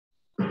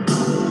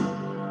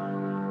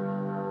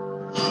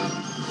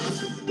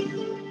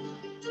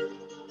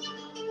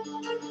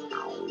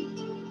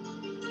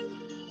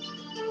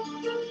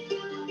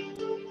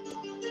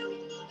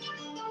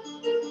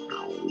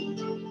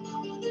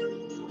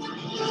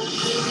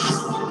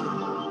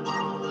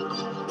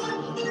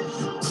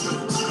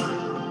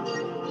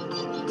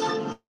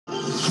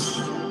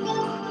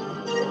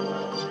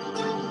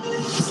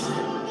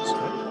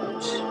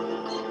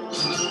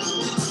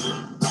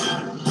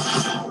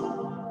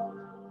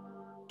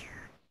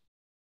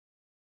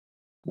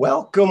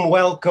Welcome,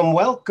 welcome,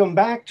 welcome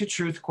back to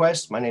Truth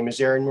Quest. My name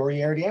is Aaron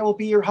Moriarty. I will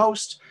be your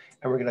host,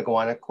 and we're going to go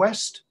on a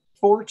quest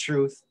for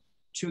truth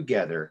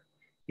together.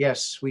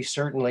 Yes, we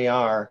certainly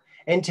are.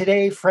 And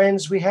today,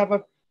 friends, we have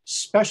a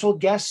special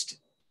guest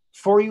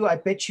for you. I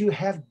bet you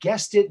have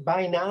guessed it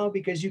by now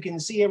because you can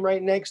see him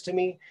right next to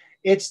me.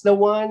 It's the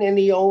one and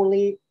the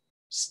only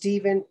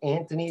Stephen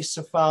Anthony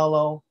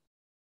Cefalo,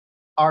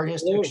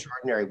 artist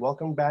extraordinary.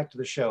 Welcome back to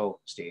the show,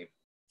 Steve.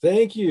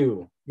 Thank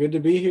you. Good to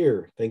be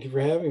here. Thank you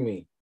for having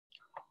me.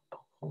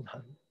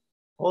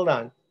 Hold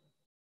on.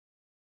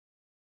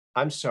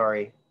 I'm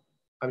sorry.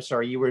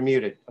 You were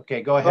muted.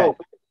 Okay, go ahead.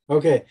 Oh,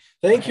 okay.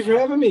 Thank you for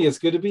having me. It's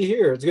good to be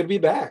here. It's good to be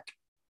back.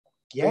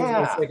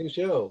 Yeah. My second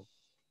show.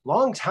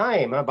 Long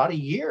time, about a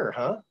year,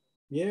 huh?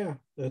 Yeah,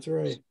 that's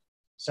right.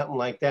 Something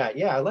like that.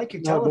 Yeah, I like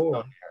your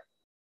telephone here.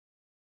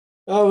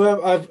 Oh,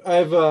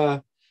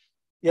 well,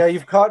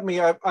 you've caught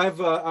me.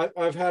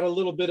 I've had a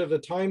little bit of a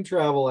time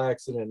travel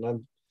accident.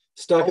 I'm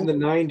stuck in the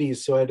 90s,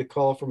 so I had to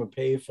call from a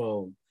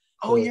payphone.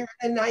 Oh, you're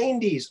in the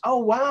 90s. Oh,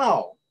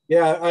 wow.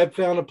 Yeah, I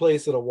found a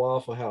place at a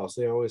Waffle House.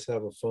 They always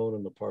have a phone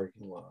in the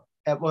parking lot.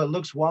 Well, it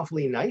looks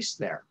waffly nice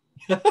there.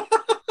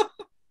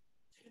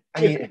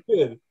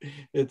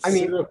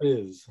 Syrup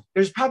is.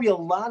 There's probably a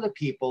lot of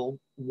people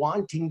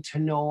wanting to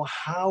know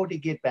how to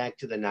get back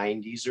to the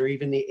 90s or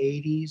even the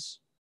 80s,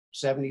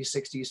 70s,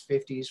 60s,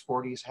 50s,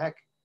 40s, heck,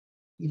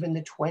 even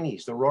the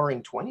 20s. The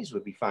roaring 20s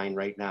would be fine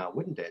right now,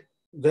 wouldn't it?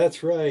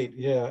 That's right.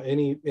 Yeah.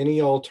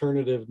 Any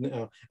alternative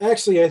now.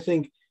 Actually, I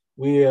think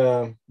we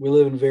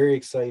live in very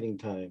exciting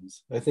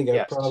times. I think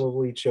I've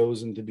probably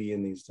chosen to be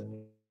in these times.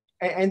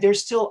 And there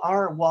still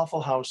are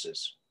Waffle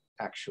Houses,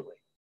 actually.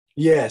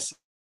 Yes.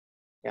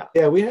 Yeah.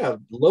 Yeah, we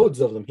have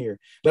loads of them here.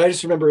 But I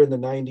just remember in the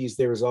 90s,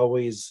 there was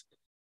always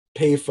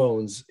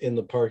payphones in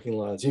the parking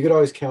lots. You could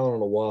always count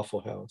on a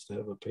Waffle House to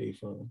have a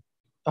payphone.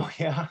 Oh,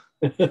 yeah.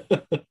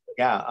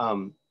 Yeah.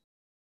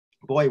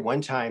 Boy,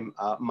 one time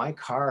my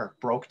car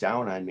broke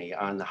down on me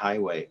on the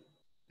highway.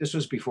 This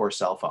was before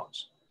cell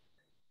phones.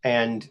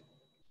 And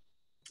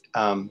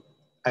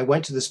I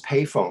went to this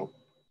payphone.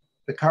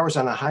 The car was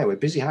on a highway,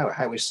 busy highway,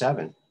 Highway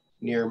 7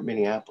 near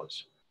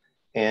Minneapolis.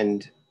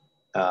 And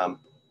I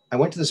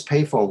went to this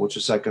payphone, which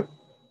was like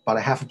about a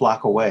half a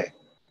block away.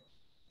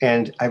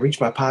 And I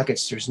reached my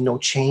pockets. There's no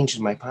change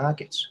in my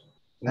pockets.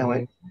 I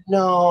went,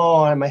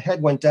 no, and my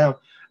head went down.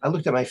 I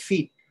looked at my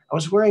feet. I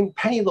was wearing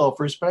penny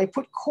loafers, but I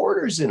put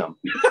quarters in them.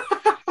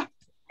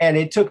 And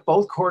it took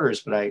both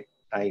quarters, but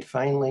I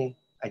finally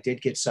did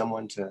get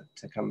someone to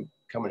come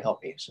and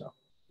help me. So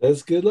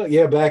that's good luck.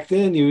 Yeah, back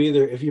then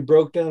if you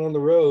broke down on the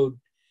road,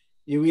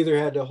 you either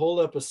had to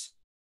hold up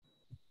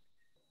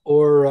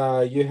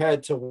or you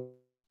had to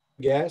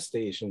gas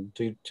station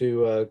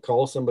to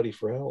call somebody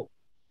for help.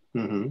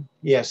 Mm-hmm.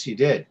 Yes, you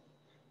did.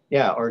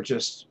 Yeah, or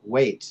just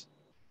wait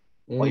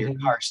while your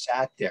car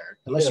sat there,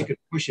 unless you could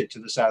push it to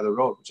the side of the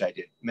road, which I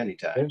did many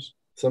times.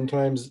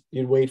 Sometimes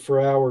you'd wait for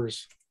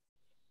hours.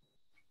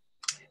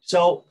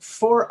 So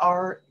for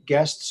our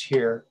guests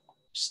here,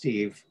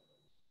 Steve,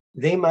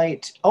 they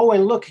might,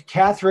 and look,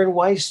 Catherine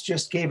Weiss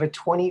just gave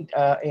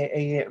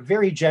a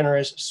very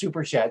generous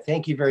super chat.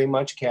 Thank you very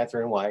much,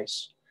 Catherine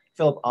Weiss.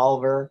 Philip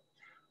Oliver,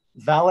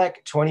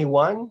 Valek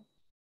 21,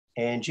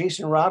 and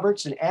Jason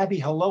Roberts, and Abby,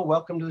 hello,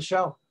 welcome to the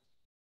show.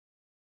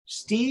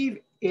 Steve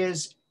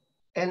is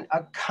an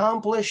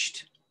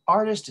accomplished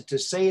artist. To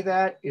say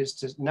that is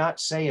to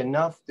not say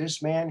enough.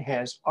 This man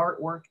has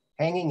artwork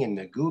hanging in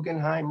the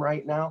Guggenheim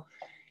right now.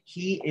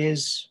 He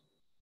is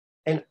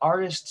an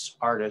artist's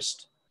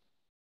artist.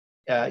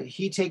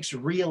 He takes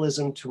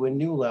realism to a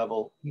new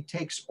level. He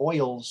takes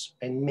oils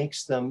and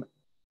makes them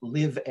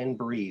live and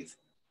breathe.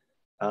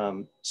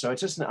 So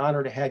it's just an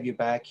honor to have you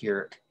back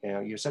here.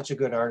 You're such a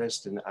good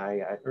artist, and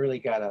I really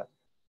gotta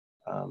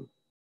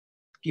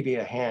give you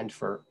a hand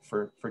for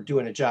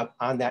doing a job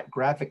on that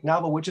graphic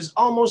novel, which is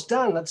almost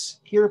done. Let's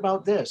hear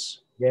about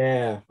this.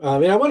 Yeah,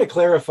 I want to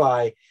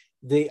clarify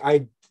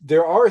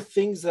there are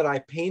things that I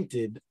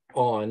painted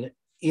on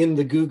in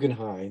the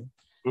Guggenheim,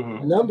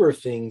 a number of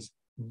things,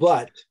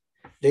 but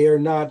they are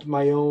not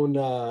my own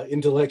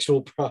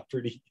intellectual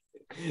property.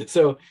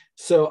 So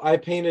I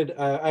painted.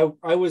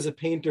 I was a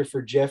painter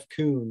for Jeff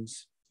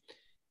Koons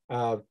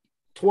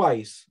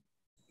twice,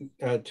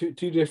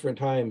 two different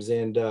times,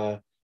 and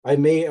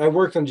I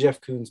worked on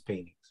Jeff Koons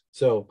paintings.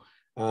 So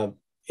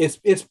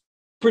it's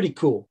pretty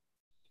cool,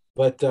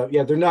 but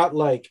they're not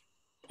like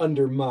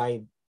under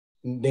my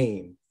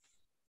name.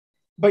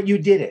 But you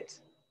did it.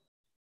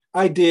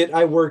 I did.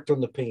 I worked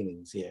on the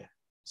paintings. Yeah.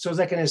 So it's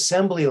like an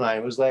assembly line.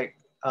 It was like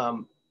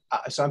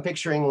so I'm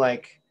picturing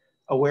like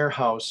a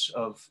warehouse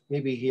of,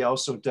 maybe he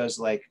also does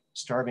like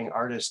starving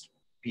artist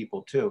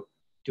people too,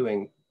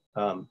 doing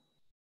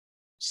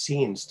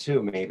scenes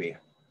too, maybe.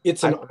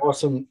 It's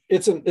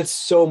it's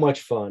so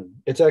much fun.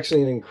 It's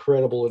actually an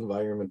incredible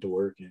environment to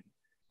work in.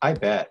 I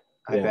bet.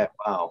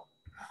 Wow.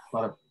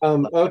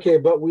 Okay,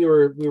 but we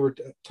were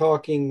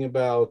talking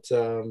about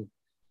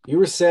you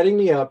were setting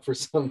me up for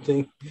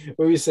something.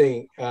 What were you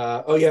saying?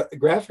 A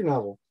graphic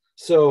novel.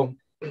 So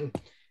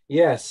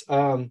yes,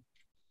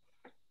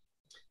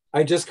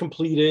 I just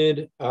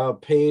completed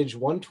page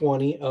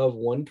 120 of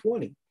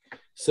 120.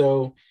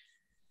 So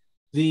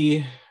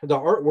the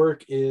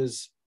artwork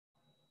is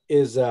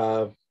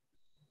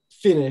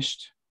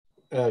finished,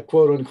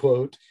 quote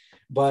unquote,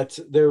 but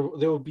there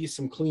will be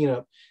some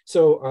cleanup.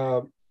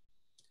 So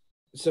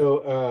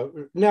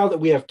now that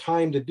we have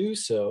time to do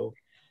so,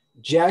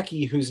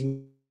 Jackie, who's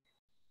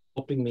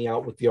helping me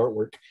out with the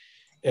artwork,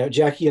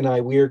 Jackie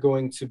and we are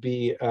going to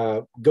be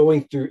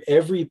going through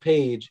every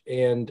page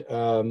and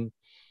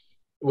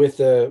with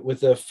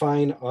a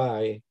fine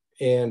eye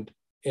and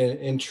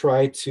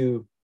try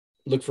to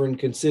look for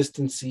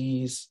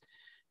inconsistencies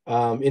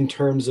in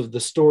terms of the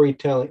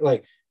storytelling,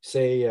 like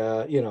say,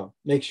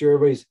 make sure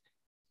everybody's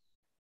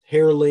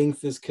hair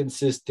length is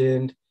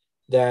consistent,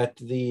 that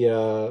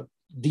the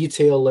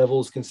detail level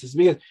is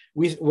consistent.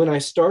 Because when I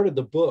started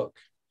the book,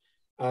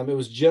 it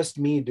was just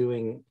me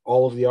doing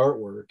all of the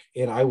artwork,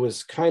 and I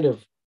was kind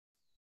of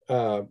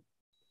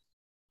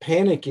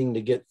panicking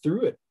to get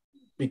through it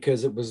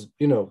because it was,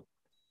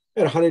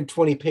 at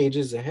 120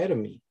 pages ahead of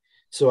me.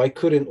 So I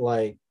couldn't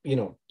I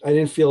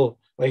didn't feel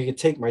like I could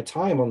take my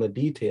time on the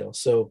detail.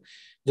 So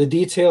the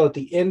detail at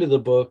the end of the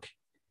book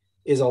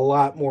is a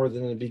lot more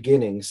than the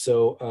beginning.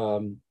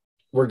 So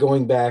we're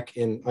going back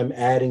and I'm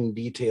adding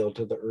detail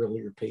to the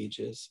earlier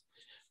pages.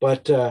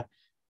 But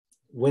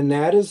when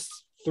that is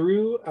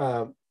through,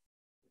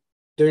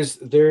 there's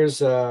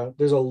a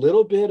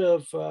little bit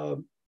of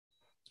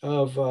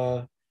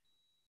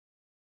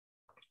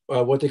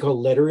what they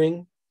call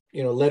lettering,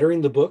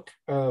 lettering the book.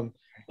 A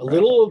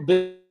little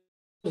bit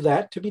of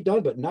that to be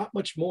done, but not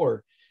much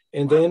more.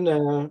 And then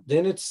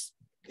it's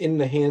in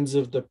the hands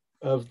of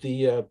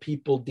the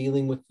people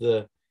dealing with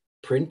the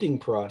printing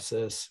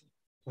process,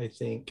 I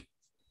think.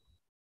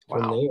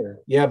 From there.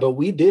 Yeah, but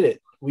we did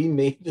it. We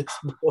made this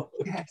book.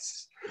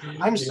 Yes.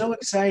 I'm so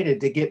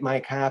excited to get my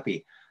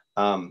copy.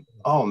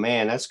 Oh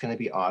man, that's going to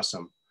be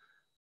awesome.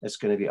 That's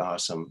going to be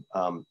awesome.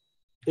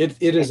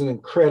 It is an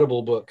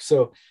incredible book.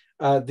 So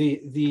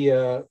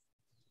the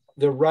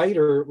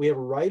writer, we have a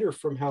writer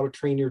from How to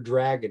Train Your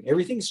Dragon.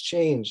 Everything's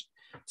changed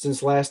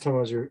since last time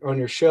I was on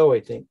your show, I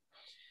think.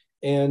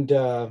 And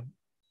the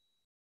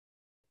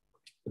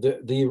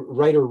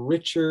writer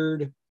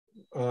Richard,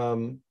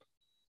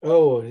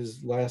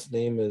 his last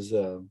name is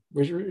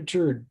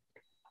Richard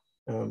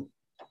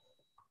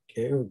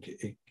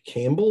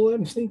Campbell,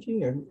 I'm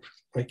thinking.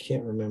 I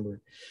can't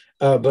remember.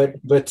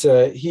 But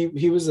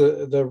he was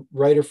the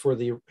writer for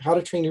the How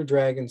to Train Your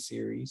Dragon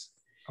series.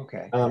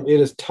 Okay. It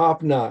is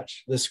top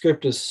notch. The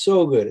script is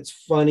so good. It's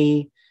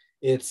funny.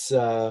 It's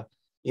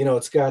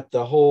it's got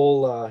the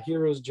whole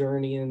hero's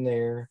journey in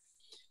there.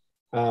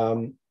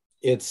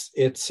 It's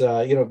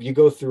you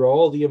go through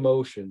all the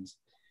emotions,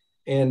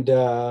 and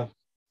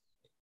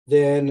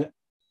then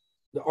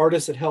the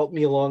artist that helped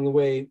me along the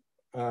way,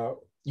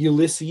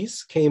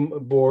 Ulysses, came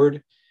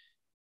aboard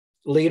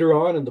later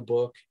on in the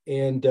book,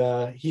 and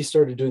he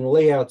started doing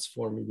layouts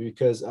for me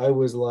because I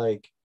was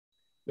like,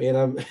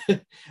 man,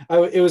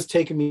 it was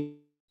taking me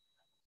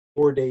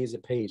 4 days a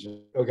page.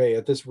 Okay,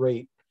 at this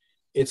rate,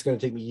 it's going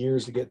to take me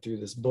years to get through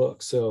this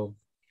book. So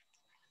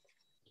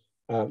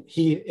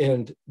he,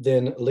 and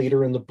then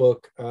later in the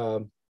book,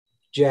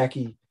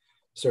 Jackie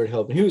started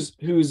helping. Who's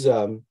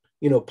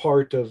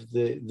part of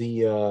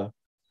the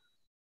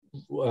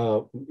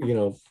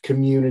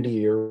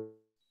community or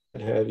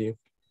what have you.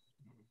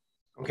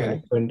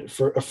 Okay.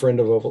 A friend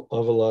of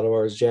a lot of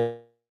ours, Jack.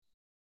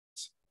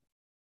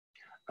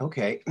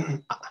 Okay.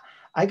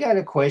 I got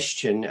a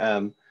question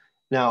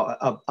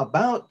now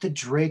about the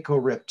Draco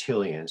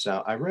reptilians.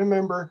 Now, I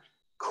remember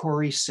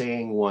Corey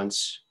saying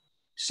once,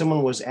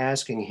 someone was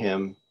asking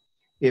him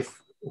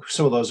if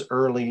some of those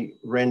early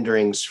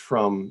renderings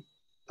from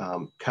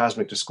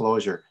Cosmic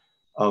Disclosure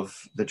of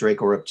the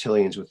Draco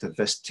reptilians with the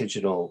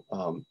vestigial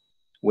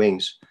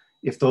wings,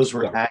 if those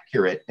were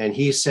accurate. And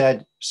he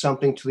said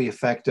something to the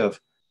effect of,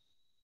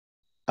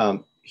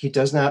 he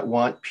does not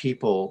want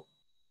people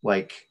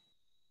like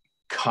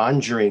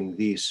conjuring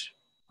these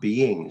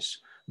beings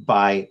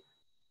by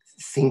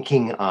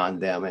thinking on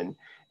them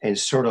and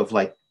sort of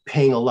like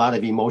paying a lot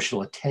of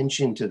emotional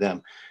attention to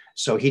them.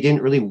 So he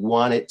didn't really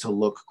want it to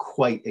look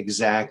quite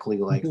exactly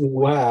like.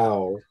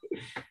 Wow.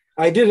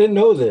 I didn't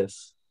know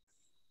this.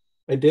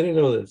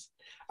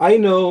 I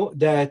know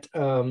that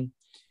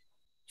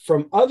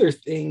from other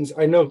things,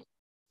 I know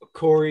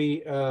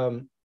Corey,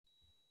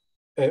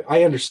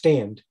 I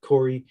understand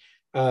Corey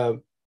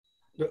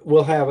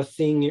will have a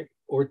thing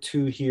or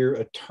two here,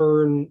 a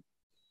turn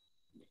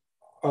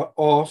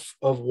off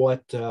of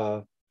what,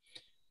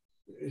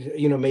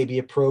 maybe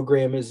a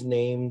program is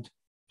named,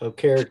 a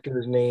character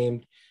is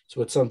named, so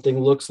what something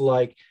looks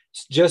like,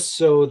 just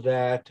so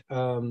that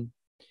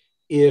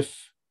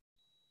if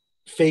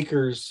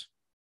fakers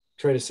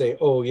try to say,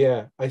 oh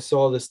yeah, I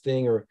saw this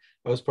thing or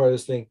I was part of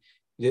this thing,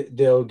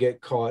 they'll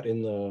get caught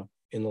in the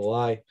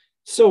lie.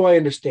 So I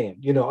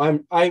understand,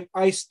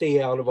 I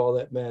stay out of all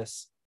that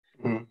mess.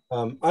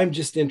 Mm-hmm. I'm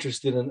just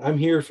interested I'm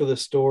here for the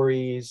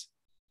stories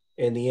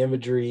and the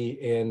imagery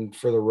and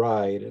for the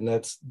ride. And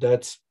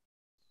that's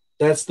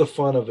That's the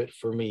fun of it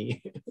for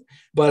me.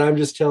 But I'm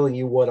just telling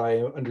you what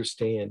I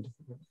understand.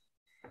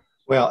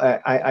 Well,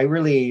 I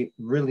really,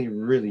 really,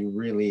 really,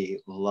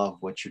 really love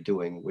what you're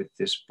doing with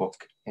this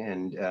book.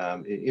 And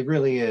it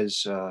really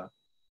is,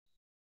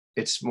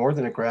 it's more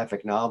than a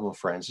graphic novel,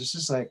 friends. This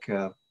is like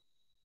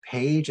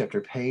page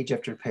after page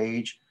after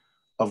page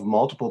of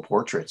multiple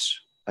portraits.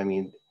 I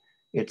mean,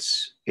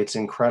 it's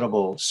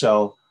incredible.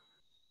 So,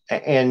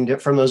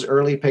 and from those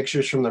early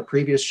pictures from the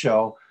previous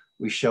show,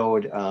 we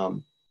showed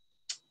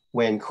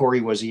when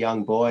Corey was a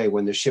young boy,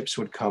 when the ships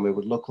would come, it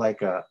would look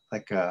like a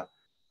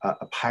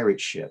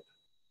pirate ship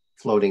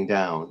floating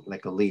down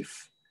like a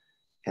leaf,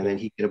 and then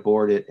he'd get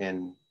aboard it.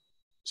 And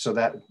so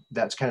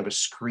that's kind of a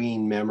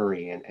screen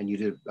memory, and you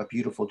did a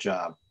beautiful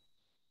job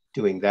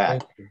doing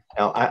that.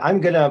 Now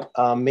I'm gonna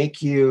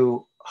make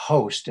you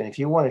host, and if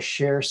you want to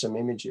share some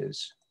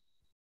images,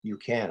 you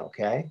can.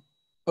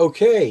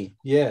 Okay,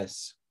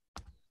 yes.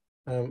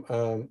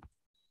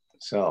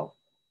 So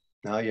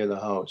now you're the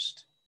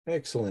host.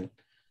 Excellent.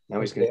 Now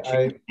he's going to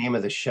change the name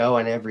of the show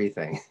and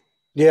everything.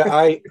 Yeah,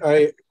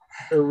 I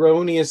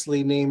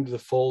erroneously named the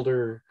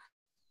folder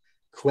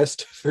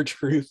Quest for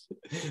Truth,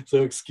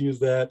 so excuse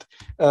that.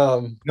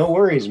 No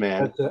worries,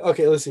 man. But,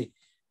 okay, let's see.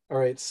 All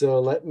right, so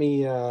let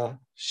me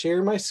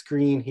share my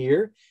screen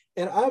here,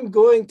 and I'm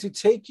going to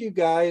take you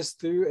guys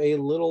through a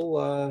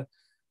little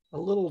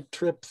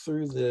trip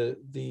through the.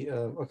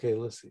 Okay,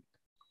 let's see.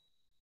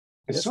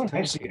 It's so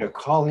nice of you to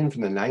call in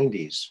from the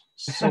 90s.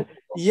 So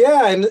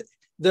yeah, and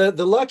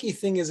the lucky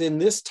thing is in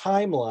this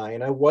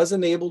timeline, I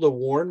wasn't able to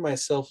warn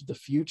myself of the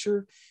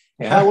future.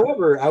 Yeah.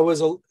 However, I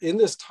was in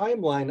this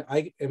timeline,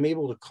 I am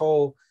able to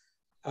call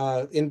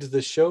into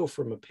the show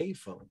from a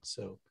payphone.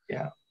 So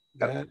yeah,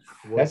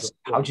 that's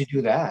how'd you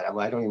do that?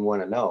 I don't even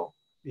want to know.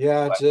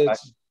 Yeah, but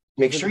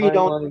make sure you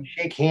don't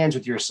shake hands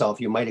with yourself.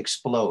 You might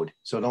explode.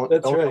 So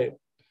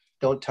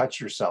don't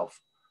touch yourself.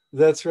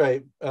 That's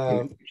right.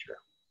 In the future,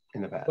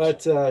 in the past.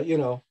 But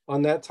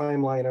on that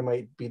timeline, I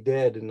might be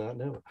dead and not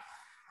know it.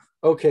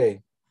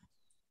 Okay,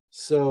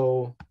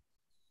 so,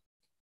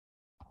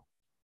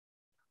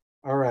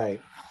 all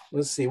right,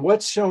 let's see.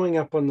 What's showing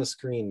up on the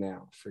screen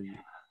now for you?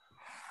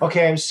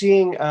 Okay, I'm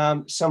seeing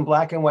some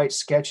black and white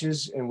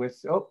sketches, and with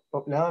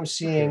now I'm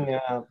seeing.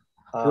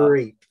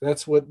 Great,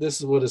 this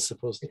is what is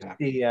supposed to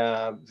happen.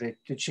 The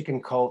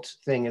chicken cult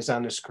thing is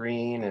on the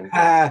screen, and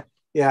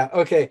yeah.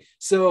 Okay,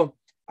 so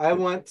I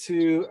want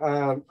to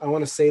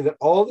say that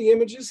all the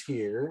images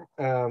here,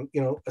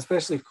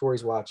 especially if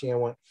Corey's watching, I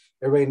want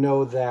everybody to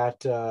know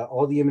that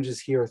all the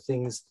images here are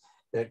things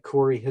that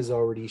Corey has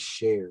already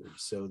shared,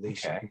 so they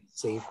should be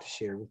safe to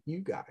share with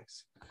you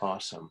guys.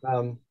 Awesome.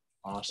 Awesome.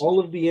 All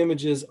of the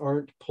images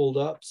aren't pulled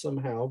up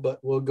somehow, but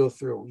we'll go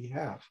through what we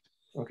have.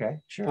 Okay,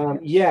 sure.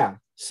 Yeah,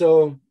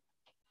 so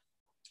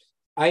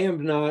I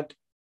am not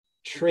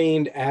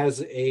trained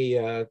as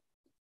a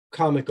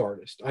comic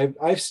artist.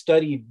 I've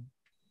studied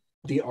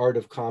the art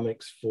of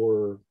comics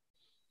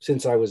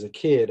since I was a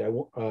kid.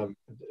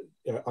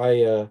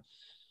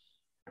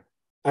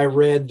 I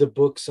read the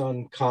books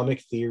on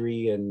comic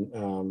theory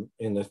and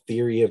the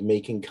theory of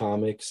making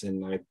comics,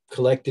 and I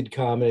collected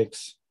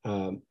comics.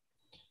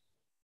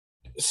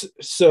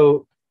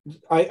 So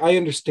I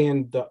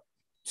understand the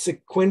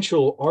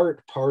sequential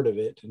art part of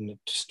it and the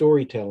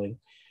storytelling.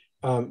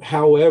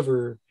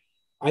 However,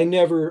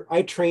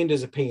 I trained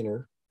as a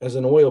painter, as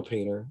an oil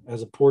painter,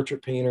 as a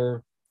portrait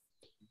painter,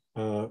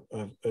 a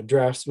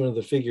draftsman of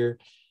the figure,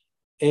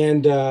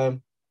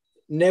 and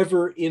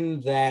never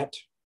in that.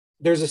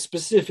 There's a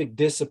specific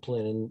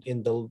discipline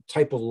in the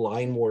type of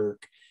line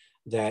work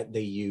that they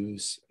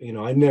use.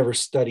 I never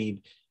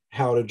studied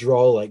how to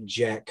draw like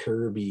Jack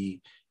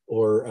Kirby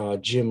or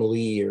Jim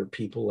Lee or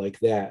people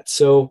like that.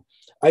 So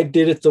I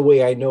did it the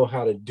way I know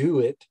how to do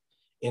it,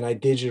 and I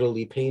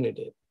digitally painted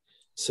it.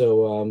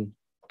 So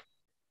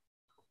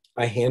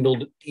I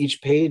handled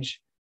each page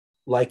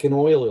like an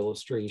oil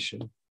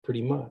illustration,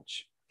 pretty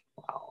much.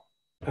 Wow.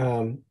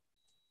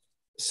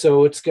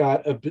 So it's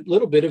got a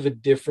little bit of a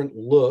different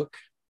look.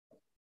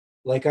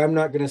 Like, I'm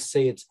not going to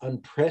say it's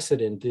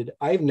unprecedented.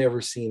 I've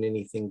never seen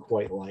anything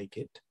quite like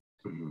it.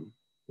 Mm-hmm.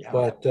 Yeah.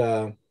 But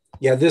the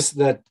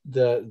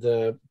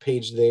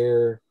page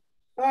there,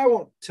 I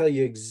won't tell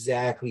you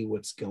exactly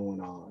what's going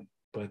on,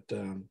 but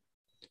can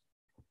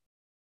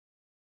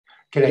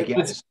I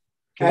guess?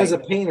 As a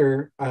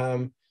painter,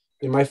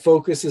 my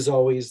focus is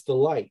always the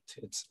light.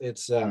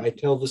 I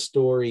tell the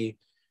story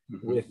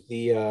with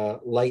the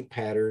light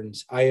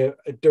patterns.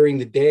 During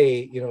the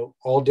day,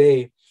 all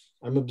day,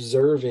 I'm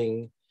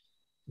observing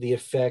the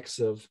effects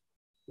of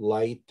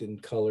light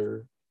and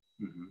color,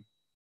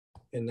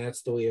 and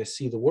that's the way I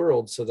see the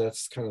world. So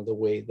that's kind of the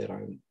way that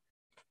I'm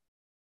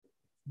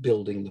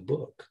building the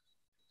book.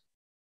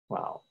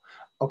 Wow.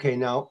 Okay,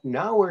 now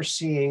we're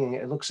seeing,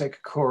 it looks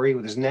like Corey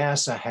with his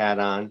NASA hat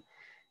on,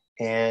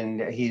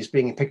 and he's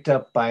being picked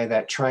up by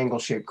that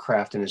triangle-shaped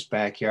craft in his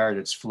backyard.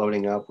 It's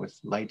floating up with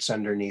lights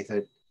underneath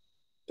it.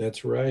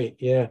 That's right.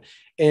 Yeah.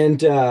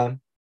 And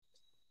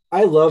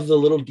I love the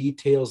little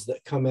details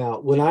that come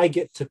out when I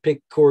get to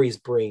pick Corey's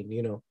brain.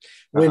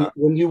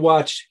 When you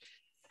watch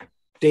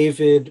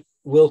David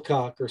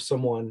Wilcock or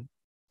someone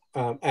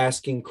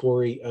asking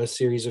Corey a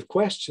series of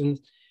questions.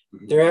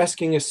 They're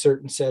asking a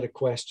certain set of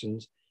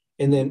questions.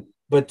 And then,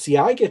 but see,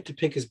 I get to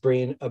pick his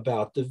brain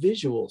about the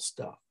visual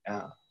stuff.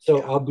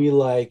 So I'll be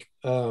like,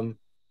 oh,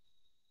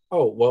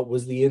 what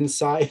was the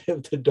inside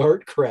of the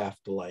dart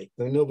craft like?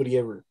 And nobody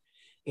ever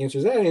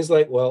answers that. And he's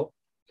like, well,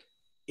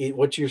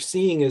 what you're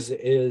seeing is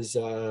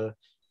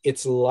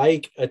it's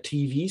like a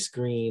TV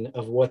screen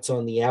of what's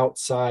on the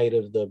outside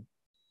of the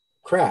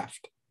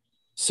craft.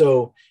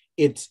 So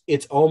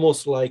it's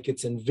almost like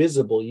it's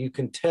invisible. You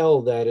can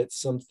tell that it's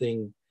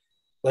something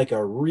like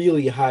a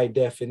really high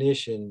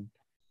definition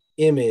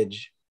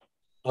image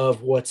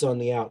of what's on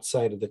the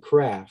outside of the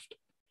craft.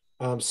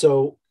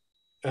 So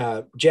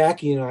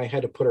Jackie and I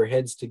had to put our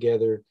heads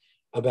together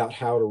about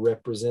how to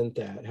represent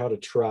that, how to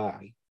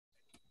try.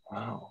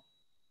 Wow.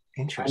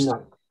 Interesting. I'm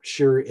not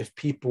sure if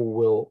people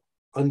will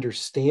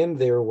understand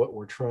what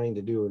we're trying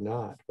to do or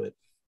not, but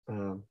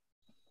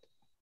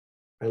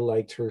I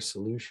liked her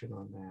solution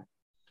on that.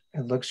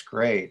 It looks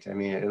great. I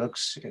mean, it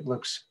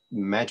looks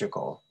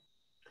magical.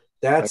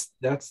 That's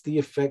the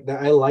effect.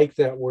 That I like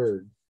that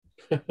word.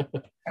 I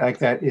like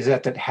that. Is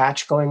that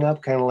hatch going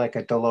up, kind of like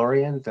a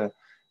DeLorean?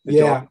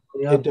 Yeah,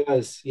 it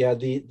does. Yeah,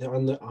 the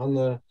on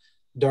the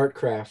dart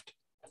craft.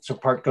 So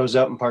part goes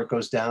up and part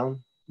goes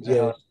down. Is that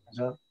how it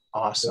goes up?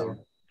 Awesome. Yeah.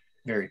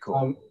 Very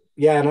cool.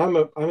 Yeah, and I'm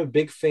a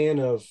big fan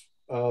of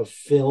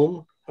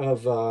film,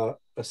 of a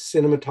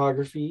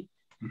cinematography.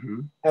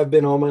 I've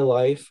been all my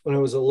life. When I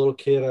was a little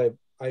kid,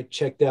 I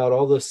checked out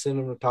all the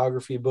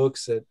cinematography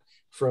books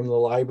from the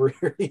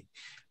library,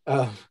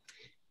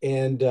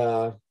 and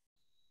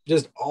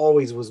just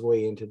always was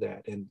way into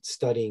that and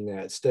studying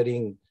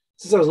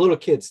since I was a little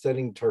kid,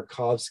 studying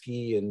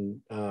Tarkovsky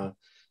and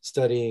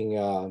studying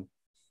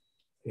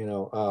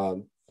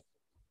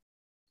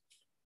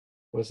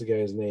what's the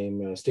guy's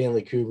name,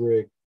 Stanley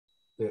Kubrick,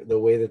 the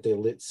way that they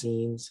lit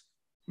scenes.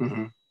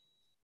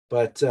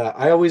 But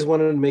I always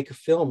wanted to make a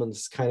film, and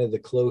it's kind of the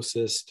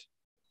closest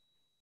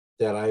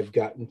that I've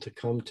gotten to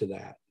come to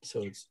that.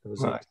 So it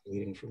was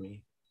exciting for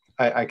me.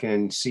 I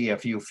can see a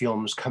few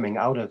films coming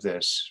out of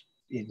this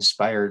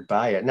inspired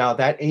by it. Now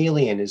that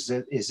alien, is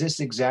this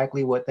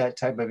exactly what that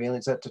type of alien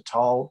is? That the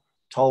tall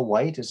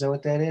white? Is that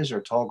what that is,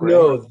 or tall gray?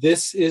 No,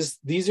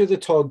 these are the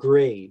tall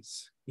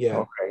grays. Yeah.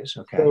 Tall grays.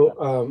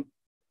 Okay.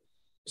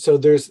 So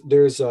there's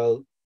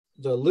the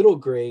little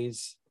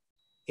grays,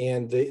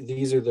 and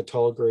these are the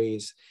tall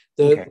grays.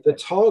 The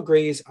tall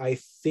grays, I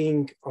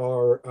think,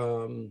 are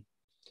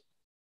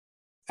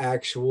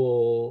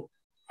actual.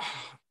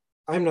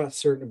 I'm not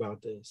certain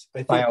about this. I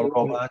think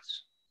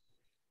bio-robots.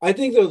 I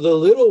think the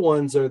little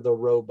ones are the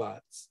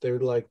robots. They're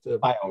like the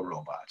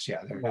bio-robots.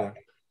 Yeah.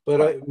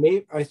 But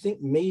I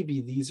think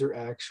maybe these are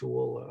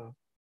actual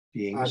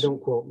beings.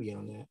 Don't quote me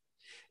on that.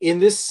 In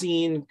this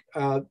scene,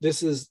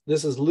 this is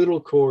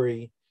little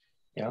Corey.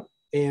 Yeah.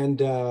 And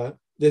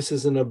this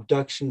is an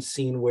abduction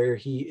scene where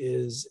he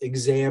is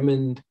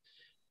examined,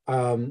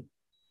 and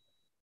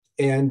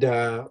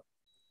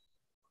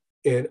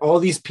all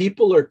these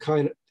people are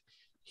kind of,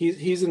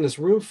 he's in this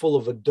room full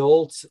of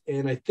adults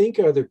and I think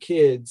other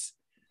kids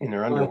in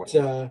their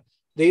underwear.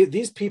 But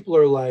these people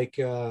are like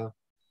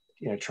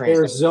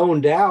they're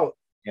zoned out.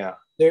 Yeah.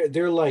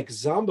 They're like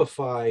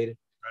zombified,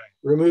 right,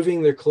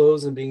 removing their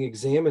clothes and being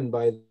examined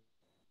by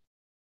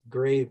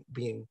gray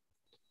being.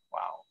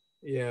 Wow.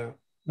 Yeah.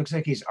 Looks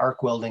like he's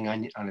arc welding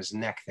on his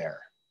neck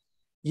there.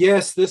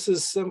 Yes, this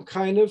is some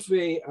kind of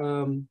a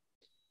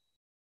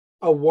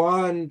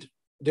wand.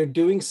 They're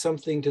doing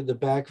something to the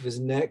back of his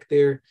neck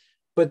there.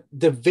 But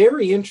the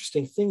very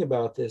interesting thing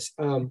about this,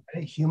 a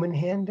human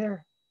hand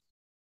there?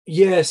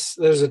 Yes,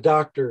 there's a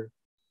doctor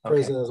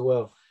present as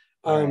well.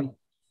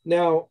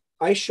 Now,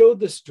 I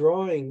showed this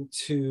drawing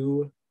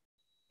to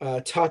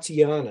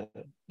Tatiana.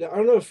 I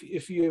don't know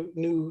if you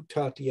knew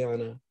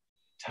Tatiana.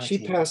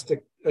 She passed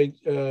a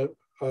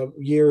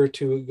year or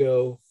two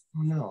ago.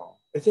 No.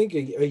 I think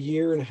a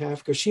year and a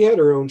half ago. She had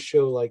her own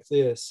show like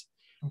this.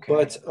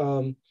 But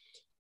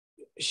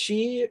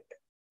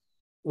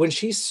when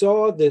she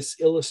saw this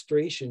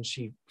illustration,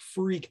 she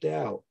freaked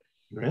out.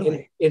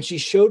 Really? And she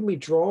showed me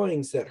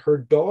drawings that her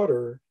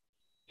daughter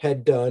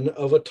had done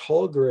of a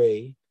tall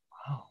gray.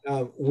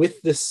 Wow.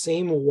 With the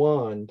same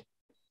wand,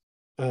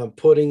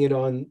 putting it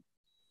on,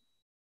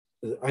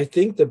 I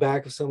think, the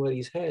back of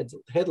somebody's head.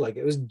 Like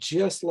it was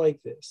just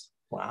like this.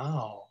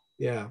 Wow.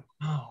 Yeah.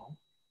 Wow.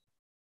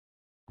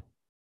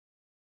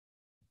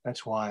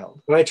 That's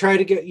wild. But I try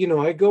to get,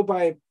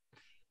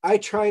 I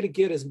try to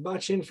get as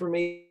much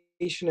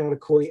information out of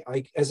Corey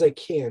as I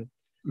can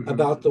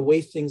about the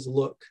way things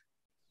look.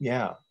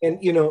 Yeah. And,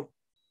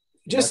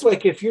 just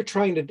like if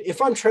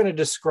I'm trying to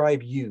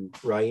describe you,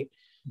 right?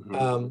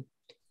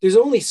 There's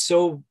only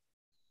so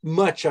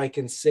much I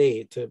can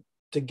say to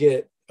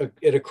get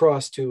it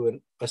across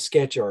to a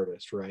sketch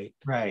artist, right?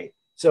 Right.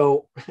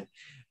 So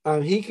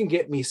he can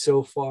get me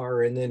so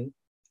far, and then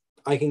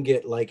I can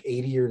get like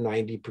 80 or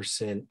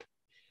 90%.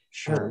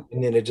 Sure.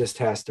 And then it just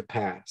has to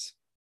pass.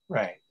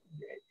 Right.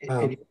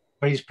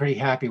 but he's pretty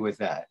happy with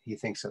that. He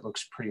thinks it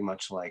looks pretty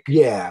much like,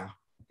 Yeah.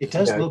 it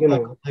does Yeah, look you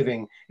like know, a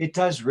living, it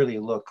does really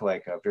look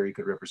like a very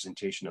good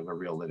representation of a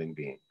real living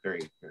being.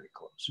 Very, very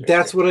close. Very,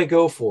 that's what I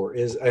go for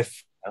is yeah,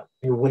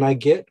 when I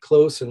get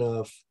close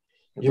enough,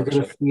 it you're looks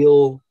going to like,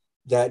 feel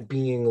that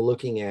being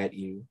looking at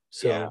you.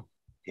 yeah, So,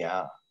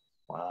 yeah.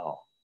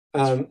 Wow.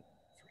 That's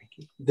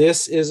freaky.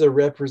 this is a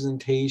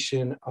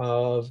representation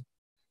of,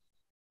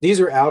 these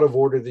are out of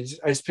order.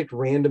 I just picked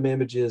random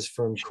images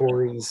from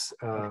Sure.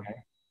 Okay.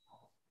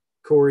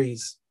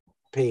 Corey's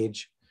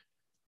page.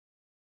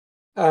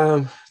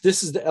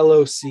 This is the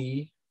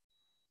LOC,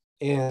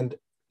 and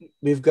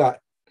we've got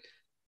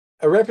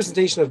a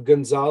representation of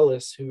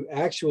Gonzalez who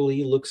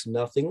actually looks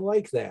nothing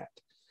like that.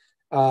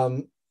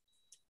 And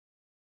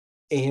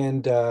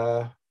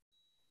I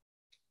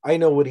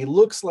know what he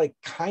looks like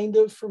kind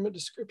of from a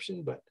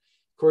description, but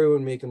Corey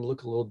would make him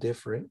look a little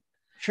different.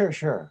 Sure,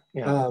 sure.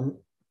 Yeah.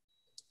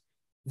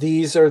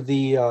 These are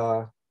the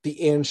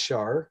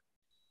Anshar,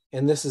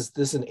 and this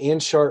is an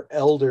Anshar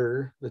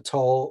elder, the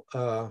tall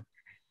kind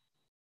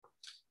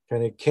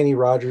of Kenny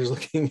Rogers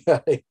looking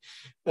guy.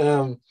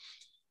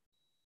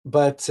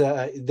 But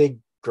they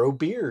grow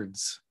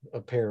beards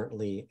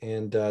apparently,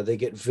 and they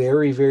get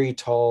very, very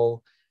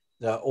tall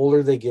the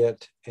older they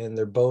get, and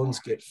their bones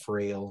get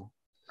frail.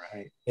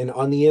 Right. And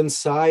on the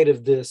inside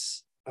of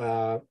this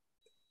of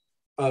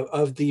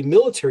the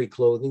military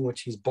clothing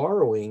which he's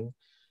borrowing,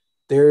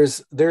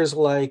 there's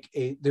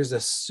a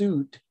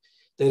suit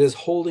that is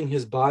holding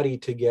his body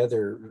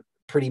together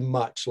pretty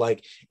much.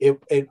 Like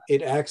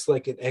it acts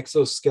like an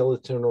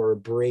exoskeleton or a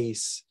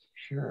brace.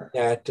 Sure.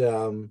 That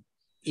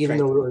even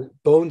though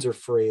bones are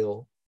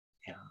frail,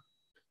 yeah,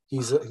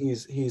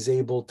 he's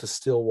able to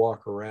still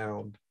walk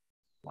around.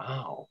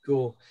 Wow.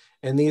 Cool.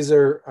 And these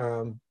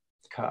are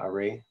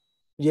Ka'ari.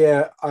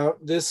 Yeah,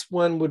 this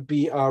one would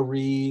be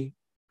Ari,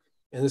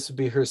 and this would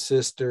be her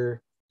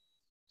sister.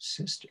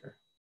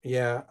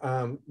 Yeah.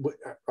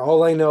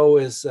 All I know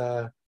is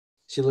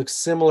she looks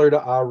similar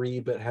to Ari,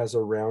 but has a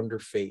rounder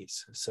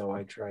face. So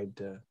I tried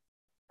to.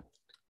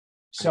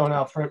 So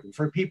now,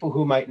 for people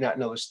who might not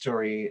know the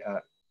story,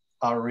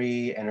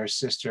 Ari and her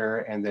sister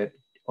and that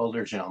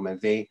older gentleman,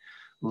 they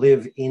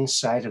live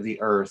inside of the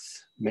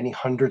earth, many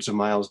hundreds of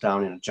miles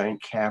down in a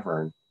giant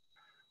cavern,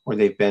 where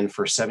they've been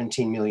for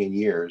 17 million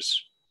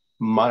years,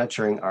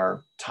 monitoring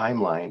our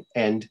timeline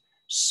and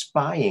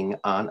spying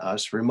on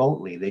us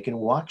remotely. They can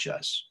watch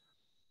us.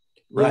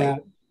 Right. Yeah,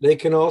 they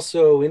can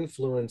also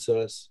influence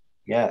us.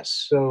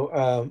 Yes.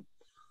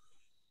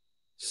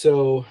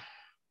 So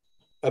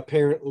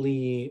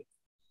apparently,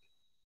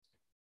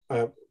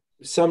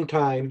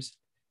 sometimes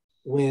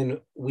when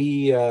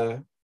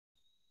we're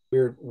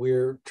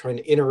trying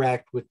to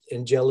interact with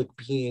angelic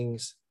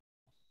beings,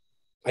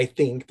 I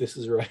think this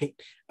is right.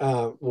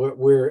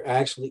 We're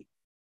actually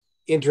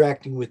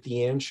interacting with the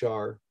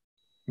Anshar,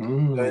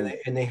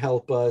 and they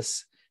help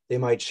us. They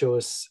might show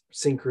us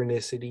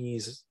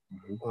synchronicities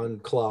on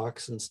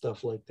clocks and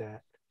stuff like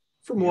that.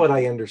 From what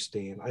I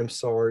understand, I'm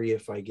sorry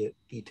if I get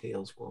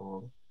details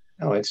wrong.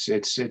 No, it's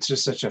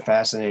just such a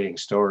fascinating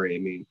story. I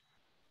mean,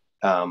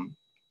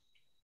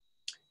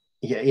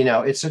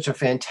 yeah, it's such a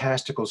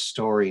fantastical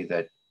story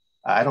that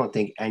I don't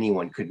think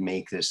anyone could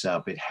make this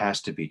up. It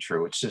has to be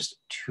true. It's just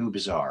too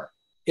bizarre.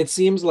 It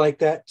seems like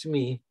that to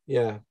me.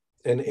 Yeah.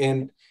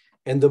 And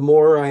the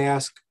more I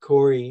ask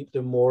Corey,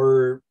 the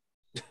more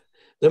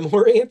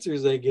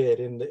answers I get,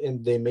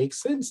 and they make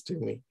sense to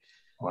me.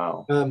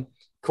 Wow.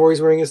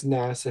 Corey's wearing his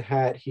NASA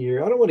hat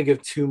here. I don't want to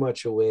give too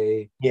much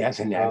away. Yeah, it's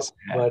a NASA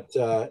hat.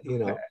 But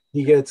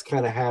he gets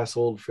kind of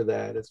hassled for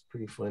that. It's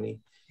pretty funny.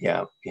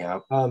 Yeah.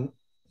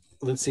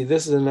 Let's see.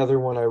 This is another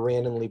one I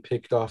randomly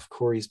picked off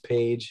Corey's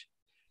page.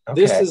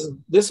 Okay.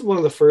 This is one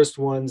of the first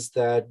ones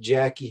that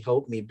Jackie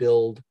helped me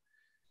build.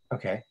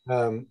 Okay.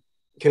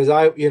 Because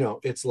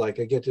it's like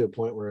I get to a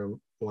point where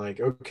I'm like,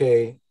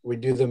 okay, we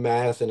do the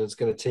math, and it's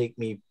going to take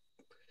me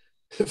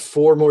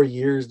 4 more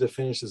years to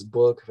finish this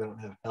book if I don't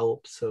have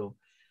help. So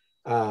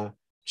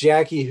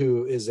Jackie,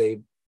 who is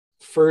a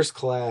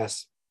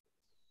first-class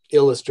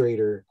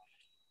illustrator,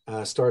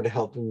 started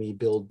helping me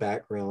build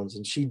backgrounds,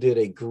 and she did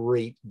a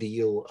great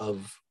deal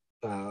of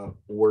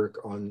work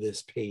on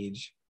this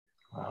page.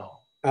 Wow.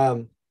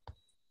 Kind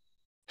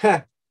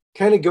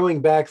of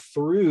going back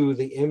through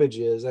the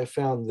images, I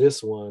found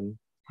this one.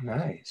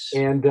 Nice.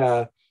 And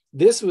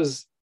this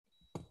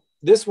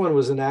one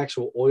was an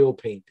actual oil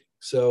painting.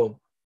 So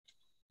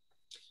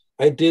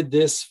I did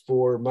this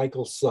for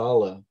Michael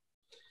Sala.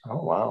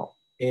 Oh, wow.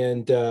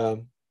 And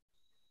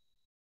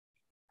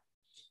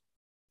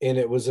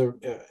it was an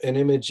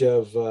image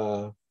of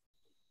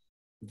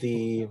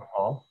the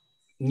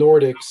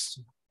Nordics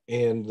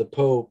and the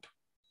Pope.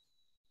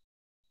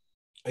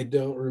 I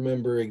don't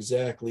remember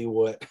exactly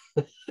what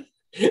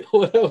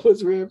what I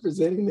was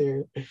representing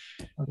there,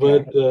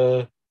 but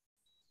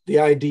the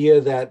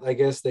idea that I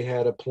guess they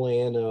had a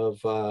plan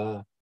of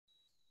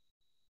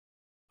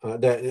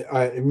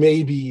that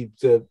maybe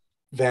the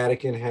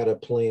Vatican had a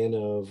plan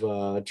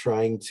of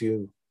trying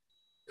to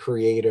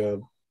create a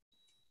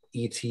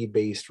ET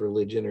based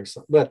religion or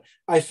something. But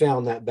I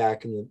found that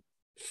back in the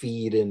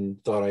feed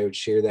and thought I would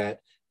share that.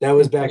 That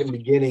was back in the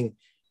beginning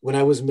when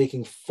I was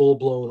making full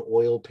blown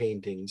oil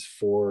paintings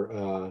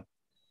for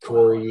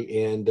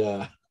Corey, and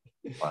there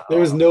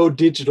was no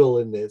digital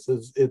in this.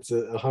 It's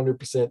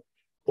 100%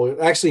 oil.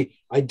 Actually,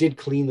 I did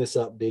clean this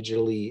up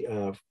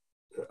digitally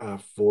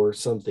for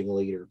something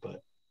later,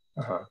 but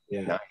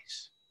yeah,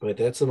 nice. But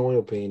that's an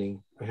oil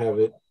painting. I have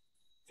it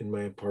in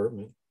my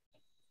apartment.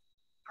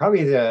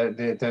 Probably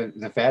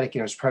the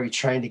Vatican was probably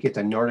trying to get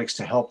the Nordics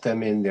to help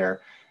them in the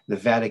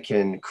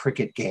Vatican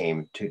cricket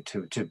game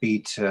to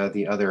beat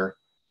the other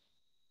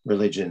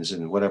religions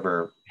and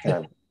whatever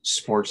kind of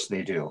sports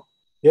they do.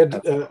 Yeah,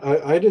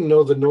 I didn't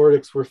know the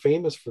Nordics were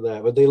famous for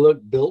that, but they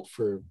look built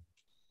for.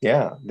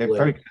 Yeah, they're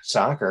probably good at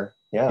soccer.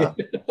 Yeah,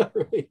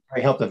 right. I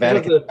help the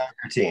Vatican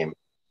soccer team.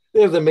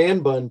 They have the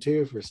man bun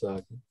too for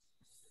soccer.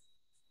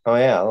 Oh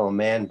yeah, a little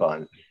man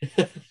bun.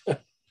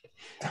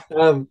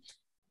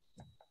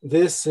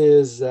 This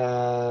is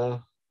this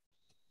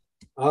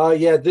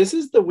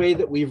is the way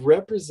that we've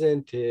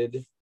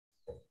represented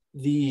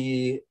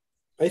the.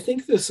 I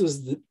think this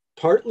was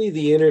partly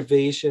the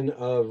innovation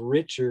of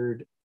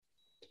Richard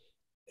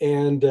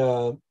and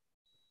the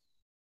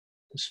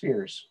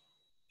spheres.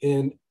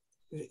 And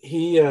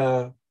he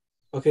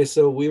okay,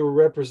 so we were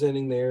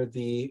representing there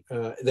the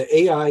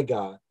AI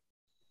god,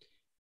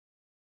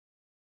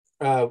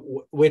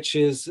 which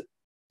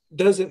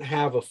doesn't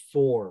have a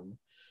form,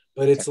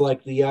 but it's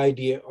like the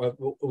idea of,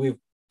 we've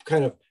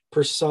kind of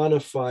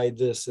personified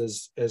this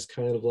as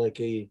kind of like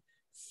a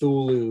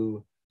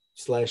Thulu /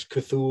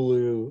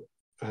 Cthulhu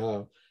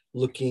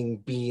looking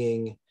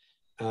being,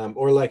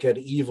 or like an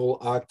evil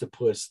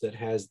octopus that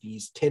has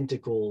these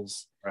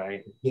tentacles,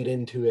 right, get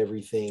into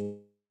everything.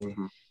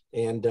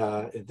 And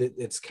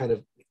it's kind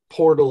of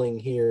portaling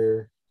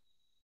here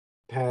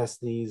past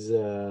these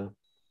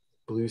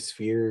blue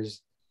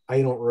spheres.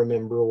 I don't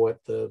remember what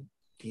the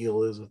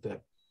deal is with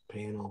that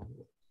panel.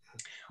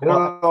 I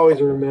don't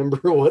always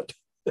remember what.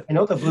 I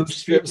know the blue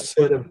spheres.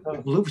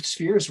 The blue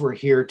spheres were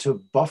here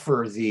to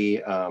buffer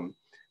the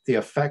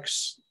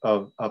effects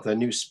of the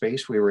new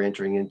space we were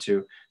entering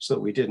into, so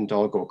that we didn't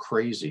all go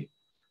crazy.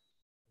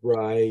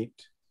 Right.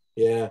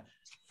 Yeah.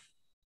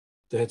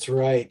 That's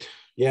right.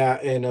 Yeah,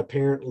 and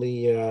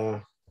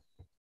apparently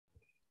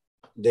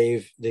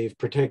they've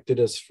protected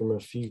us from a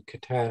few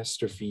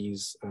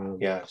catastrophes.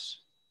 Yes.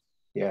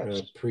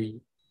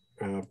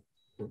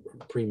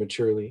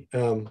 Prematurely.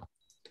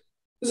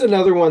 There's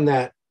another one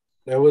that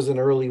was an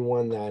early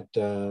one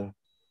that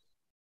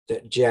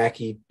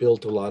Jackie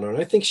built a lot on.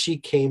 I think she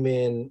came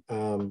in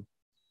in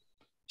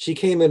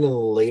the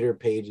later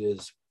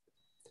pages,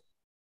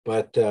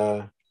 but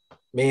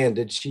man,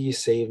 did she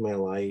save my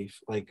life.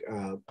 Like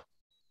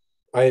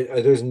I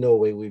there's no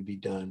way we'd be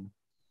done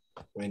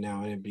right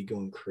now. I'd be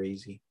going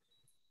crazy.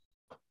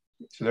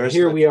 So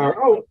here we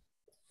are. Oh,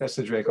 that's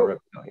the Draco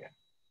Reptilian.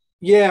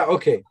 Yeah,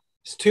 okay.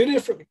 It's two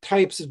different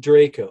types of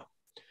Draco.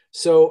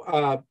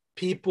 So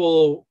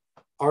people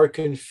are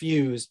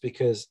confused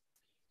because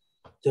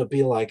they'll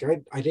be like,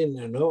 I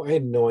didn't know, I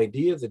had no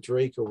idea the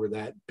Draco were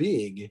that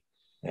big.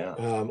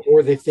 Yeah.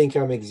 Or they think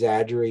I'm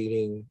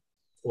exaggerating,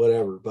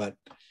 whatever. But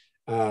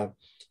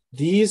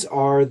these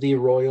are the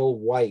royal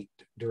white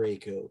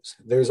Dracos.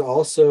 There's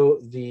also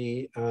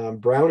the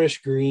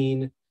brownish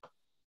green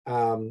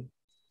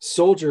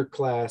soldier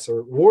class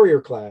or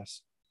warrior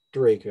class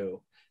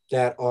Draco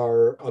that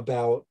are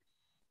about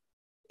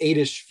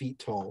 8-ish feet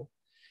tall.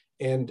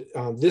 And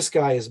this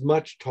guy is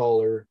much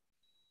taller.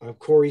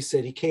 Corey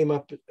said he came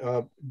up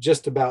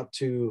just about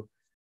to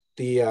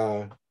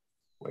the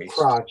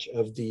crotch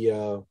of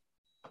the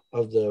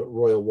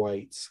royal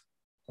whites.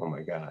 Oh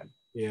my God.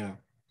 Yeah.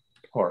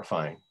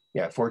 Horrifying.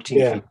 Yeah, 14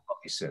 feet tall,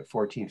 he said.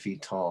 14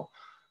 feet tall.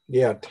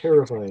 Yeah,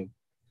 terrifying.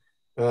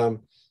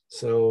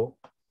 So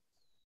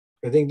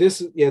I think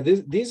these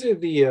are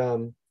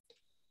the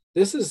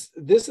this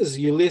is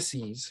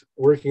Ulysses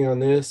working on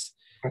this.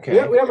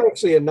 Okay. We have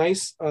actually a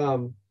nice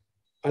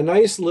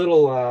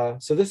little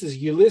so this is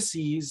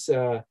Ulysses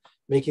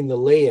making the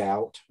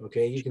layout.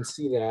 Okay, you can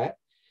see that.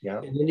 Yeah.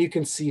 And then you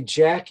can see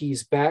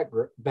Jackie's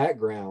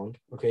background.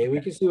 Okay,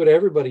 we can see what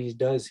everybody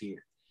does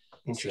here.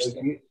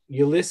 Interesting. So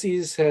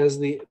Ulysses has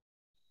the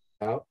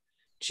out.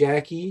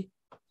 Jackie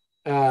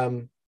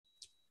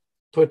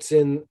puts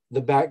in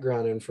the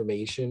background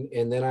information,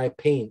 and then I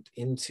paint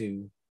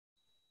into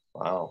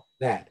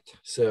that.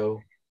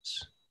 So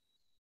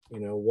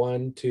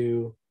 1,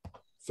 2,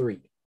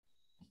 3.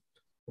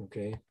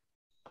 Okay.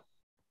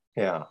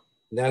 Yeah.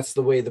 And that's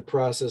the way the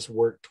process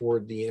worked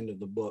toward the end of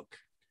the book.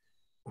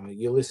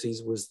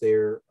 Ulysses was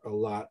there a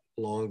lot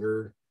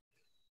longer,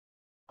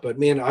 but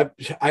man,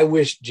 I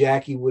wish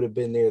Jackie would have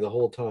been there the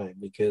whole time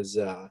because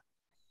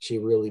she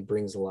really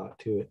brings a lot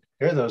to it.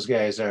 There those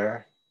guys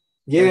are.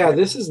 Yeah,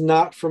 this is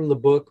not from the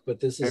book, but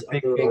this is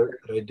other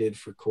art that I did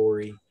for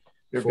Corey.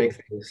 They're big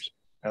fingers.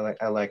 I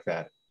like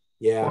that.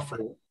 Yeah,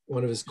 for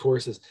one of his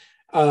courses.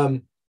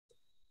 And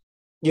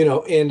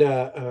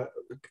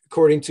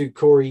according to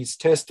Corey's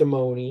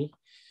testimony,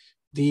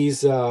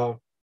 these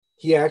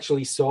he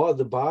actually saw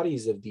the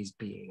bodies of these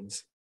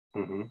beings.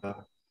 Mm-hmm.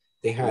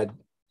 They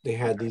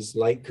had these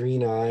light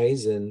green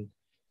eyes, and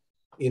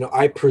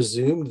I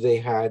presumed they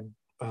had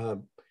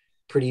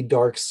pretty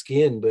dark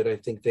skin, but I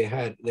think they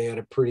had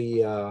a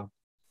pretty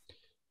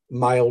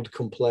mild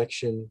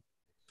complexion.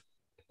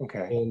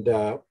 Okay.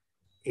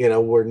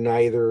 And were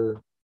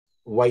neither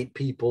white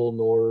people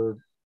nor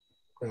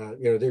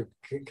they're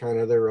kind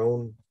of their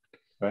own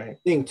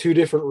thing. Two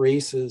different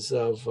races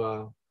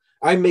of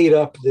I made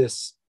up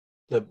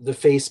the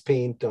face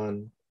paint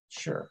on.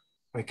 Sure.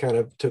 I kind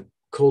of took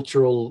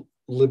cultural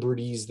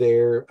liberties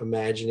there,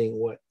 imagining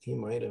what he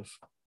might have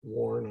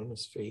worn on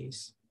his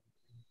face.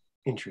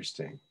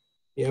 Interesting.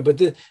 Yeah, but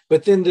then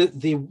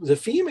the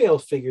female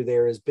figure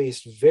there is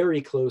based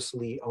very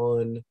closely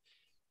on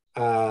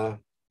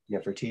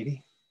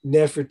Nefertiti.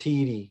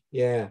 Nefertiti,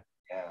 yeah,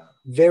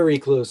 very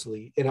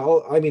closely.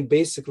 And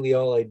basically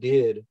all I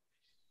did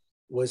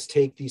was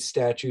take these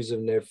statues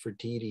of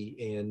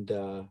Nefertiti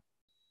and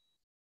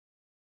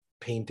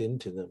paint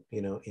into them,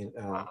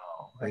 wow,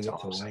 that's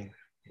awesome.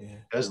 Yeah.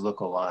 It does look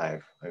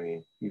alive. I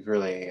mean, you've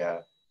really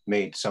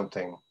made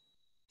something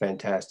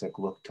fantastic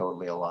look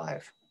totally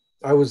alive.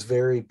 I was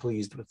very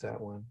pleased with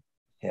that one.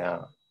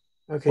 Yeah.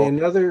 Okay, well,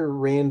 another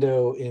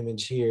rando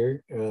image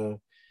here.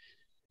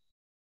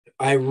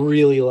 I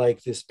really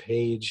like this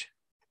page.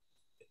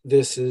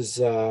 This is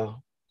a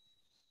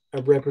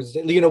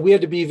represent. We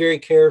had to be very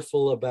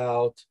careful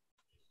about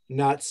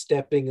not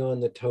stepping on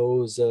the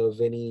toes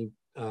of any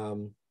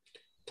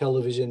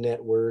television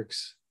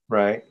networks,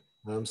 right?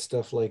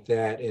 Stuff like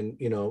that, and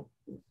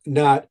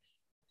not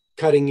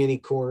cutting any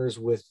corners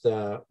with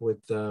what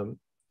do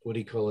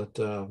you call it?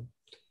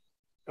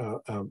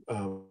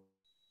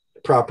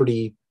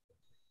 Property.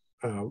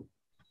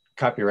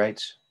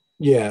 Copyrights.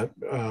 Yeah.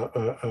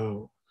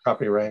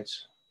 Property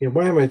rights. Yeah.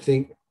 Why am I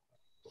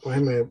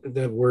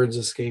the words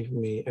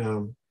escaping me?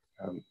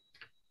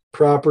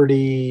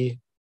 Property.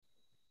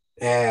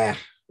 I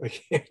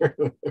can't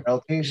remember.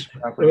 Royalties.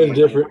 Property.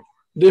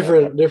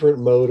 Different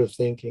mode of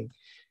thinking.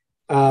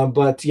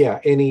 But yeah,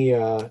 any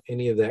of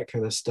that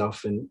kind of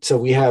stuff. And so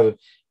we have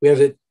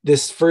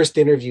this first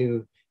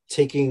interview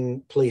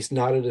taking place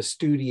not at a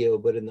studio,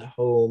 but in the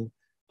home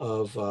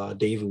of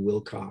David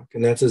Wilcock,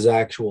 and that's his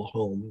actual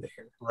home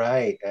there.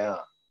 Right. Yeah.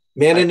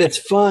 Man, and it's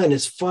fun.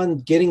 It's fun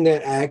getting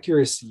that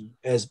accuracy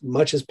as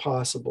much as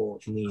possible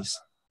in these.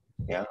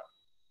 Yeah.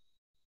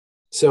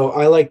 So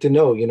I like to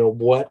know,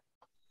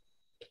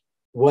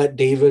 what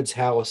David's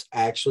house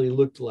actually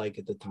looked like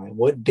at the time,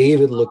 what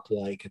David looked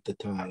like at the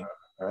time.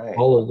 Right.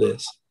 All of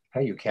this.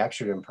 Hey, you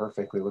captured him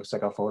perfectly. Looks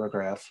like a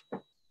photograph.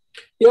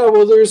 Yeah,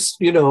 well, there's,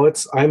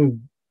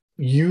 I'm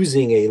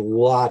using a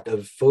lot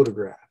of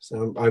photographs.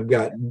 I've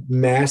got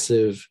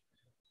massive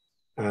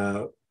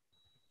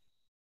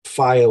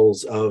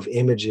files of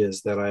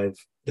images that I've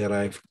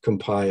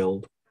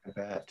compiled. I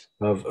bet.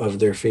 Of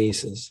their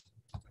faces.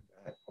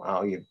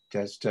 Wow, you've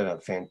just done a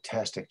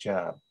fantastic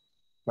job.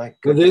 My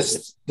goodness.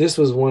 Well, this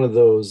was one of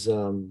those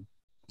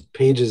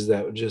pages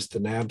that was just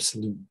an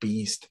absolute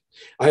beast.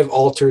 I've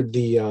altered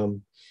the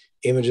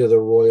image of the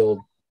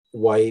royal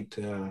white,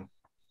 the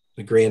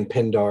Grand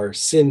Pendar,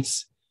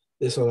 since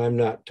this one. I'm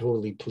not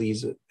totally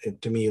pleased with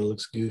it. To me, it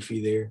looks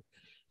goofy there.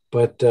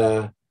 But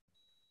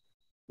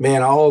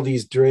man, all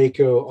these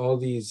Draco, all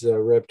these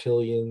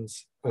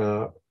reptilians.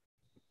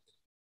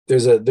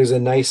 There's a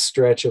nice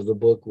stretch of the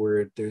book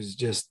where there's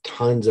just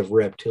tons of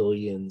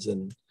reptilians,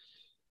 and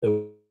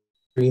a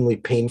extremely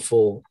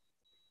painful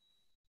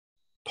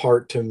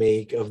part to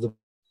make of the,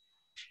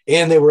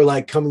 and they were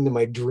like coming to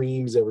my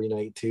dreams every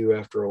night too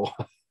after a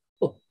while.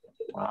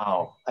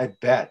 Wow, I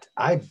bet.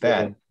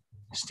 Yeah.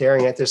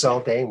 Staring at this all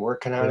day and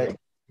working on it.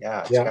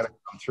 Yeah, it's gotta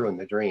come through in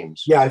the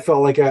dreams. Yeah, I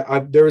felt like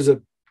there was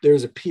a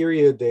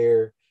period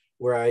there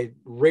where I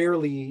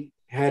rarely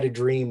had a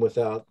dream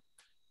without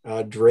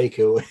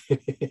Draco.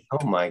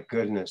 Oh my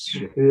goodness.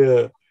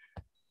 Yeah.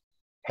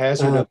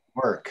 Hazard of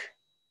work.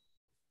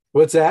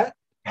 What's that?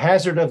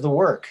 Hazard of the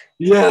work.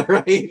 Yeah,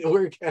 right.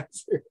 Work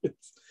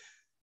hazards.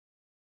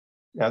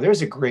 Now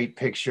there's a great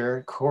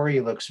picture. Corey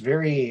looks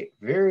very,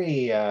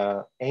 very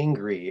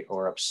angry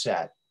or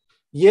upset.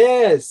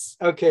 Yes.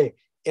 Okay.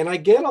 And I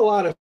get a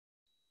lot of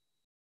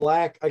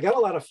flack. I got a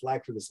lot of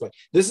flack for this one.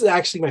 This is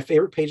actually my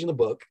favorite page in the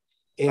book.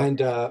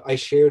 And I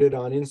shared it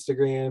on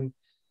Instagram,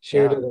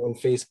 shared it on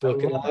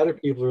Facebook. And a lot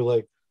of people are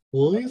like,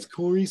 why is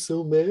Corey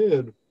so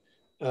mad?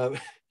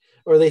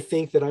 Or they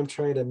think that I'm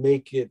trying to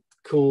make it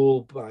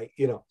cool by,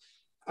 think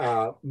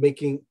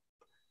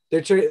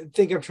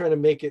I'm trying to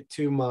make it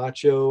too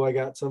macho. I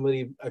got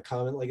a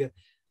comment like that.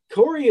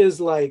 Corey is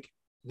like,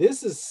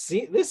 this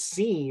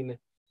scene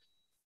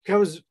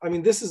comes,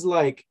 this is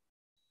like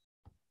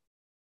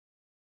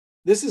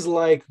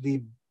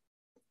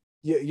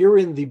you're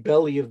in the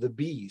belly of the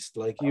beast.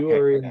 Like you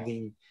are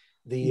in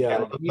the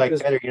like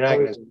better, you're not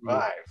going to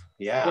survive.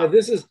 Yeah.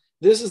 This is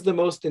the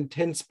most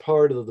intense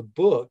part of the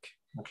book.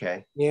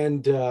 Okay.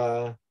 And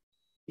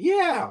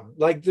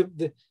like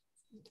the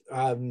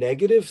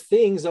negative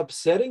things,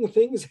 upsetting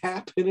things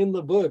happen in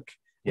the book.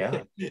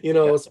 Yeah.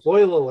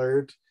 Spoiler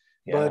alert.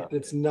 but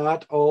it's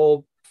not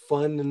all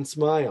fun and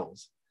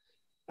smiles.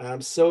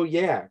 So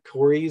yeah,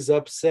 Corey's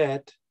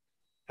upset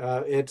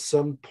at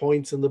some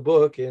points in the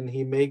book, and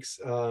he makes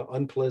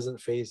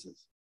unpleasant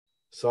faces.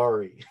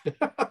 Sorry.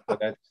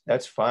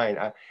 That's fine.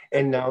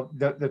 And now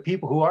the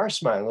people who are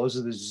smiling, those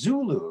are the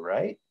Zulu,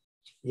 right?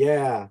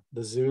 Yeah,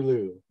 the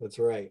Zulu. That's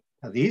right.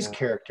 Now, these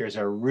characters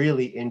are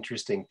really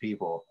interesting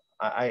people.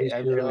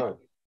 I really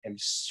am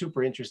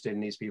super interested in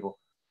these people.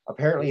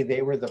 Apparently,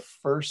 they were the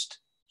first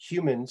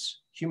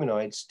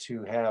humanoids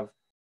to have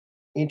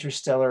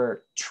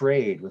interstellar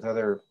trade with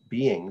other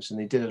beings, and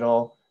they did it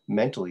all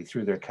mentally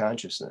through their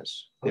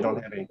consciousness. They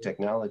don't have any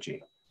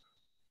technology.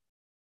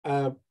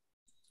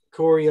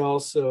 Corey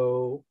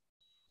also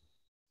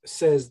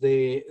says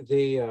they're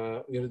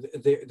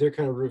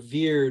kind of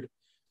revered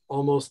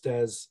almost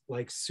as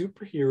like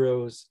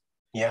superheroes.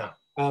 Yeah.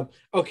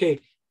 Okay,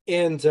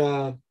 and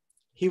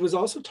he was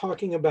also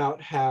talking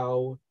about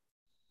how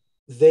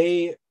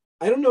I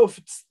don't know if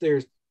it's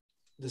the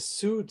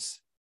suits,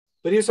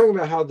 but he was talking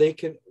about how they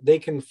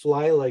can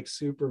fly like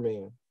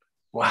Superman.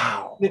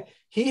 Wow.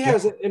 He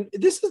has, and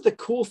this is the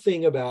cool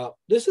thing about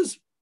this is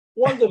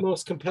one of the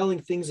most compelling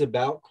things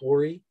about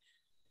Corey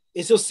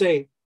is he'll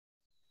say,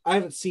 I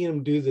haven't seen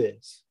him do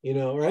this,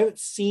 or I haven't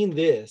seen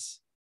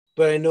this,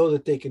 but I know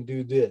that they can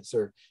do this,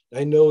 or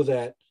I know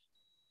that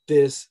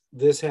this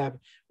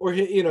happened, or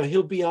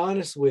he'll be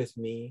honest with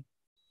me,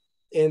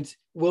 and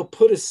we'll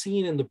put a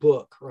scene in the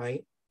book,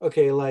 right?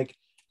 Okay, like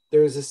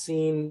there's a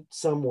scene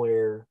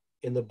somewhere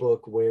in the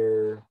book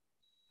where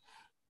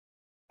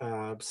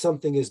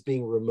something is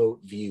being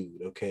remote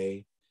viewed,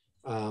 okay,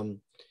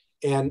 and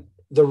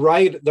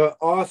the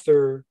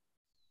author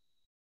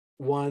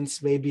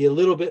wants maybe a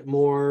little bit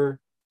more.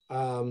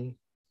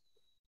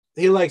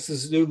 He likes the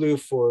Zulu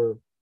for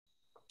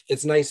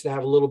it's nice to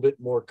have a little bit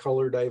more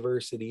color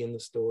diversity in the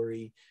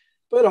story,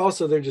 but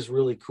also they're just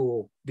really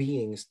cool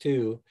beings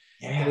too.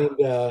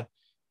 Yeah.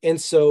 And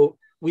so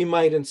we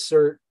might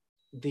insert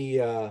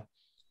the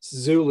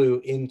Zulu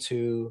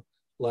into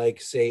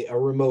like say a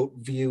remote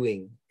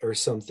viewing or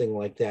something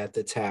like that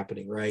that's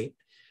happening, right?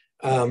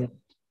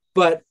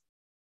 But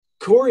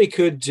Corey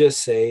could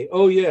just say,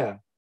 oh yeah,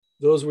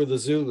 those were the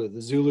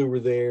Zulu were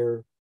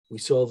there, we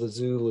saw the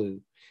Zulu,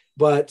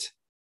 but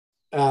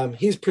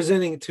he's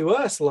presenting it to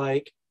us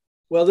like,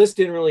 well, this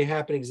didn't really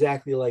happen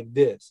exactly like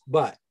this,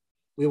 but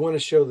we want to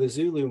show the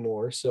Zulu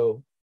more,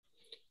 so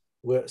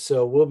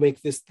we'll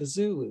make this the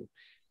Zulu.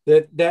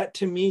 That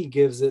to me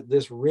gives it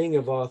this ring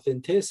of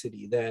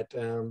authenticity that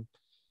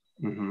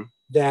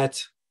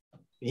that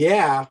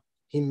yeah,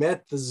 he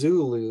met the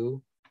Zulu,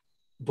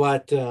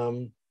 but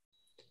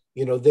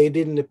they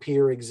didn't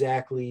appear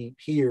exactly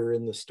here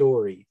in the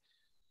story.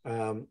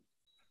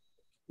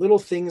 Little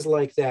things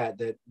like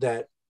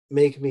that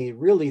make me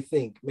really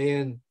think,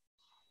 man,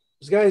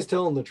 this guy is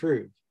telling the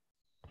truth.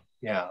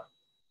 Yeah.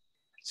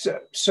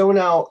 So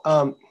now,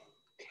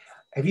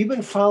 have you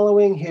been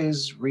following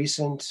his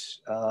recent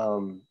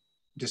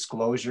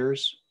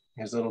disclosures,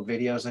 his little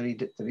videos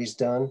that he's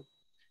done?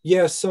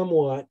 Yeah,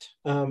 somewhat.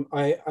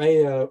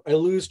 I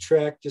lose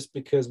track just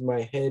because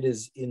my head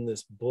is in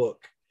this book.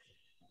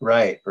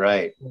 Right.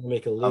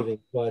 Make a living,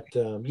 but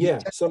yeah,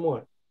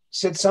 somewhat.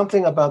 Said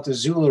something about the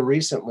Zulu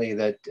recently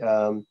that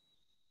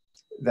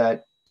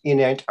that in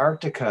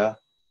Antarctica,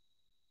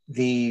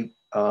 the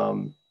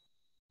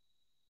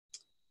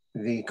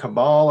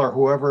cabal or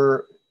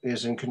whoever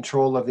is in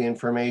control of the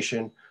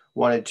information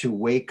wanted to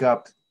wake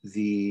up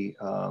the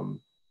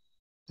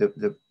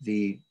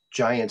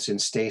giants in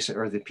stasis,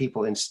 or the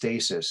people in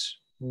stasis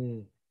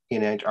in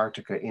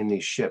Antarctica in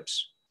these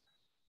ships.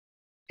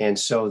 And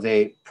so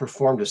they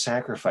performed a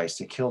sacrifice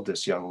to kill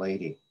this young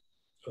lady.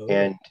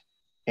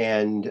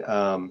 And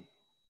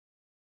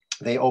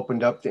they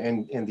opened up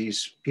and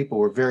these people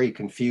were very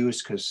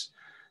confused because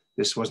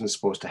this wasn't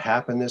supposed to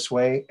happen this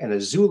way. And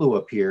a Zulu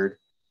appeared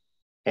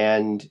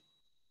and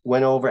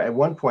went over, at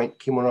one point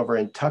came over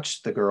and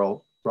touched the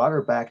girl, brought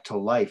her back to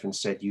life and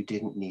said, you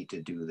didn't need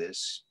to do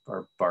this,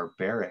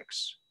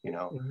 barbarics,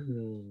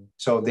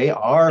 So they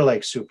are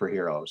like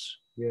superheroes.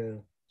 Yeah.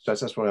 So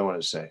that's what I want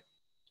to say.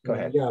 Go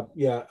ahead.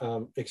 Yeah.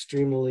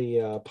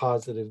 Extremely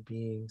positive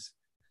beings.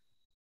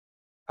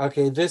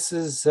 Okay, this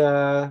is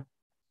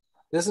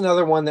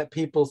another one that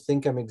people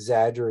think I'm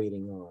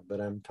exaggerating on,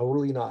 but I'm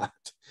totally not.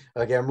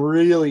 Okay, I'm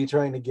really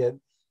trying to get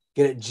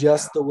it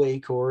just the way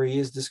Corey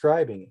is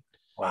describing it.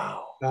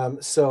 Wow.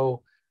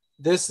 So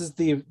this is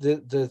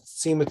the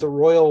scene with the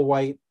Royal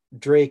White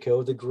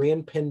Draco, the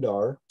Grand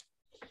Pendar,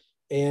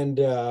 and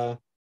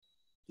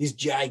he's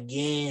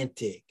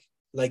gigantic.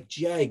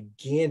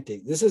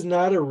 This is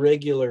not a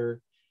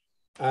regular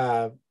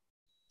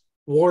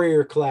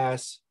warrior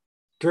class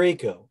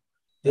Draco.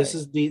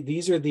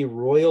 These are the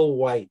Royal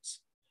Whites.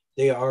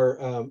 They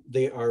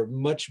are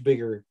much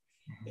bigger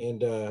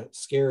and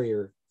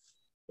scarier,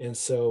 and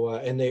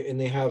so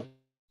they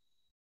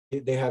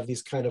have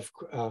these kind of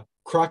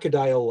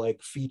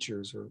crocodile-like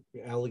features or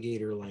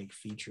alligator-like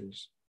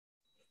features.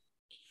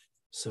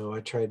 So I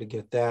tried to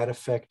get that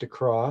effect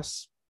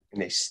across.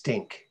 And they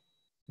stink.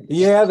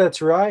 Yeah,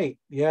 that's right.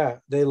 Yeah,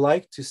 they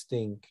like to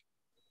stink.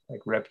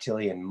 Like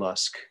reptilian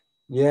musk.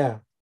 Yeah.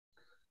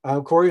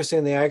 Corey was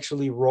saying they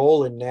actually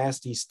roll in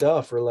nasty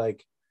stuff or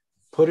like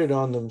put it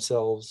on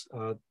themselves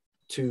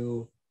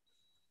to,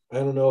 I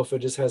don't know if it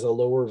just has a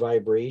lower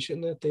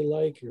vibration that they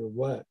like or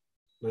what,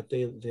 but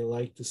they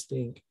like to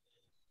stink.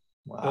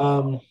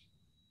 Wow.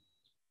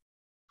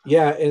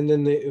 Yeah, and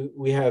then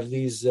we have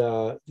these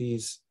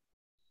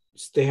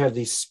they have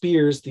these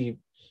spears. The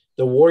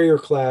warrior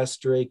class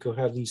Draco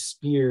have these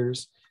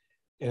spears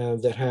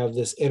that have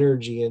this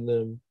energy in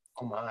them.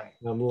 Oh my.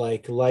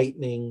 Like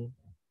lightning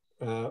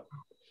that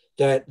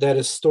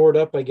is stored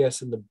up, I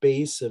guess, in the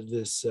base of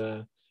this.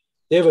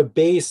 They have a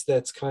base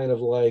that's kind of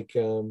like,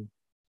 if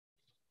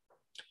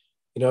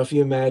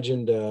you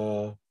imagined,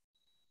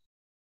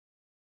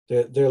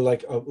 they're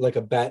like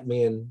a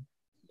Batman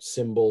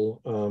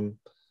symbol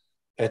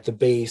at the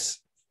base,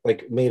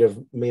 like made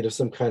of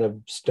some kind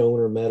of stone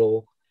or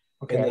metal,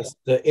 Okay. and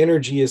the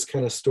energy is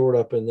kind of stored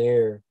up in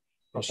there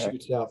and Okay.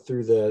 shoots out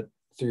through the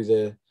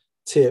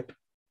tip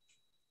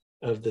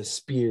of the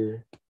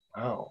spear.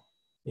 Wow.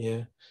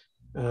 Yeah.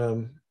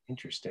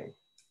 Interesting.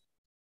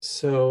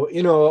 So,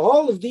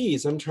 all of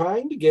these, I'm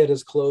trying to get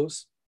as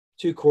close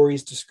to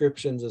Corey's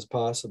descriptions as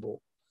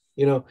possible.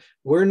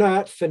 We're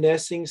not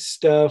finessing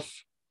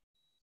stuff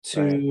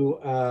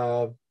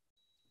to,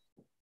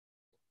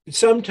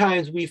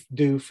 sometimes we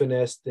do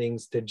finesse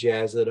things to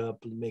jazz it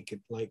up and make it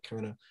like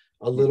kind of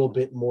a little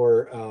bit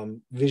more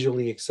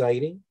visually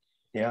exciting.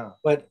 Yeah.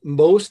 But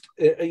most,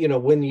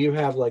 when you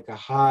have like a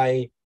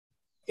high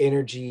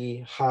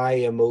energy, high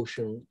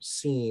emotion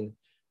scene,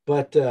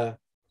 but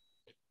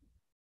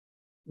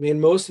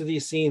most of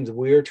these scenes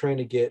we're trying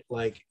to get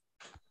like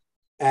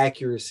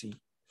accuracy.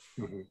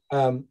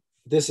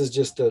 This is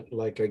just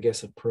I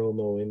guess a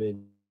promo image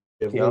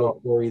of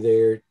little Corey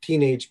there,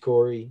 teenage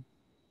Corey.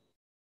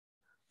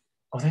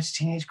 Oh, that's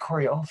teenage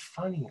Corey. Oh,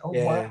 funny. Oh,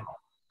 yeah. Wow.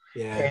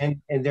 Yeah.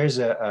 And there's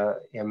a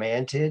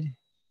mantid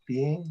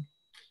being.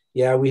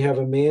 Yeah, we have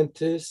a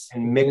mantis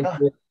and Mika.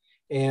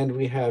 And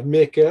we have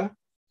Mika.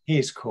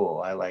 He's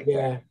cool. I like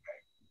that.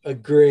 A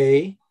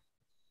gray.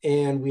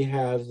 And we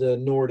have the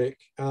Nordic.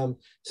 So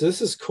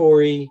this is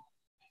Corey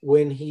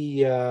when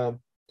he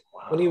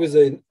was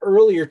an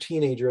earlier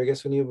teenager, I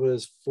guess when he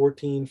was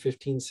 14,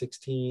 15,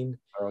 16.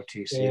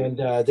 ROTC. And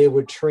they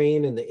would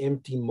train in the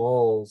empty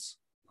malls.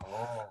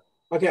 Oh.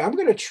 Okay, I'm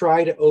going to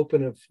try to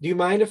open a. Do you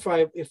mind if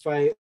I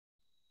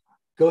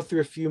go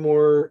through a few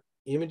more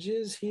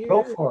images here?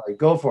 Go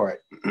for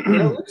it.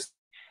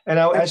 And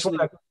I just want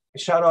to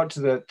shout out to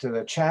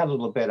the chat a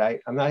little bit.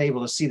 I'm not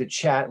able to see the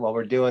chat while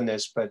we're doing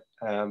this, but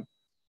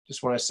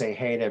just want to say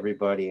hey to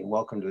everybody and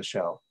welcome to the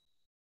show.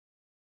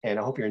 And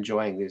I hope you're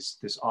enjoying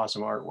this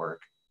awesome artwork.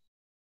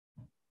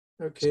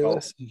 Okay,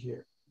 let's see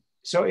here.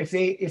 So if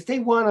they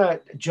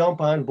want to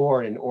jump on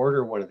board and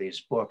order one of these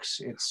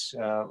books, it's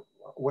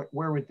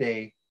where would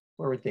they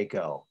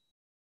go?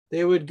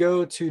 They would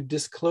go to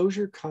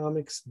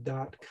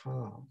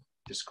disclosurecomics.com.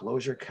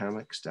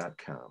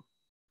 Disclosurecomics.com.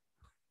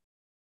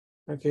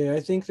 Okay, I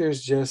think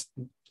there's just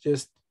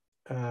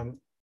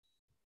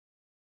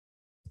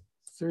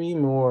 3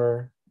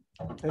 more.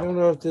 I don't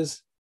know if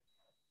this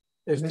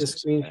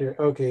screen here.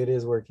 Okay, it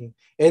is working.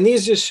 And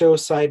these just show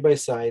side by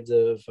sides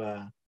of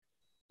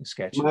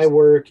sketches, my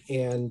work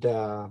and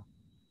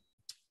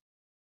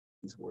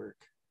his work.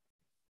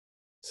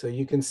 So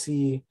you can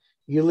see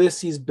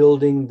Ulysses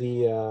building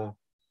the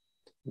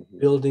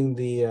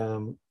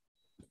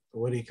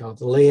what do you call it?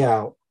 The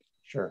layout.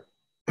 Sure.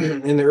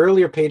 In the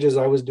earlier pages,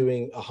 I was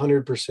doing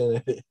 100%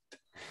 of it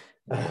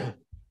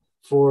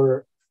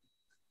for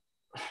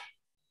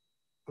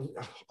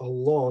a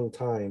long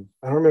time.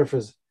 I don't remember if it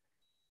was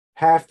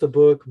half the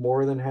book,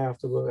 more than half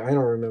the book. I don't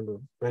remember,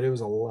 but it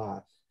was a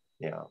lot.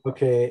 Yeah.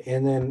 Okay,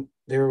 and then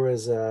there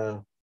was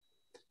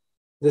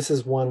this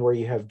is one where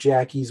you have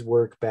Jackie's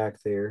work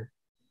back there.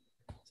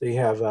 So you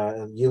have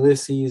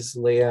Ulysses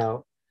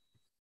layout,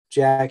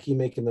 Jackie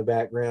making the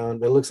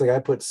background. It looks like I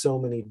put so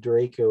many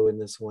Draco in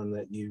this one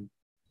that you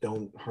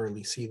don't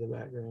hardly see the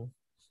background.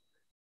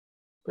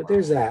 But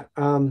there's that.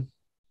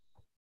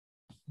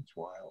 It's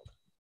wild.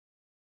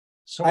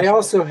 So I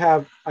also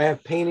have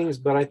paintings,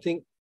 but I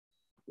think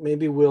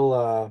maybe we'll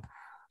I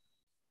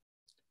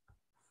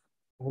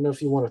don't know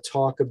if you want to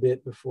talk a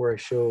bit before I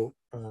show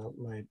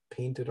my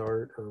painted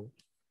art or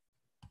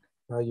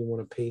how you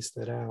want to paste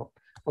that out.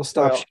 I'll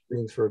stop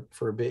sharing for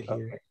a bit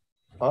here. Okay.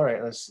 All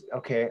right,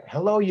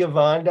 Hello,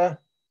 Yvonda,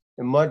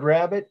 the Mud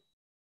Rabbit,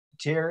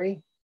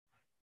 Terry.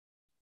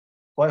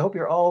 Well, I hope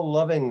you're all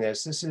loving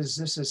this. This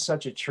is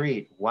such a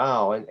treat.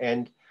 Wow.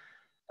 And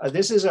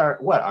this is our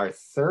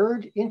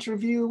 3rd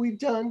interview we've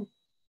done?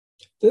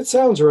 That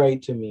sounds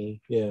right to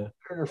me. Yeah.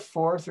 3rd or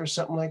 4th or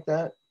something like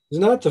that. It's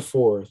not the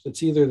 4th.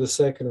 It's either the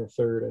 2nd or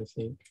 3rd, I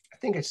think. I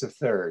think it's the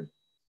 3rd.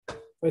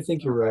 I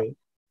think you're right.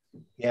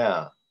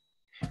 Yeah.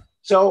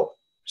 So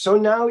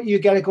now you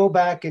got to go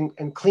back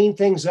and clean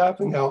things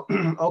up and go,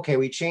 okay,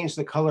 we changed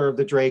the color of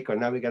the Draco.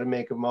 Now we got to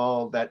make them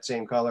all that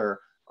same color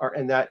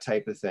and that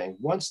type of thing.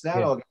 Once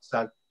that all gets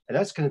done, And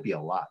that's going to be a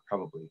lot,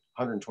 probably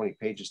 120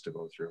 pages to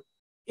go through.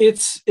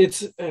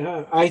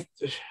 I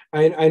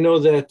know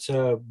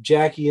that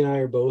Jackie and I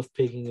are both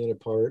picking it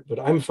apart,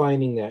 but I'm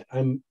finding that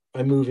I'm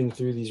moving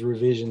through these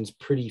revisions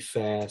pretty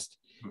fast,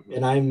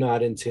 and I'm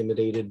not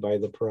intimidated by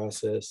the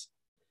process.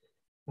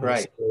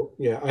 Right. So,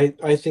 yeah,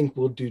 I think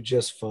we'll do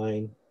just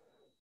fine.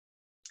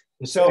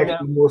 It's so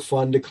actually more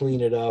fun to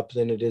clean it up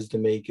than it is to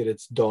make it.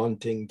 It's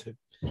daunting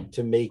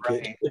to make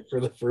it for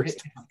the first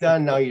time. It's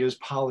done now. You're just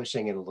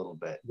polishing it a little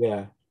bit.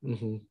 Yeah.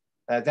 Mm-hmm.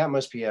 That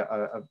must be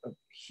a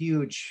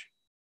huge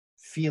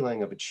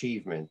feeling of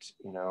achievement,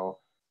 you know.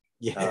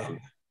 Yeah.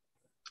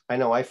 I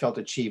know I felt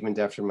achievement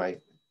after my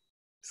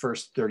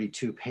first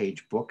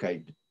 32-page book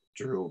I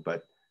drew,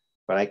 but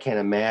I can't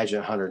imagine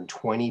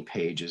 120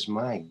 pages.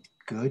 My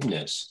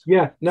goodness.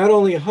 Yeah, not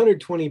only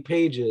 120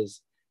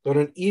 pages, but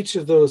on each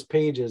of those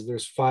pages,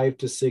 there's 5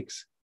 to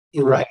 6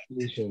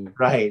 illustrations.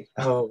 Right.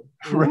 Oh,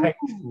 right.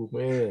 Ooh,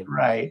 man.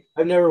 Right.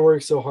 I've never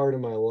worked so hard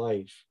in my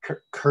life.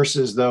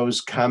 Curses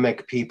those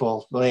comic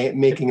people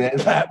making it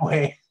that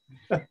way.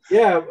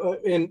 Yeah,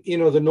 and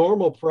the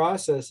normal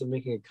process of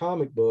making a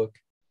comic book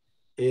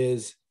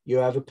is you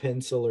have a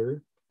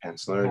penciler, and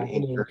an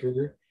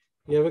inker,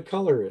 you have a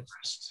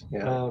colorist.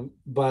 Yeah.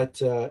 But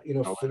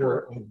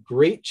for a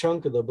great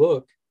chunk of the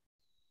book,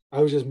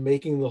 I was just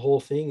making the whole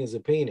thing as a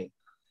painting.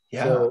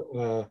 Yeah.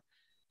 So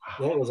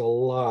that was a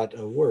lot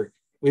of work.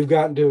 We've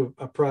gotten to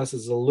a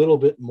process a little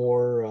bit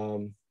more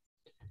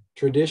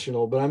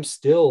traditional, but I'm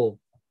still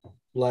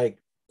like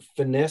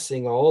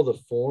finessing all the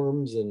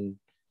forms and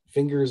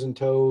fingers and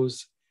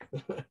toes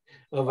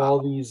of all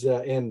these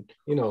and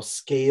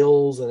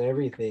scales and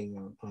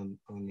everything on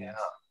yeah.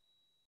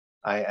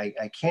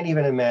 I can't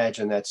even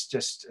imagine. That's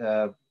just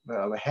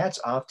hats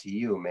off to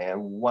you, man.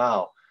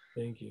 Wow.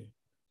 Thank you.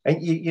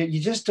 And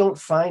you just don't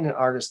find an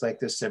artist like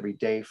this every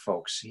day,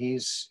 folks.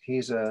 He's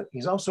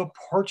also a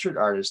portrait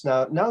artist.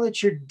 Now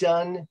that you're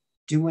done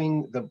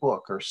doing the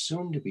book, or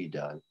soon to be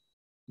done,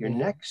 the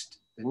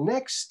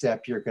next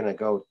step you're going to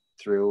go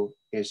through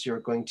is you're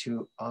going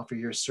to offer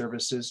your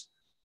services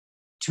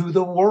to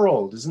the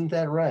world. Isn't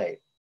that right?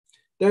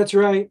 That's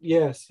right.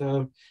 Yes.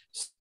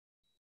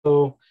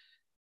 So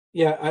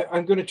yeah,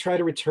 I'm going to try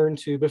to return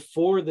to,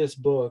 before this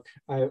book,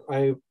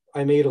 I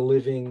made a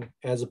living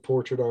as a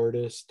portrait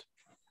artist.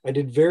 I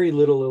did very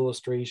little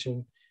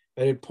illustration.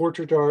 I did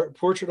portrait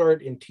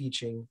art in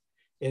teaching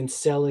and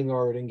selling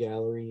art in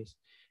galleries.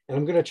 And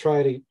I'm going to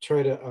try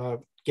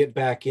to get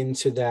back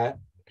into that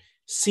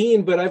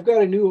scene, but I've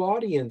got a new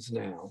audience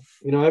now.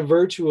 I've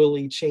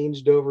virtually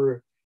changed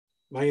over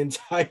my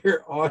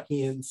entire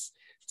audience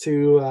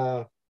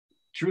to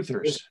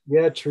truthers.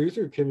 Yeah,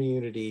 truther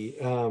community.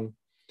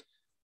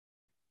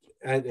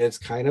 And it's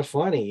kind of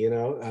funny,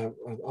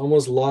 I've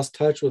almost lost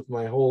touch with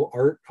my whole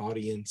art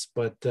audience,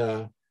 but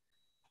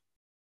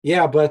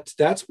yeah, but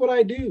that's what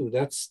I do.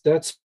 That's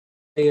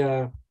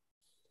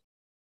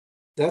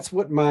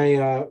what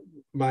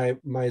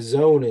my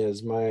zone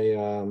is,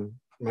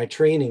 my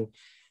training.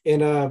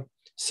 And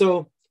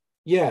so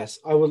yes,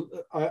 I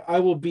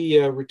will be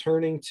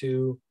returning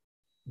to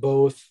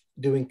both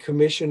doing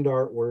commissioned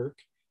artwork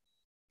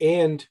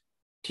and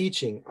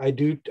teaching. I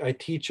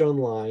teach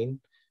online.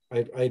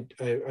 I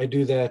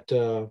do that,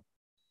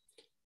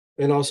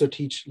 and also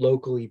teach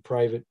locally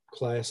private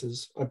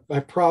classes.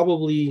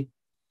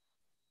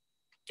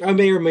 I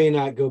may or may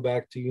not go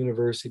back to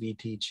university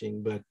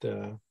teaching, but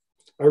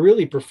I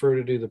really prefer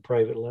to do the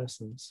private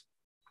lessons.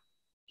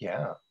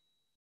 Yeah,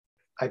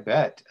 I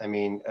bet. I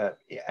mean,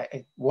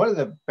 one of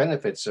the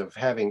benefits of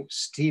having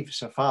Steve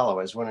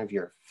Cefalo as one of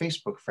your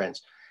Facebook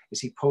friends is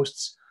he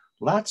posts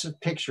lots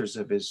of pictures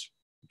of his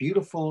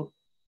beautiful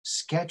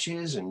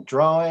sketches and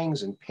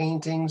drawings and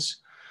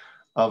paintings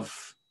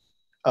of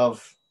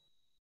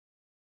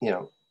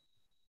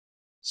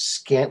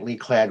scantily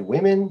clad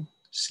women,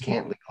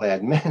 scantily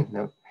clad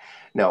men.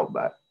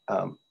 But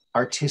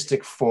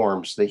artistic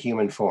forms, the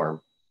human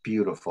form.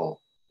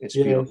 Beautiful. It's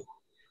beautiful.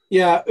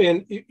 Yeah,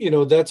 and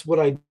that's what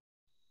I did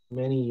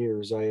many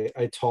years.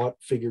 I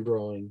taught figure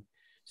drawing.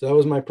 So that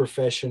was my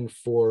profession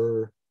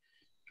for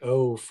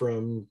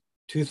from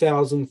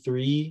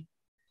 2003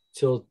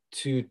 till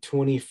to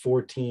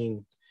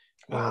 2014.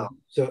 Wow.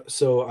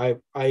 So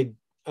I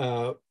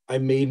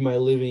made my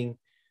living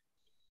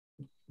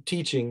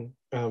teaching,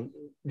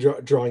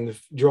 drawing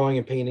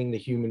and painting the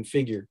human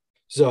figure.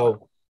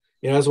 So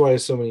that's why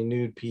there's so many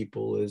nude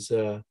people, is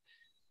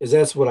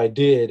that's what I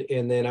did.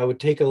 And then I would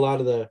take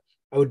I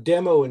would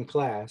demo in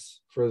class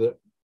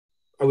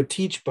I would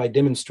teach by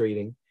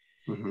demonstrating,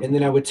 and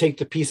then I would take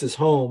the pieces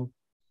home,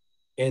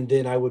 and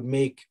then I would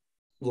make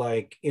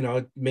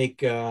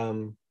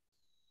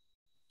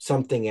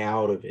something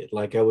out of it.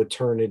 Like I would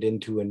turn it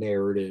into a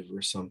narrative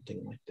or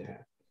something like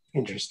that.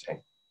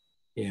 Interesting.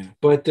 Yeah.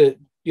 But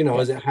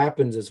as it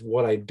happens, is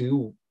what I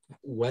do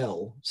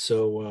well.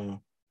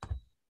 So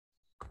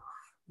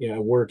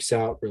it works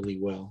out really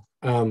well.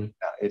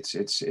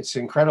 It's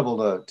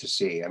incredible to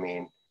see. I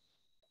mean,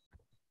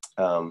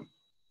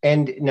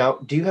 And now,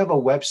 do you have a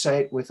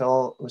website with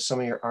some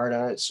of your art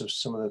on it, so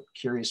some of the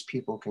curious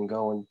people can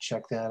go and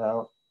check that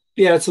out?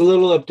 Yeah, it's a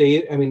little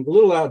updated. I mean, a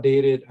little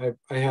outdated.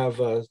 I have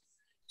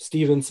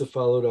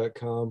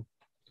stevensafalo.com.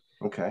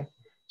 Okay.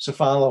 So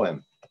follow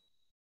him.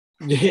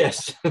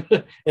 Yes.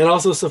 And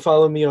also so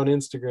follow me on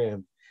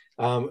Instagram.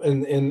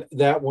 And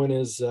that one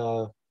is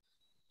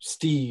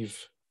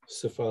Steve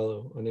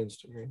Cefalo on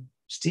Instagram.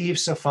 Steve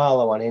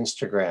Cefalo on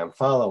Instagram.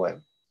 Follow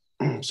him.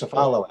 So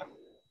follow him.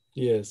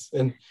 Yes.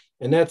 And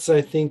that's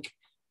I think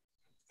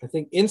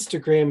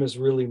Instagram is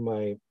really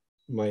my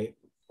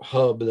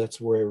hub. That's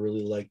where I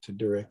really like to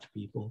direct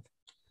people.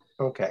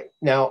 Okay.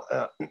 Now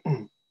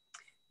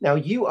now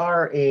you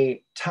are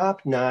a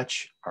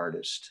top-notch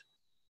artist.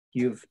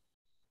 You've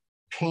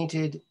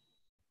painted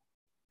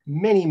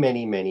many,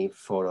 many, many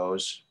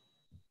photos.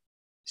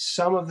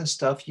 Some of the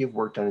stuff you've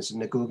worked on is in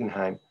the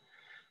Guggenheim.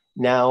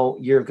 Now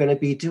you're going to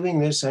be doing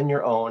this on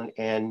your own.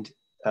 And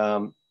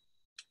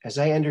as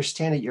I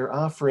understand it, you're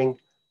offering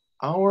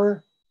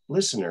our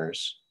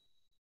listeners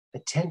a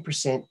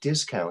 10%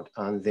 discount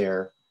on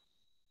their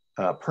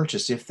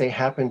purchase if they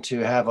happen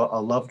to have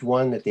a loved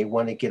one that they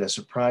want to get a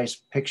surprise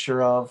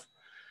picture of,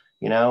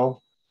 you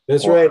know?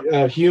 That's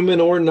right.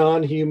 Human or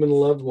non-human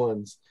loved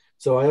ones.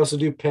 So I also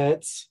do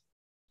pets.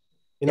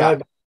 You know,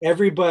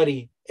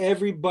 everybody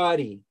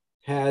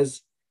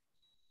has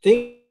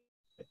things.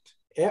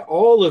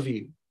 All of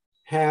you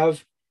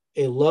have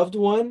a loved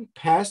one,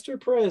 past or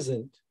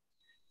present,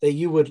 that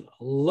you would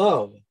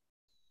love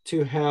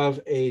to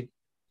have a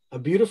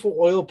beautiful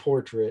oil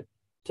portrait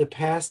to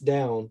pass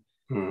down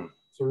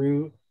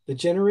through the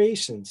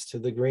generations to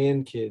the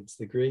grandkids,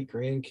 the great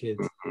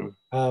grandkids.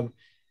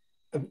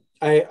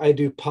 I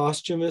do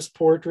posthumous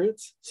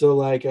portraits. So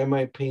like I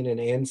might paint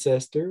an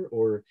ancestor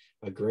or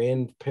a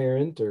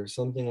grandparent or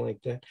something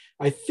like that.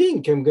 I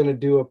think I'm going to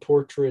do a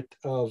portrait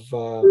of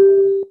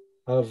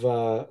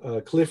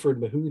Clifford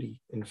Mahooty,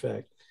 in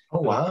fact. Oh,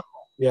 wow.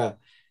 Yeah.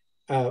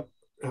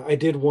 I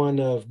did one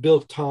of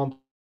Bill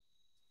Tompkins.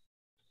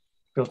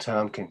 Bill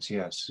Tompkins,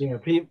 yes. You know,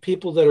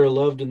 people that are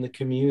loved in the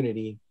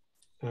community.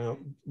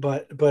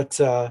 But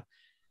I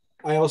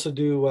also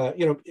do,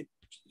 you know,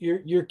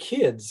 your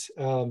kids.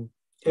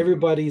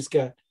 Everybody's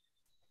got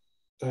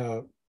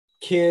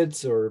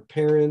kids or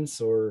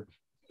parents or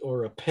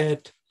a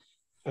pet.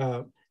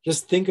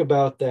 Just think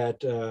about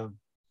that.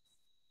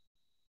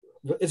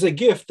 It's a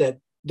gift that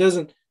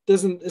doesn't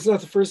it's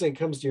not the first thing that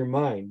comes to your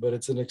mind, but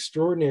it's an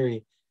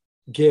extraordinary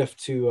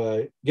gift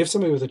to give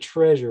somebody with a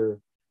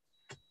treasure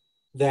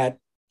that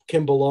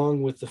can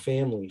belong with the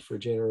family for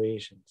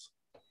generations.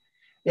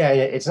 Yeah,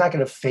 it's not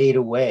going to fade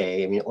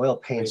away. I mean, oil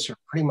paints are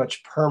pretty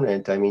much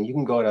permanent. I mean, you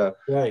can go to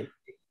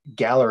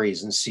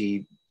galleries and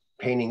see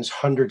paintings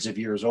hundreds of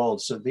years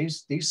old. So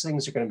these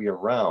things are going to be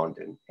around.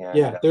 And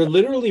yeah, they're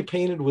literally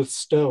painted with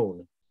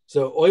stone.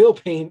 So oil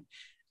paint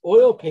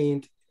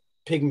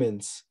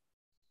pigments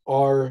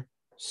are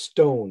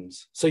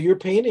stones. So you're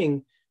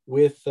painting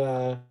with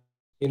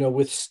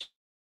with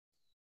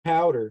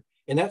powder,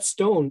 and that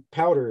stone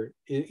powder,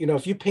 you know,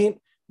 if you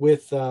paint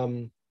with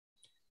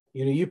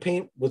you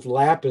paint with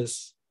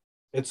lapis,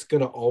 it's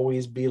going to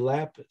always be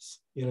lapis,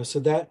 you know, so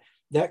that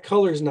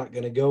color is not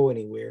going to go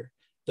anywhere.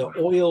 The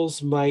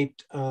oils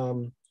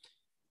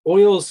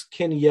oils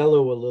can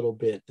yellow a little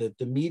bit, the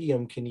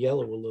medium can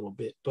yellow a little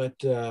bit,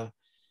 but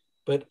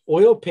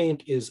oil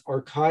paint is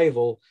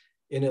archival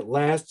and it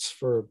lasts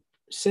for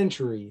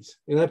centuries.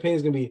 And that paint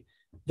is going to be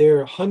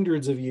there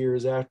hundreds of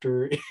years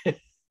after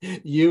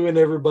you and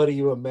everybody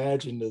you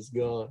imagined is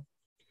gone.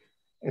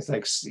 It's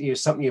like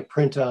something you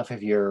print off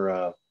of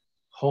your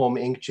home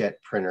inkjet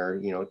printer.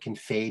 You know, it can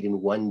fade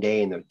in one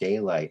day in the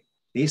daylight.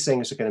 These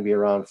things are going to be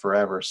around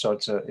forever. So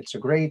it's a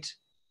great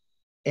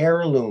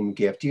heirloom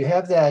gift. Do you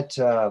have that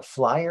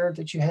flyer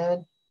that you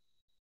had?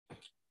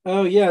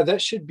 Oh yeah,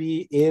 that should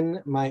be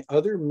in my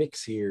other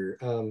mix here.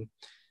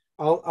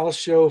 I'll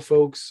show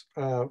folks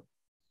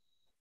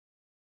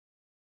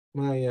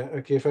my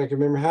okay, if I can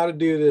remember how to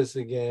do this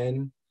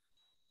again.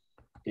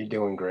 You're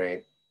doing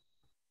great.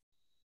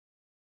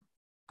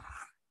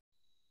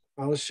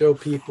 I'll show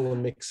people a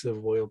mix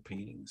of oil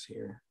paintings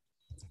here.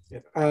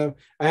 I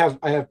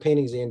have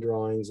paintings and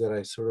drawings that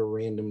I sort of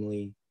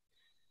randomly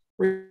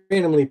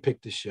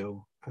picked to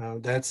show.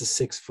 That's a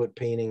 6-foot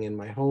painting in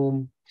my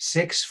home.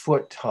 6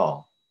 foot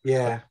tall.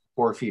 Yeah. Like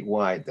 4 feet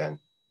wide then.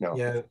 No.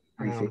 Yeah.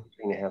 3 feet,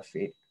 3.5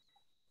 feet.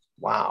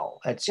 Wow.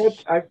 That's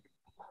I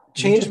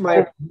changed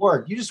my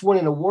award. You just won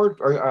an award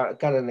or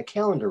got on the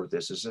calendar with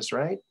this. Is this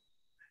right?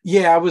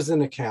 Yeah, I was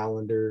in a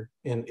calendar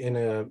in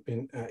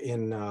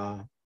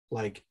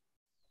like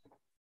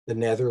the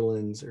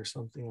Netherlands or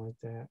something like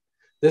that.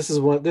 This is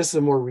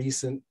a more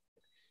recent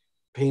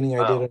painting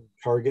I did on a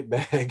Target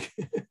bag.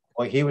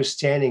 Well, he was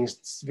standing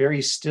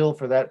very still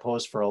for that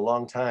pose for a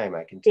long time,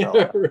 I can tell.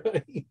 Yeah,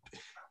 right.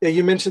 Yeah,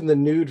 you mentioned the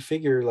nude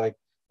figure, like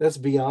that's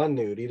beyond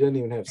nude. He doesn't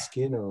even have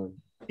skin on.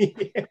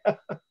 Yeah.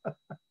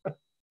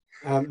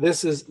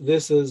 This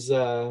is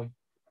oh,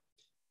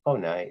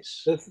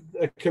 nice. That's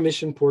a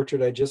commission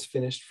portrait I just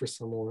finished for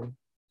someone.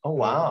 Oh,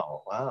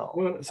 wow.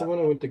 Wow. Someone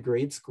I went to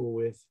grade school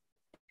with.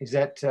 Is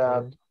that,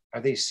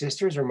 are they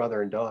sisters or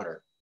mother and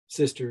daughter?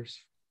 Sisters.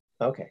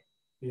 Okay.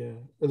 Yeah.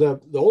 The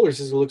older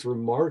sister looks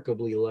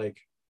remarkably like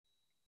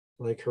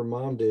her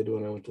mom did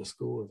when I went to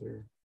school with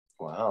her.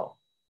 Wow.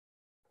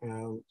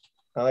 Um,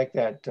 I like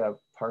that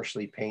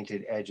partially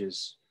painted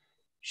edges.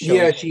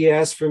 yeah, she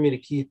asked for me to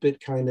keep it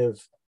kind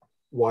of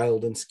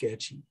wild and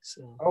sketchy.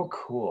 So. Oh,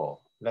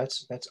 cool.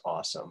 That's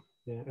awesome.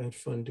 Yeah, I had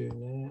fun doing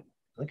that.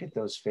 Look at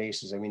those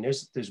faces. I mean,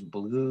 there's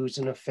blues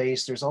in a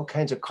face. There's all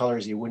kinds of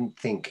colors you wouldn't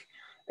think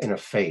in a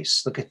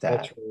face. Look at that.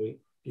 That's right.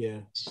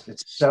 Yeah.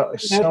 It's so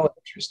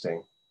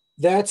interesting.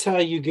 That's how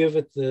you give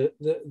it the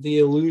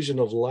illusion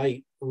of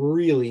light,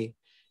 really,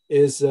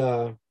 is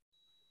that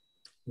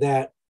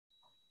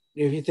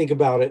if you think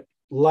about it,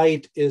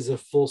 light is a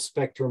full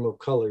spectrum of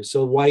colors.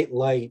 So white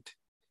light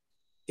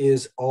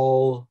is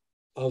all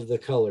of the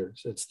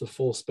colors. It's the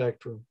full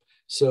spectrum.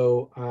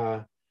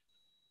 So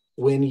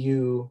when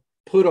you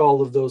put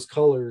all of those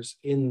colors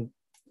in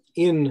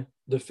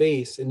the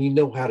face and you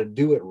know how to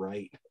do it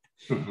right,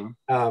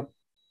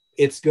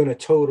 it's going to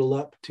total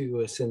up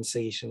to a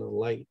sensation of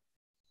light.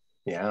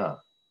 Yeah.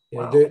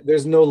 Wow.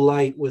 There's no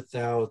light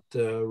without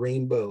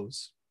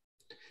rainbows.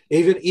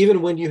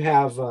 Even when you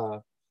have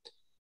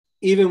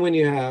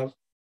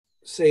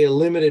say a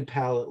limited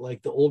palette,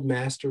 like the old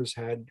masters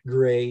had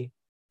gray,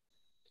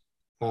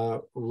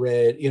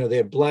 red, they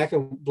had black,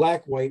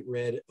 white,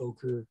 red,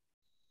 ochre,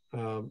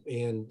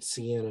 and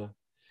sienna,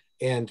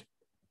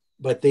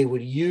 but they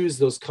would use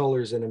those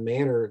colors in a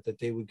manner that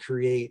they would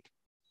create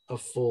a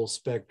full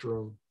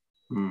spectrum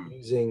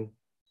using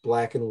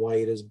black and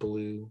white as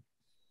blue.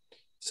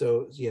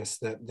 So yes,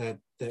 that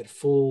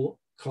full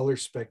color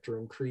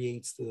spectrum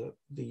creates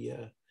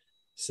the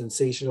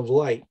sensation of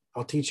light.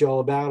 I'll teach you all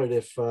about it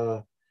if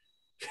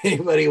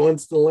anybody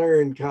wants to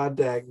learn.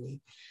 Contact me.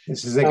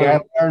 This is the guy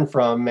I learned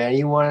from, man.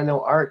 You want to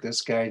know art?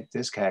 This guy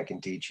can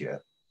teach you.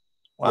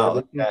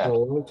 Wow, yeah, a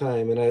long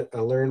time, and I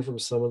learned from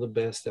some of the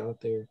best out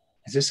there.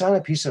 Is this on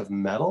a piece of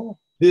metal?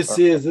 This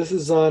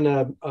is on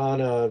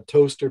a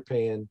toaster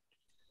pan.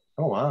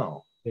 Oh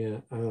wow! Yeah,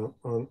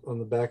 on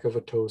the back of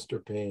a toaster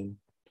pan.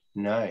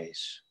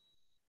 Nice.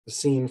 A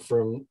scene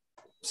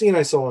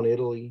I saw in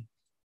Italy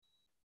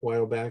a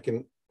while back,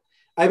 and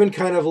I've been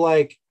kind of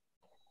like,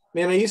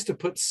 man, I used to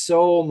put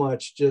so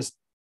much just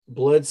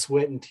blood,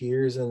 sweat, and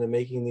tears into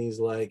making these,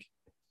 like,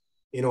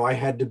 I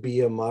had to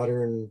be a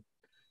modern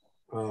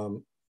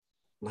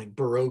like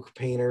Baroque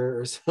painter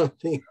or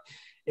something,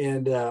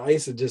 and I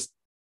used to just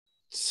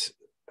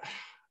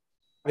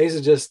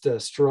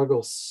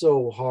struggle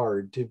so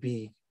hard to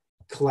be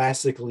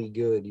classically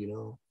good,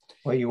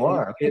 Well, you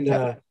are.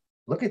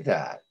 Look at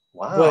that.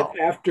 Wow. But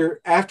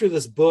after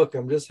this book,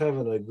 I'm just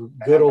having a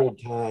good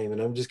old time, and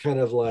I'm just kind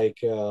of like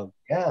going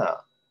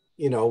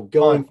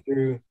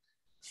through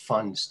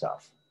fun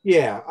stuff.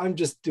 Yeah, I'm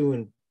just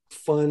doing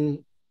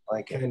fun,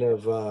 like kind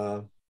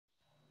of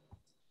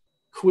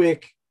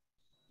quick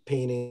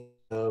painting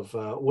of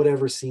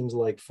whatever seems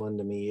like fun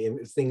to me,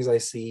 and things I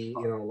see,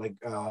 like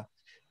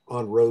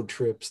on road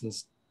trips and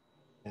stuff.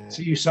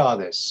 So you saw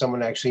this?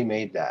 Someone actually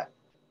made that?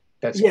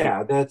 That's cool.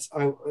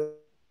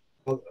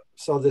 I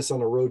saw this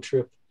on a road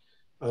trip,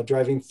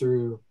 driving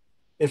through.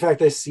 In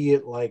fact, I see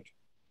it like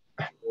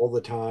all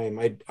the time.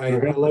 I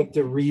like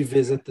to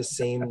revisit the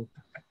same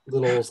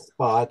little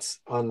spots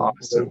on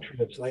road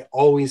trips. I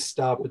always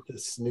stop at the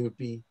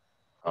Snoopy.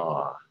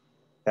 Oh,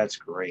 that's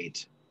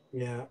great.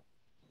 Yeah.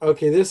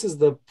 Okay, this is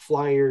the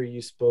flyer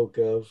you spoke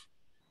of.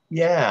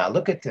 Yeah,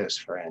 look at this,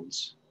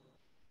 friends.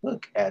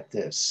 Look at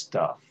this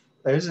stuff.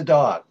 There's a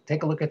dog.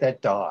 Take a look at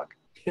that dog.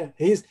 Yeah,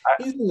 he's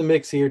in the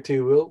mix here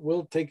too.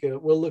 We'll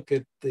look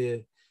at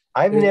the.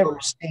 I've never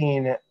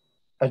seen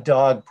a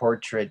dog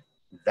portrait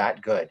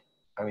that good.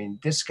 I mean,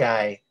 this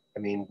guy. I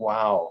mean,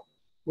 wow.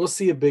 We'll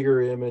see a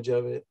bigger image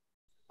of it.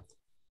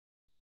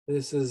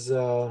 This is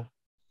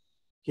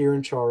here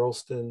in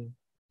Charleston.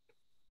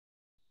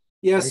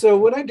 Yeah, so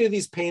when I do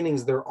these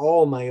paintings, they're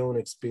all my own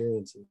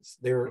experiences.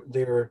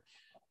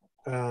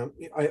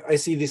 I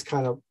see these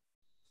kind of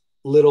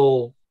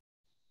little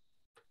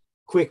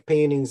quick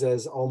paintings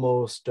as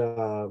almost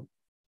a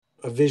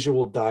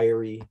visual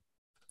diary.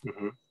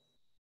 Mm-hmm.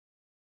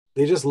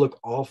 They just look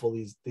awful.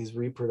 These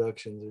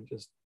reproductions are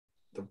just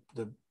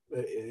the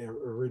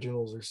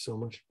originals are so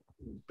much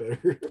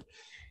better.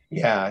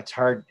 Yeah, it's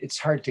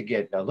hard to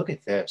get. Now look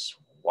at this.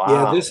 Wow.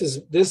 Yeah, this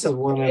is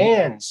one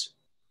hands.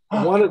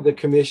 One of the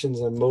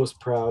commissions I'm most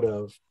proud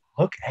of.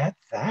 Look at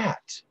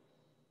that.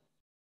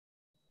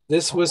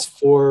 This was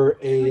for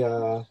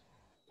a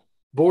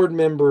board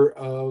member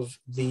of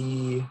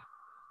a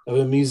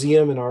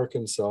museum in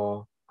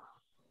Arkansas.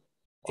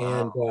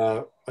 Wow.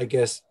 And I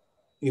guess,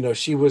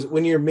 she was,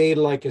 when you're made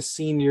like a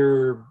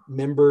senior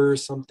member or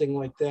something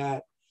like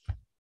that,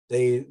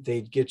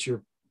 they'd get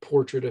your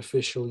portrait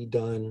officially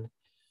done.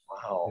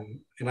 Wow.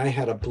 And I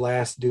had a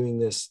blast doing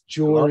this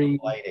jewelry.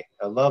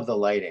 I love the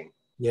lighting.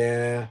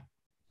 Yeah.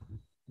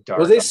 Dark.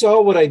 Well, they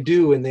saw what I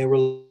do and they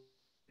were,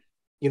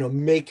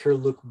 make her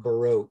look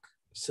Baroque.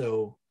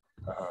 So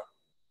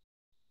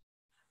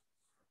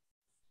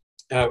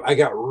I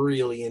got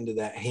really into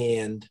that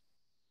hand.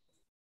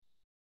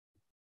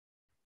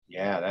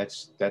 Yeah,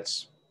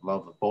 that's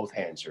love. Both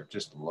hands are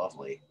just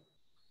lovely.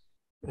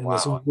 And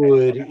this Wow.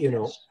 wood,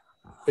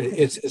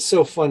 it's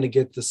so fun to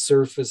get the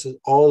surfaces,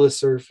 all the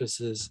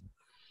surfaces.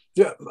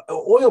 Yeah,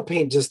 oil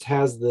paint just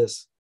has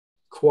this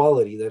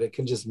quality that it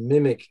can just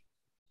mimic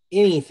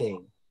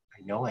anything.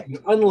 I know it.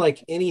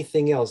 Unlike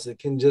anything else, it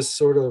can just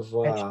sort of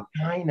That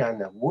shine on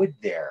the wood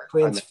there,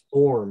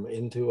 transform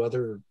into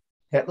other.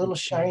 that little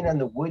shine on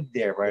the wood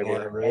there, right?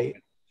 Yeah, right.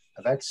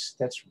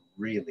 That's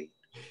really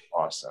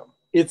awesome.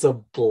 It's a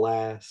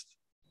blast.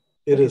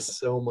 It is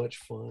so much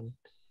fun.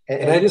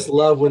 And I And just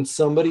love when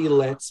somebody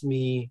lets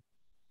me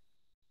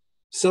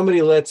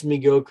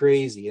go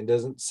crazy and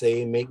doesn't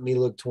say make me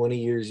look 20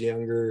 years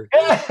younger.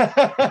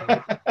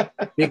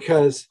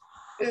 because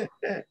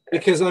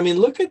I mean,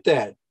 look at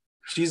that.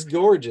 She's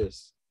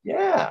gorgeous.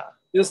 yeah,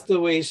 Just the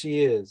way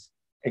she is.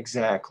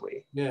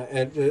 exactly. Yeah,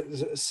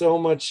 and so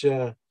much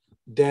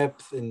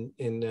depth in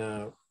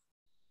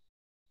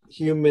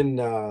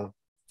human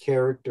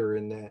character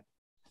in that.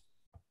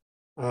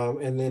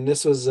 And then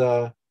this was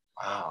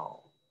Wow.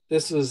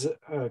 This was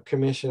a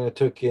commission I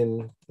took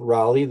in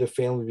Raleigh. The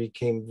family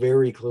became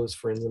very close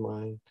friends of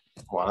mine.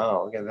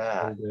 Wow, look at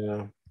that.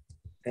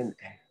 And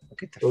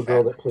look at the little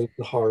girl that plays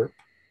the harp.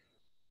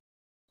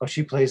 Oh,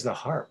 she plays the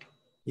harp.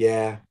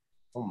 Yeah.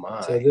 Oh my.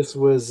 So this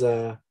was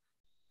I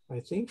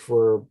think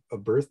for a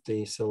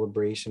birthday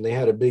celebration. They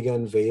had a big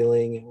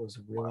unveiling. It was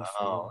really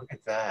fun. Look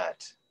at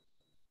that.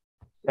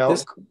 Now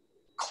this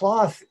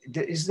cloth,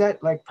 is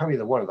that like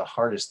probably one of the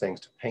hardest things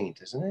to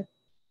paint, isn't it?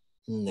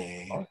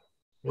 Nah.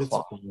 It's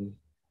fun.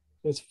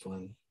 It's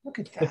fun. Look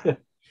at that.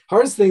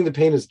 Hardest thing to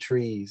paint is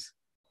trees.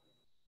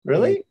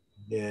 Really?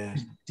 Yeah.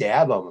 Just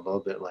dab them a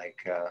little bit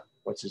like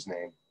what's his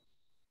name?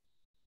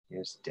 You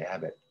just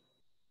dab it,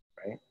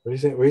 right? What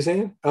are you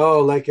saying?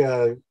 Oh, like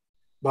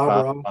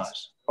Bob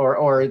Ross.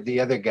 Or the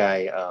other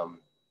guy,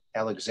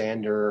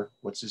 Alexander,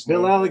 what's his name?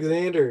 Bill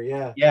Alexander,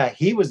 yeah. Yeah,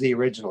 he was the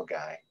original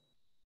guy.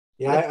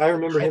 Yeah, I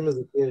remember him as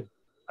a kid.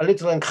 A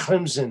little in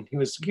crimson.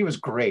 He was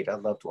great. I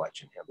loved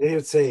watching him. They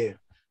would say,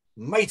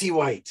 "Mighty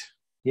White."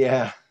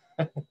 Yeah.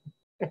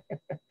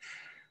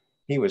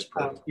 He was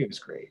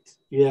great.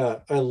 Yeah,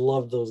 I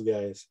love those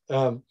guys.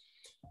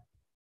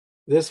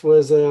 This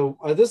was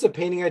a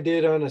painting I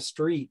did on a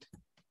street.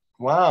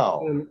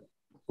 Wow.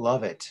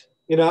 Love it.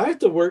 I have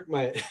to work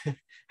my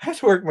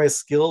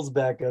skills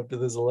back up to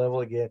this level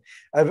again.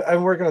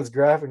 I'm working on this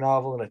graphic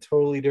novel in a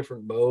totally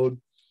different mode.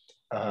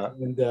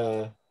 And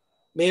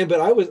man,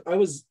 but I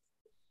was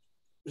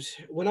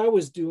when I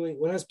was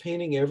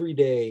painting every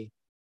day,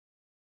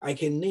 I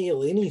can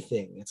nail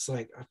anything. It's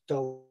like I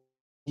felt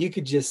you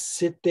could just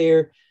sit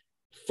there,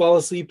 fall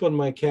asleep on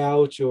my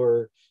couch,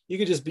 or you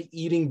could just be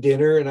eating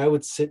dinner and I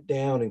would sit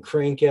down and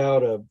crank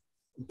out a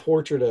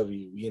portrait of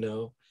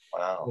you.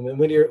 Wow. And then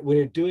when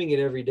you're doing it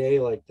every day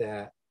like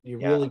that, you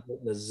really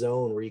get in a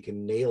zone where you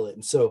can nail it.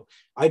 And so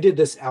I did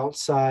this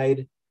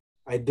outside.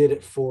 I did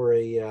it for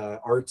a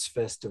arts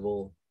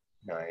festival.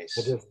 Nice.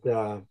 I just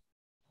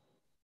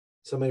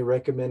somebody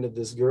recommended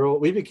this girl.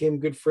 We became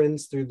good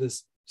friends through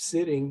this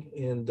sitting,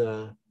 and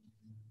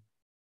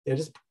I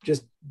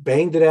just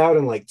banged it out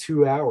in like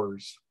 2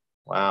 hours.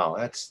 Wow,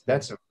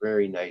 that's a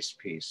very nice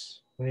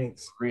piece.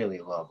 Thanks. Really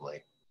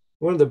lovely.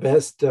 One of the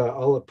best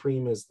alla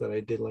primas that I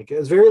did. Like, it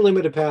was very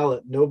limited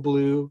palette, no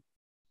blue.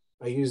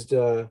 I used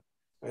and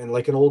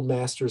like an old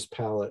master's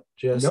palette.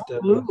 Just no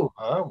blue,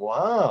 huh?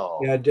 Wow.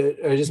 Yeah,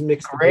 I just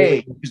mixed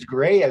gray. Used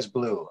gray as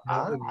blue.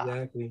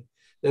 Exactly.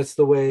 That's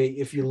the way.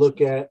 If you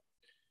look at,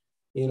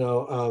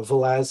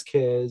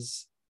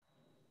 Velázquez,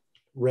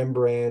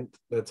 Rembrandt,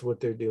 that's what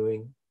they're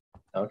doing.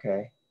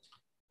 Okay.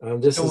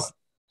 So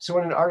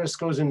when an artist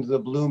goes into the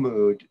blue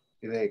mood,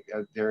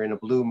 they're in a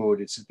blue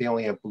mood. They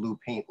only have blue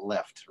paint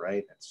left,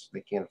 right?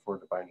 They can't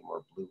afford to buy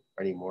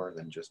any more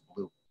than just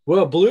blue.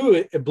 Well, blue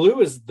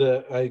is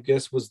I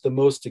guess was the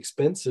most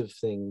expensive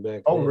thing back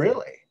then. Oh,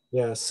 really?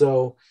 Yeah.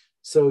 So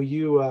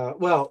you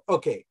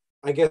okay.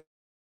 I guess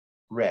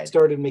red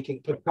started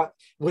making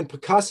when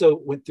Picasso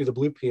went through the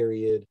blue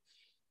period.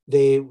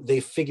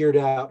 They figured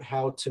out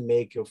how to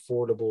make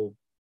affordable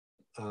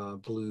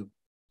blue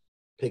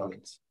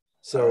pigments. Okay.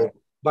 So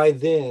by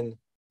then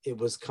it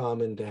was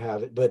common to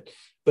have it, but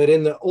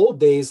in the old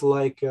days,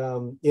 like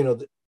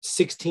the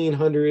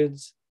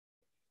 1600s,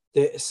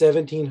 the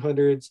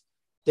 1700s,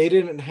 they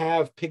didn't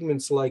have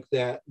pigments like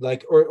that,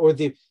 or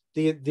the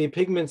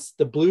pigments,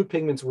 the blue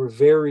pigments were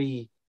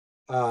very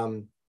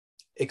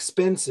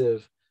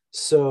expensive,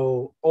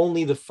 so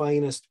only the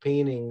finest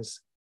paintings,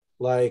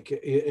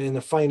 and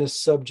the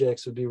finest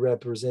subjects, would be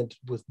represented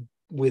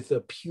with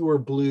a pure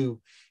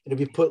blue, and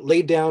it'd be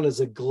laid down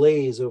as a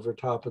glaze over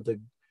top of the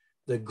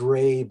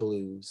gray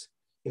blues.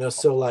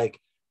 So like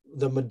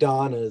the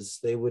Madonnas,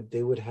 they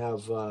would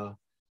have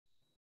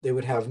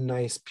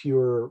nice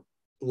pure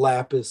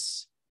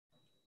lapis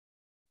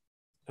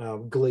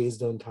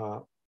glazed on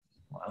top.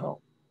 Wow.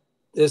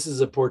 This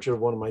is a portrait of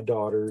one of my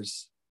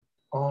daughters.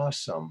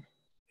 Awesome.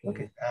 Look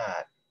at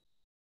that.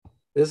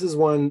 This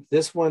one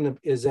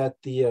is at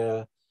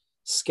the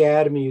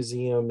SCAD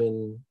Museum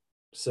in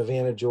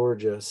Savannah,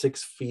 Georgia,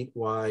 6 feet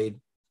wide.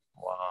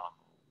 Wow.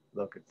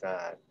 Look at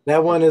that.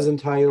 That one is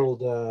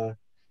entitled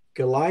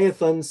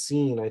Goliath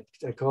Unseen.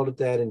 I called it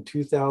that in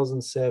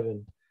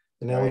 2007.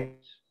 And now we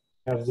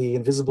have the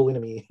invisible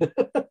enemy.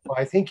 Well,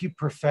 I think you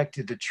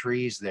perfected the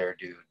trees there,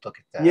 dude. Look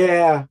at that.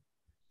 Yeah.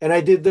 And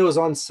I did those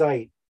on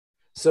site.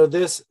 So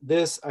this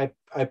I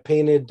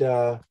painted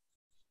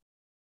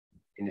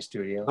in the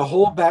studio. The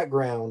whole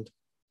background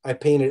I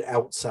painted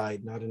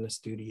outside, not in a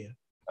studio.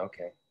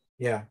 Okay.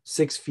 Yeah,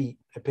 6 feet.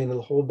 I painted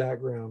the whole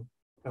background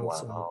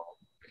outside. Wow.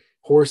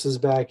 Horses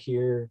back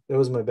here. That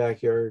was my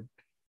backyard.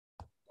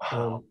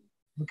 Wow.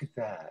 Look at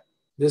that.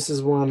 This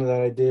is one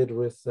that I did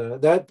with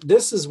that.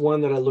 This is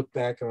one that I look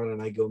back on and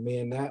I go,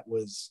 man, that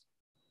was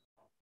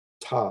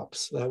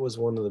tops. That was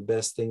one of the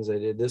best things I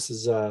did. This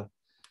is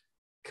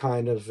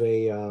kind of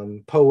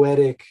a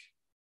poetic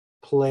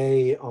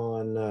play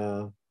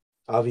on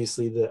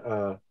obviously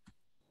the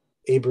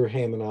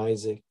Abraham and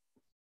Isaac,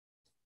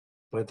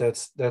 but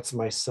that's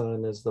my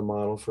son as the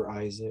model for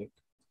Isaac.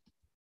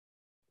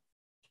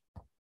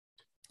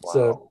 Wow.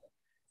 So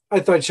I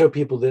thought I'd show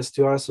people this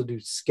too. I also do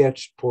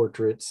sketch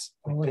portraits,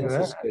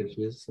 pencil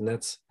sketches, and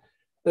that's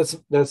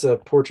a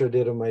portrait I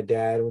did of my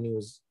dad when he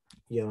was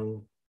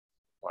young.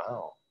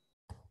 Wow,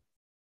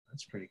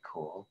 that's pretty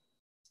cool.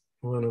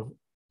 One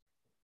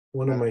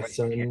of my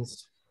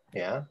sons.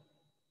 Yeah.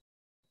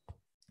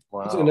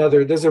 Wow.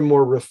 There's a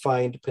more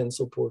refined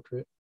pencil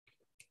portrait.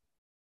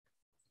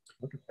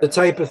 The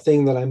type of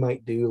thing that I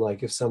might do,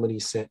 like if somebody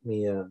sent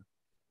me a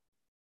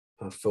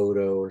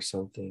photo or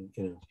something,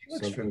 you know. She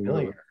looks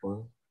familiar.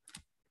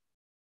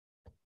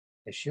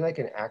 Is she like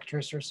an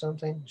actress or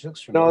something? She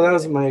looks familiar. No, that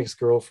was my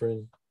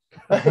ex-girlfriend.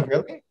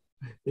 Really?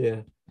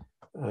 Yeah.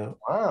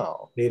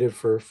 Wow. Dated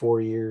for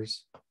 4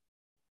 years.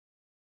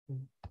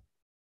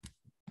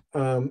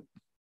 That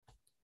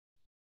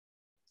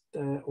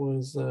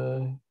was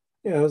that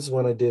was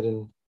one I did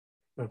in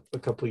a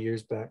couple of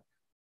years back.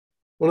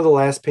 One of the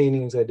last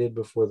paintings I did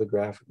before the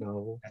graphic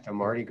novel. At the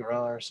Mardi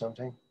Gras or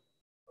something?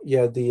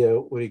 Yeah, the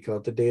what do you call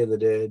it? The Day of the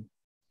Dead.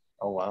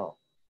 Oh wow.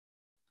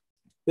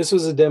 This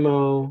was a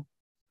demo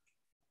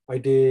I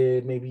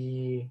did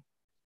maybe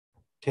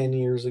 10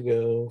 years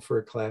ago for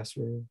a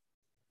classroom.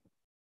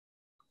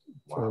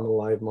 Wow. From a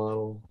live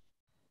model.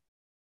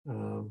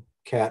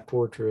 Cat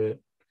portrait.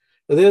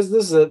 This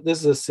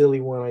is a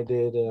silly one I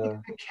did.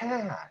 The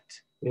cat.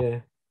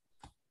 Yeah.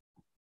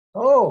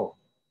 Oh,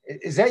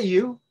 is that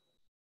you?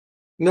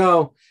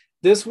 No,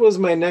 this was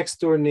my next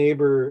door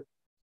neighbor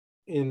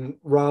in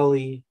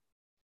Raleigh.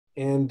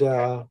 And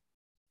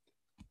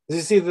you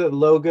see the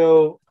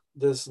logo,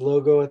 this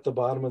logo at the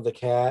bottom of the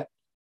cat?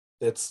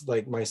 That's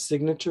like my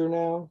signature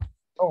now.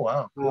 Oh,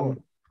 wow.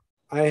 Cool.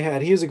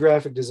 He was a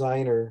graphic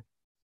designer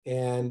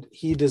and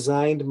he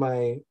designed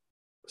my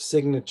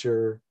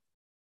signature.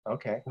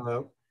 Okay.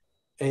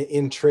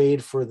 In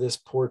trade for this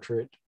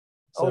portrait.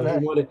 So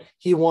nice.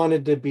 he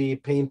wanted to be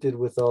painted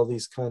with all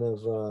these kind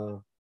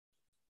of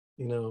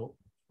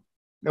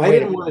I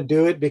didn't want to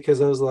do it because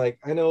I was like,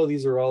 I know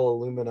these are all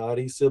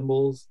Illuminati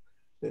symbols.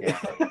 Yeah.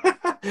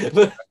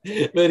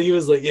 but he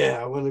was like, yeah,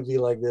 I want to be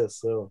like this.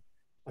 So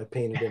I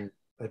painted him.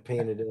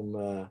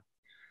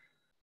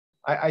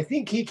 I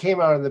think he came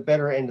out on the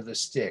better end of the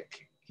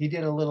stick. He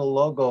did a little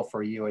logo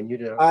for you and you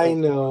did I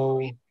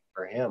know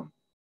for him.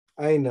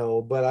 I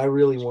know, but I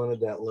really wanted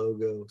that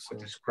logo. So.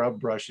 With the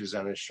scrub brushes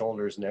on his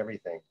shoulders and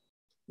everything.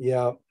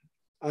 Yeah,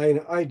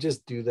 I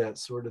just do that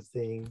sort of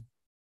thing.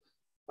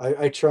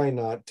 I try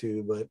not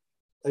to, but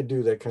I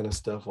do that kind of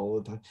stuff all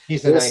the time.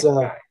 He's a nice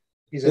guy.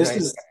 He's a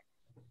nice guy.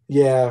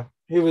 Yeah,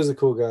 he was a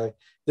cool guy.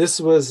 This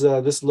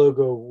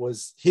logo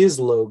was his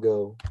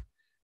logo,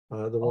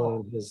 the one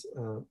on his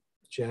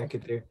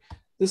jacket there.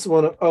 This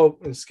one,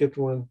 I skipped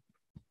one.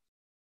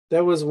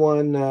 That was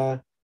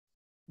one.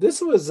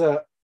 This was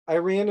I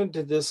ran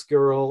into this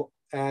girl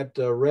at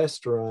a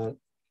restaurant.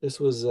 This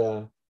was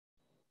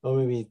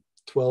maybe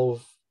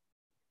 12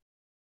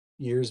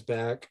 years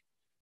back.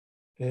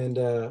 And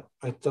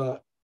I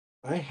thought,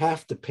 I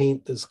have to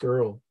paint this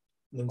girl.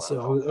 And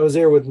so I was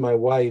there with my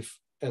wife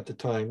at the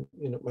time,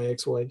 my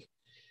ex-wife,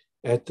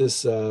 at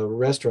this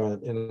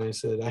restaurant. And I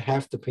said, I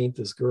have to paint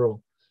this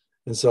girl.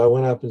 And so I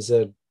went up and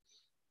said,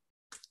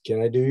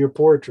 can I do your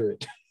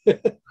portrait?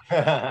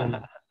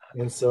 and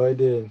so I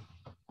did.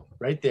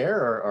 Right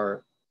there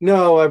or?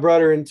 No, I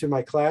brought her into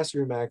my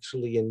classroom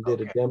actually and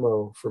did a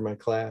demo for my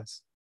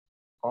class.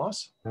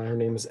 Awesome. Her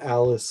name is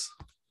Alice.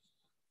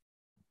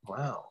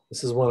 Wow.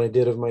 This is one I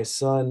did of my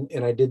son,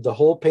 and I did the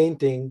whole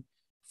painting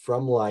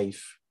from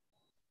life.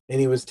 And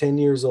he was 10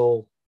 years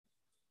old.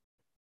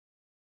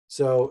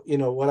 So,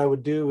 what I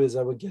would do is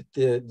I would get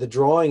the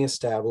drawing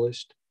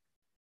established,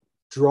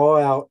 draw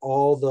out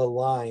all the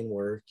line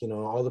work,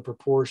 all the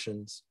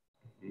proportions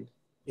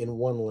in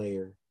one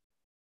layer.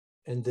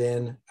 And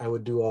then I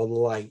would do all the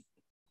light.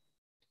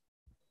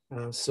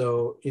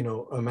 So,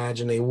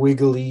 imagine a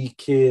wiggly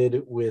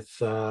kid with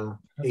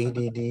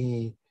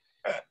ADD.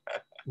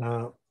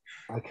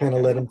 I kind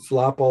of let him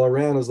flop all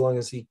around as long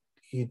as he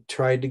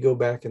tried to go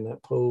back in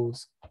that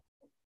pose.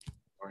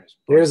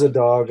 There's a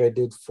dog I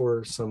did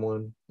for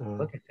someone.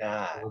 Look at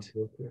that.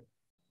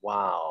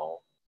 Wow.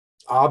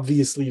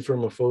 Obviously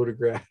from a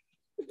photograph.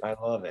 I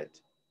love it.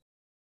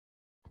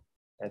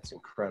 That's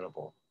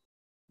incredible.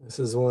 This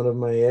is one of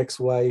my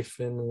ex-wife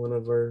and one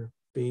of our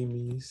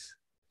babies.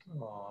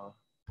 Aww.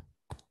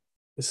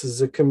 This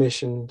is a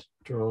commissioned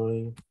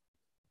drawing.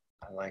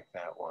 I like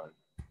that one.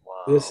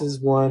 Wow.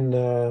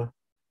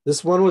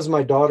 This one was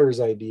my daughter's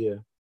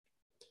idea.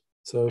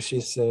 So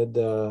she said,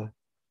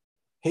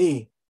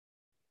 hey,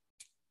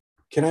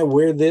 can I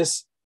wear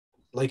this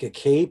like a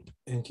cape?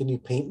 And can you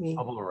paint me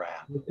bubble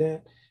wrap with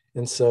that?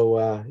 And so,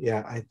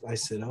 I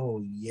said,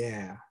 oh,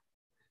 yeah.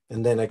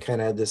 And then I kind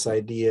of had this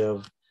idea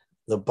of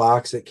the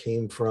box it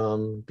came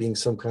from being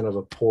some kind of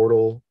a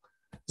portal.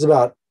 It was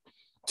about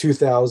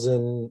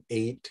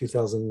 2008,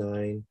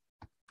 2009.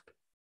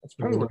 That's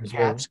probably where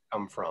cats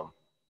come from.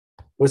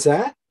 What's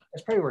that?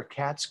 That's probably where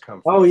cats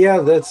come from. Oh, yeah,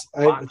 it's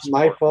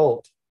my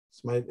fault.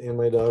 It's my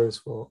daughter's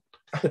fault.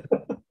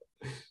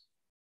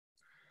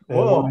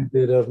 Whoa. I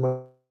did of my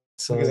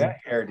son. Look at that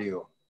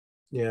hairdo.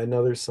 Yeah,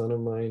 another son of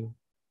mine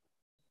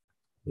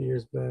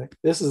years back.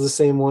 This is the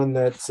same one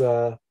that's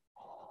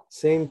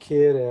same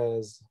kid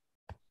as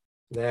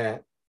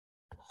that.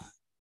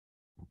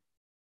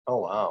 Oh,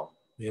 wow.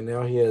 And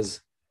now he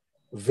has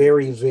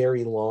very,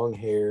 very long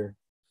hair,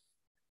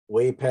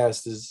 way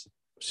past his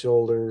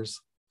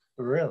shoulders.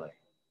 Really?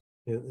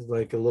 It's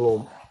like a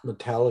little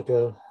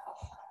Metallica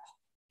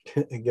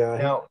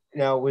guy.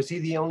 Now, was he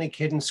the only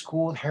kid in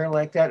school with hair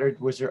like that, or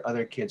was there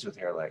other kids with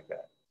hair like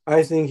that?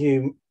 I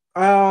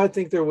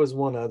think there was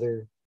one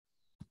other,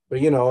 but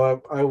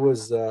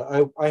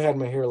I had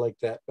my hair like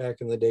that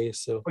back in the day.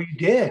 So you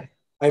did?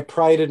 I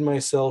prided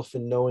myself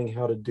in knowing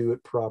how to do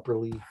it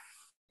properly.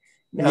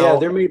 Now,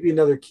 there may be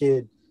another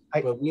kid,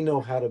 but we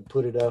know how to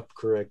put it up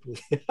correctly.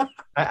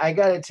 I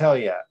got to tell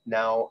you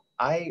now,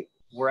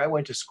 where I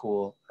went to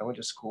school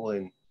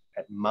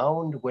at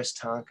Mound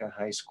Westonka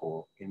High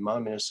School in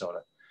Mound,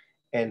 Minnesota,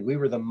 and we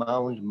were the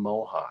Mound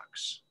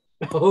Mohawks.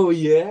 Oh,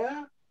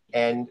 yeah?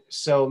 And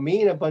so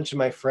me and a bunch of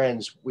my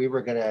friends, we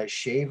were going to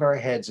shave our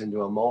heads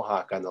into a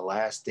mohawk on the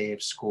last day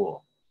of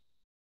school.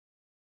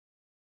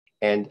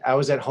 And I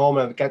was at home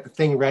and I got the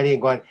thing ready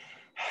and going,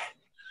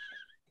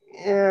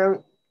 yeah,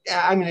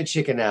 I'm going to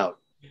chicken out.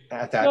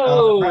 I thought,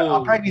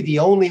 I'll probably be the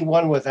only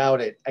one without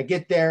it. I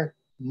get there,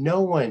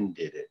 no one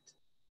did it.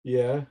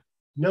 Yeah.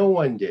 No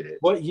one did it.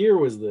 What year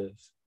was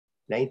this?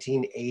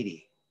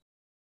 1980.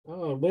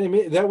 Oh,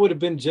 that would have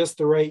been just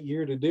the right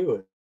year to do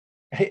it.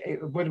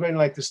 It would have been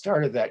like the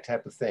start of that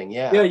type of thing.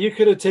 Yeah. Yeah, you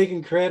could have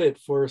taken credit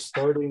for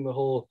starting the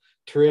whole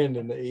trend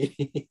in the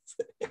 80s.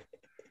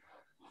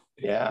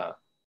 Yeah.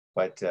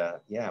 But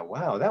yeah,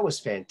 wow, that was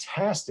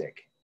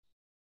fantastic.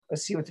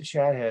 Let's see what the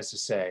chat has to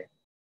say.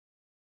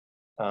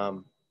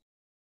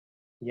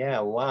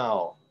 Yeah,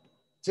 wow.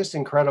 Just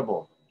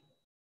incredible.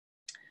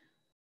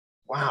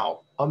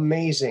 Wow.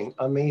 Amazing,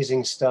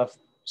 amazing stuff,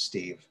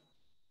 Steve.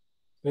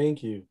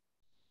 Thank you.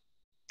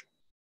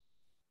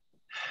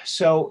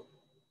 So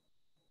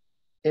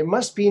it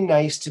must be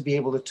nice to be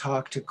able to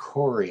talk to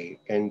Corey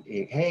and,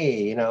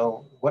 hey,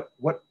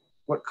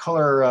 what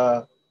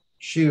color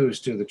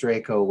shoes do the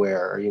Draco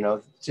wear?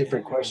 Or,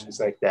 different questions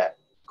like that.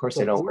 Of course,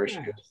 they don't wear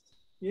shoes.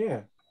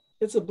 Yeah,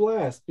 it's a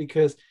blast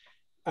because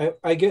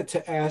I get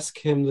to ask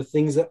him the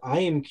things that I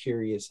am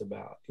curious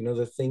about,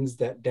 the things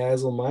that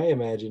dazzle my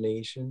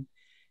imagination.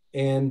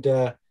 And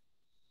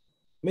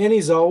man,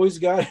 he's always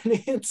got an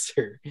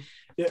answer.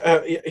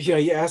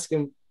 You ask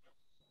him,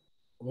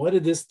 what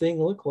did this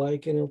thing look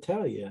like? And he'll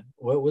tell you.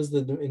 What was the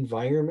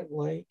environment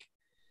like?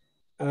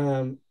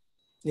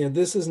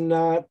 This is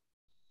not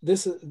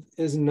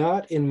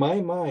in my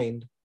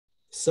mind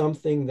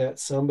something that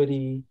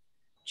somebody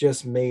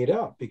just made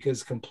up,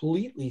 because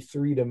completely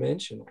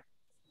three-dimensional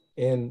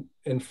and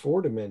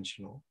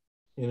four-dimensional.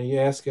 You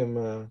ask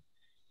him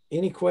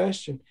any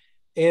question,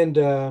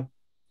 and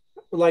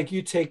like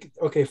you take,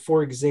 okay,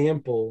 for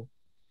example,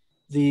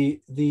 the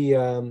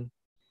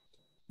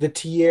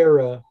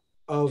tiara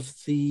of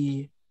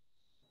the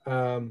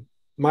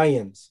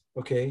Mayans,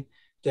 okay,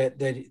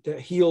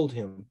 that healed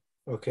him,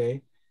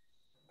 okay.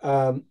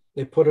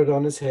 They put it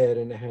on his head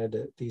and it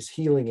had these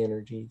healing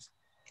energies.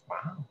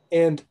 Wow.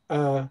 And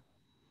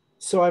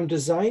so I'm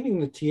designing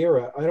the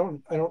tiara. I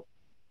don't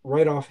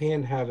right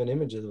offhand have an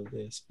image of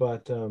this,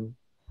 but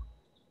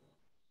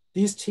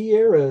these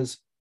tiaras,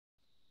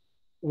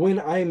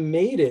 when I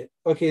made it,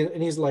 okay,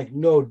 and he's like,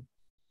 no,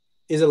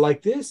 is it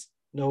like this?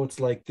 No, it's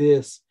like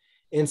this.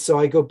 And so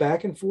I go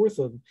back and forth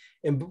with them.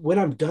 And when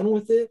I'm done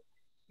with it,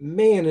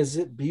 man, is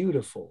it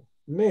beautiful.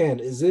 Man,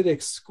 is it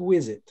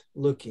exquisite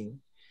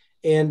looking.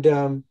 And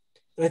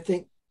I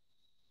think,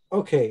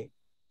 okay,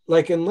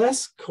 like,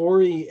 unless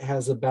Corey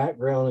has a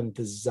background in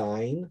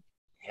design,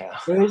 yeah,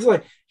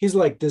 he's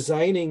like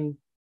designing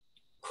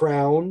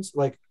crowns,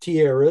 like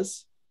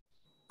tiaras,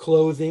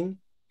 clothing,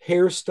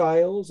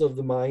 hairstyles of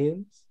the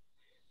Mayans,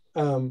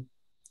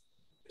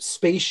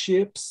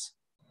 spaceships,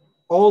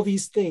 all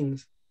these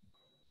things,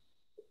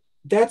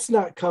 that's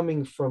not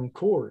coming from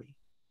Corey,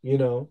 you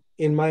know,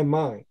 in my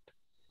mind.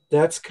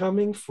 That's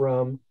coming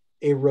from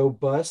a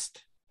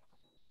robust,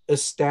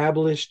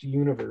 established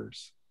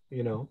universe,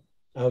 you know,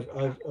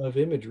 of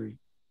imagery.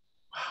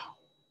 Wow.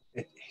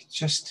 It's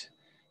just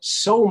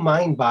so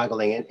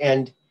mind-boggling.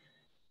 And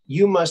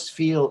you must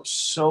feel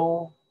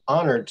so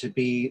honored to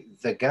be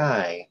the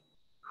guy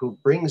who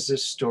brings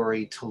this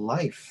story to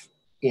life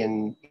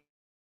in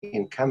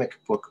comic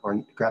book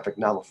or graphic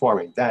novel form.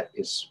 I mean, that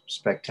is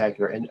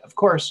spectacular. And of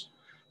course,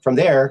 from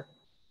there,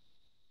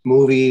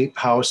 movie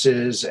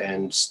houses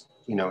and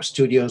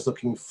studios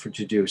looking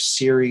to do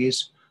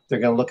series, they're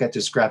going to look at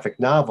this graphic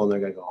novel and they're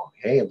going to go,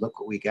 hey, look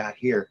what we got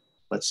here.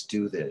 Let's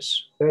do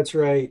this. That's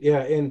right.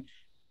 Yeah. And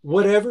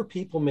whatever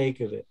people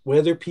make of it,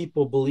 whether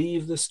people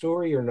believe the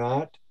story or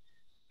not,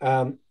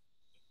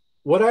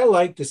 what I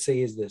like to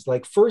say is this: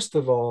 like, first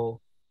of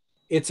all,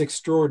 it's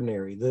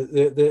extraordinary.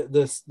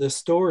 The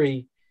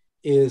story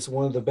is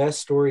one of the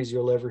best stories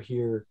you'll ever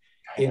hear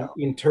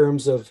in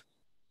terms of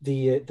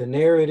the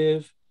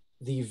narrative,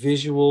 the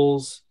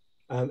visuals,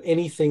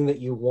 anything that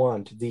you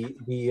want,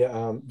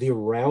 the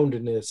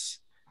roundness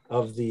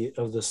of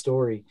the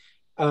story,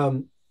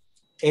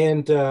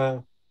 and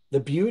the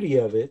beauty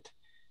of it.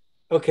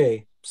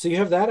 Okay, so you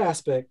have that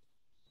aspect,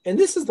 and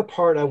this is the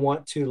part I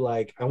want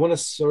to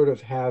sort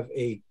of have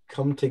a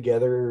come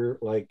together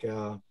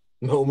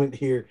moment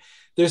here.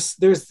 There's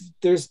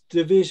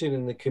division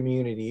in the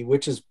community,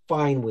 which is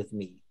fine with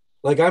me.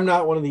 Like, I'm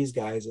not one of these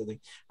guys.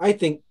 I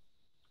think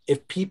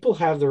if people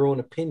have their own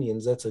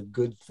opinions, that's a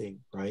good thing,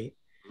 right?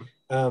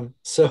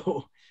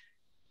 So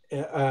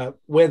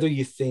whether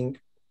you think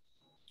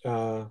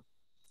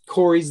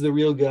Corey's the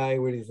real guy,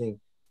 whether you think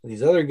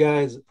these other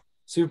guys,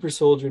 super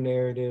soldier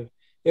narrative,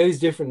 these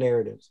different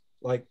narratives.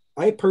 Like,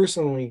 I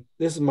personally,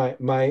 this is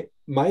my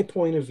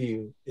point of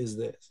view is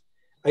this.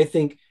 I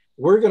think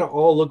we're going to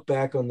all look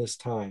back on this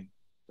time.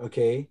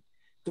 Okay.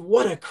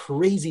 What a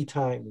crazy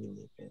time we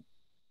live in.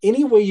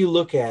 Any way you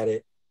look at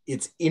it,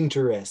 it's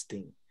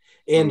interesting.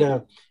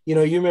 And, you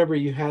remember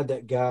you had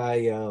that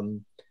guy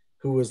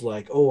who was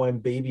like, oh, I'm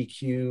Baby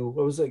Q.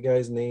 What was that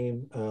guy's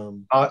name?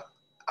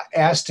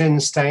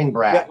 Aston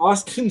Steinbrat. Yeah,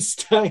 Austin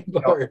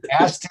Steinbart. No,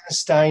 Aston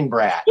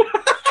Steinbrat.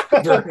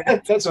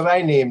 That's what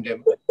I named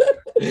him.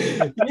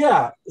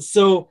 Yeah.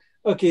 So,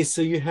 okay.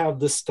 So you have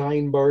the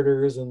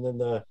Steinbarters and then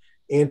the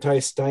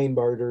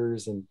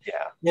anti-Steinbarters and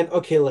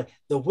okay, like,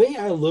 the way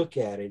I look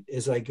at it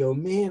is I go,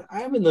 man,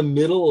 I'm in the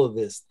middle of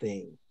this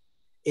thing,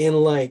 and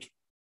like,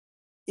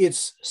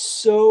 it's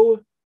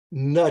so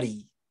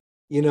nutty,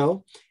 and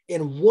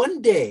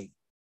one day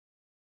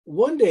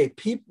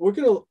people, we're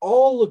gonna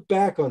all look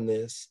back on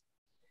this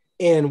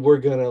and we're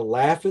gonna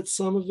laugh at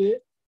some of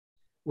it.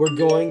 We're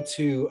going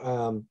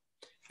to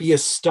be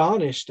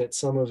astonished at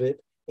some of it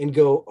and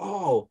go,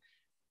 oh.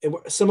 And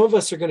some of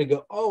us are going to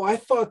go, oh, I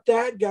thought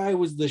that guy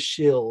was the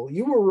shill.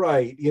 You were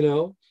right,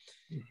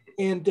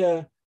 And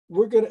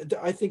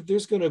I think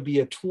there's going to be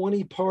a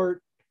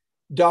 20-part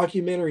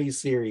documentary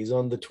series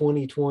on the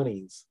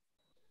 2020s,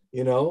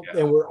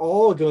 and we're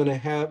all going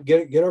to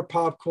get our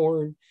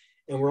popcorn,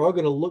 and we're all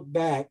going to look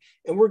back,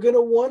 and we're going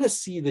to want to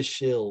see the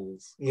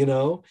shills,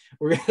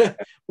 we're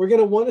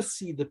going to want to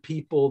see the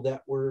people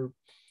that we're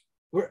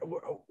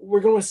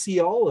going to see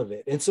all of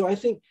it. And so I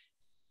think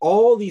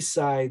all these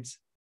sides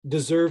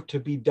deserve to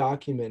be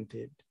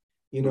documented,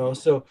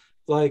 so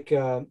like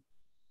a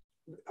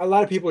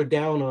lot of people are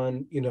down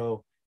on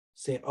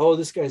saying, oh,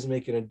 this guy's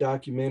making a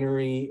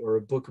documentary or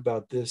a book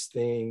about this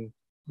thing.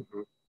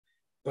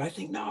 But I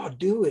think, no,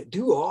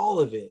 do all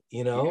of it,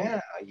 even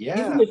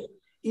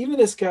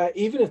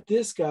if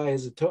this guy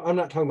is I'm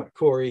not talking about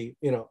Corey,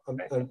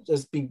 I'm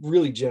just being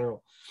really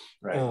general,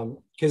 right?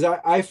 Because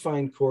I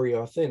find Corey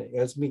authentic.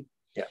 That's me.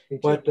 Yeah, me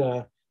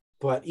too.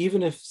 But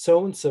even if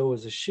so and so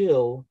is a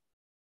shill,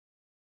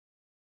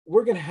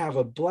 we're going to have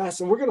a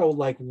blast, and we're going to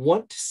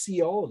want to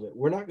see all of it.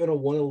 We're not going to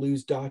want to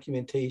lose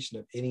documentation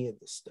of any of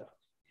this stuff.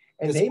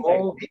 And they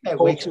might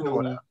wake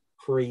someone up.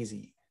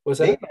 Crazy. What's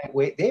that?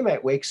 They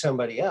might wake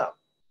somebody up.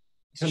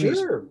 Some of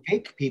these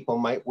fake people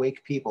might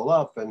wake people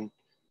up, and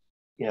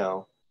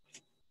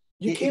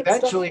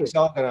eventually it's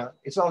all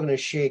gonna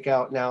shake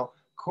out. Now,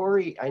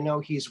 Corey, I know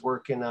he's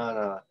working on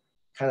a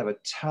kind of a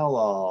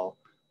tell-all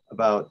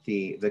about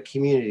the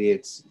community.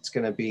 It's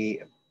going to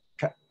be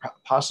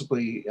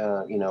possibly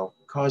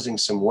causing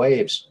some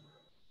waves.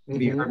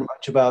 Have you heard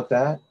much about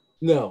that?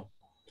 No.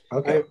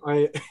 Okay.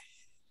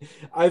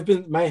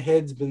 My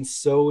head's been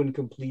so in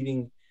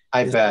completing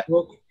this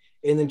book,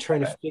 and then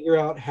trying to figure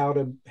out how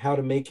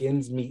to make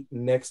ends meet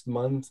next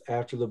month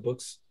after the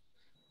book's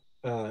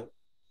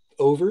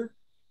over.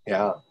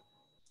 Yeah.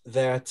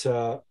 That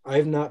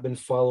I've not been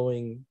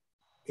following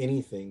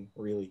anything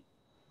really.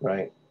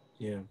 Right.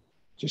 Yeah.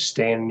 Just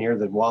staying near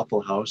the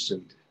Waffle House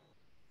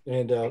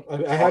and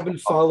I have been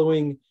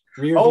following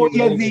the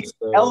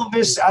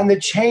Elvis on the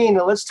chain.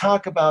 Let's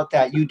talk about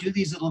that. You do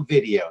these little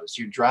videos.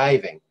 You're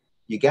driving.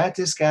 You got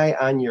this guy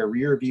on your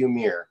rear view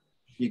mirror.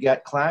 You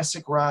got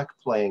classic rock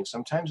playing,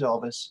 sometimes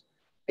Elvis.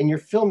 and you're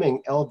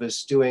filming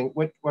Elvis doing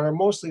what are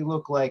mostly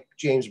look like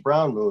James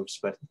Brown moves,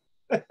 but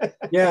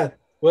Yeah.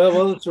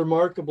 Well, it's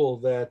remarkable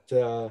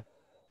that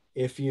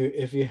if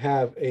you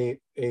have a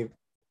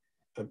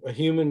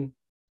human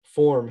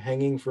form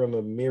hanging from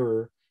a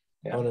mirror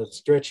on a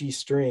stretchy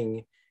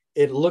string,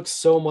 it looks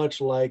so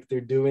much like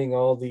they're doing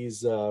all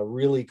these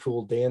really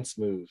cool dance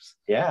moves.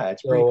 Yeah,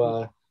 it's pretty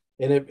cool.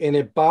 And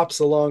it bops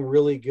along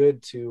really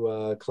good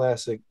to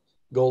classic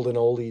golden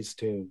oldies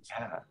tunes.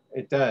 Yeah,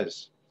 it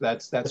does.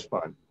 That's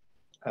fun.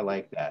 I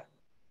like that.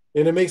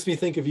 And it makes me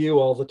think of you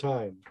all the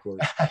time, of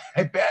course.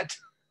 I bet.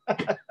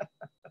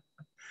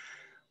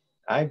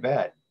 I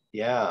bet.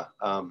 Yeah.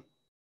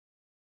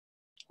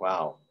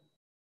 Wow.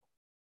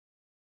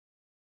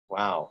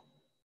 Wow.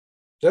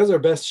 That was our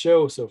best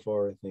show so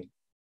far, I think.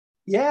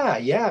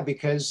 Yeah,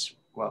 because,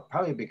 well,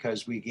 probably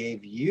because we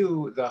gave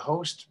you the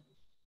host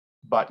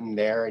button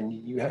there and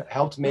you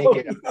helped make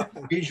it a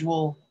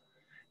visual,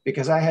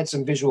 because I had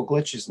some visual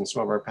glitches in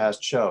some of our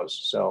past shows.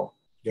 So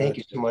thank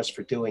you so much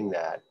for doing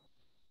that.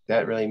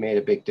 That really made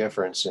a big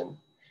difference.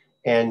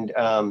 And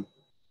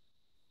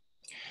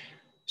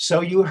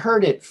so you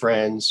heard it,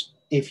 friends.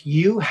 If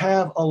you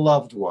have a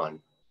loved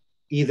one,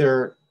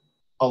 either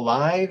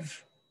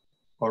alive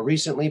or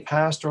recently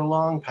passed or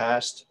long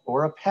past,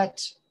 or a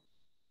pet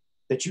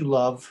that you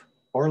love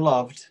or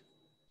loved,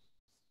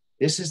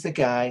 this is the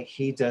guy.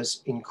 He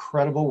does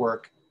incredible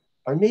work.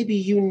 Or maybe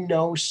you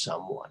know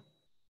someone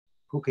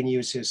who can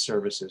use his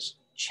services.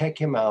 Check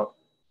him out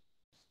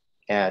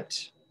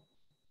at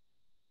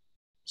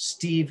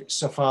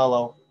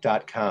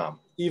stevesafalo.com.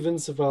 Steven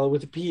Safalo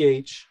with a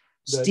PH.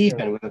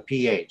 Stephen with a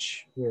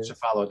PH, yes.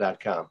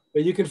 Safalo.com.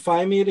 But you can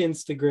find me at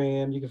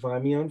Instagram. You can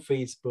find me on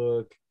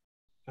Facebook.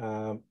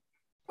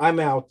 I'm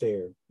out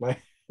there,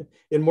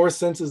 in more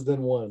senses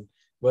than one.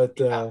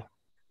 But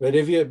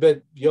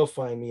you'll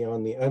find me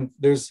on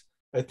there's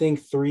I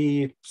think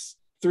three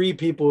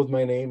people with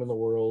my name in the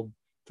world,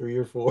 3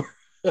 or 4.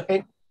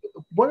 And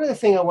one other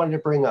thing I wanted to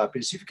bring up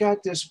is you've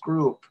got this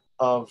group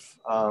of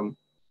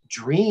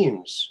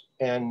dreams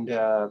and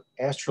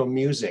astral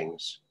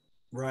musings,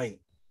 right?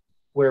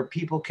 Where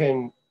people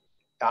can,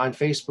 on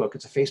Facebook,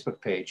 it's a Facebook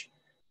page,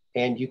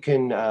 and you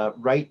can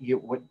write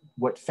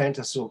what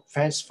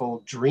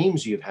fanciful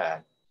dreams you've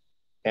had,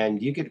 and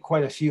you get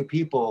quite a few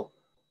people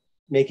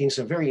making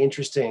some very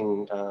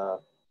interesting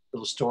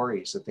little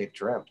stories that they've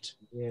dreamt.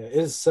 Yeah, it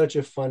is such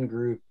a fun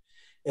group,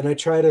 and I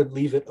try to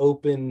leave it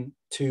open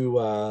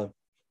to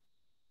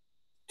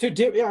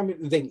do. I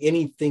mean, think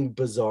anything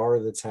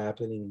bizarre that's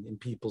happening in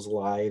people's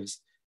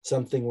lives,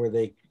 something where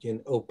they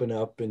can open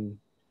up and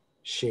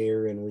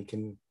share, and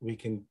we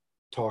can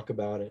talk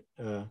about it.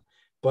 Yeah,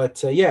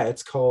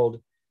 it's called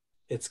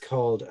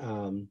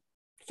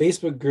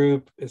Facebook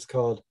group. It's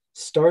called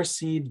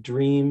Starseed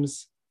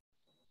Dreams,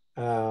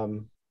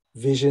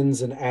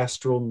 Visions and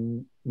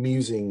Astral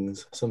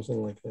Musings,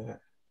 something like that.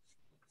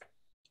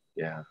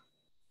 Yeah.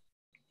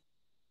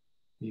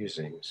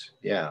 Musings.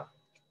 Yeah.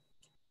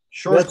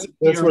 Short.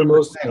 That's where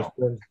most.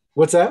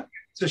 What's that?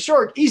 It's a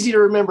short, easy to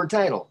remember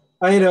title.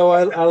 I know.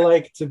 I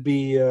like to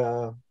be.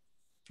 I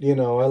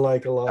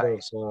like a lot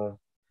of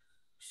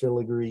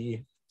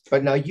filigree.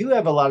 But now you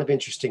have a lot of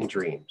interesting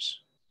dreams.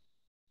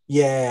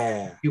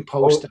 Yeah. You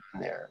post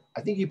on there.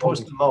 I think you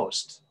post the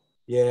most.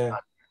 Yeah.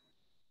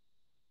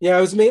 Yeah,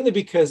 it was mainly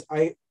because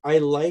I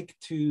like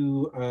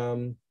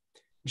to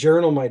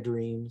journal my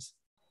dreams,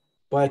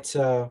 but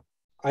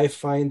I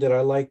find that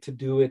I like to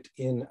do it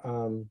in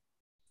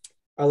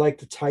I like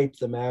to type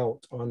them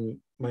out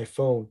on my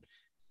phone,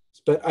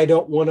 but I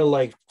don't want to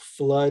like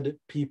flood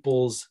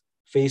people's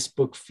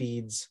Facebook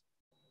feeds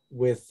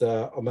with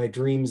my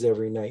dreams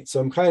every night.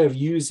 So I'm kind of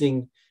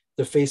using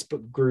the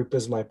Facebook group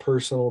as my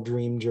personal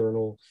dream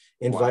journal,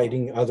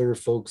 inviting other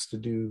folks to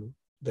do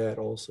that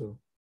also.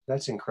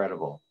 That's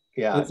incredible.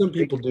 Yeah. And some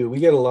people do.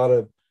 We get a lot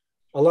of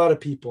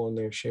people in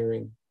there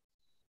sharing.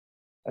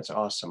 That's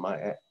awesome.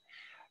 I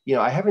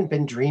haven't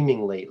been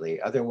dreaming lately.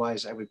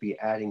 Otherwise, I would be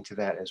adding to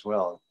that as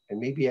well. And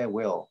maybe I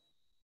will.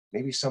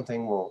 Maybe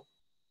something will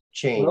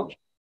change. Well,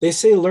 they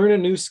say learn a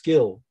new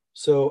skill.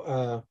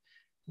 So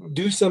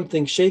do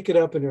something, shake it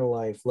up in your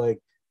life, like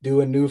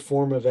do a new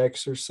form of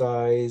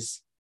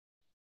exercise,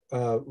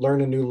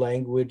 learn a new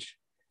language.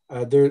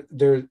 I think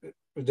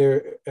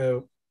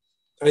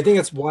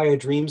that's why I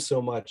dream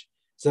so much.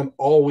 So I'm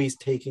always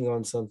taking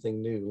on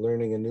something new,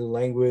 learning a new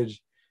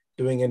language,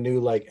 doing a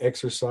new like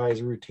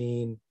exercise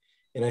routine.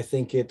 And I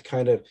think it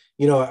kind of,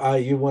 you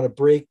want to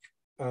break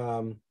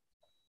patterns.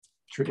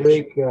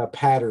 Break and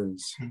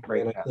patterns, I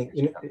think,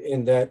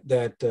 and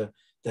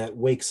that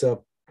wakes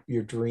up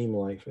your dream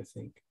life, I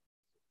think.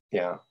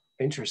 Yeah.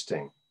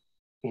 Interesting.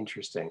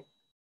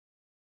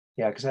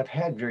 Yeah. Because I've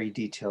had very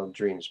detailed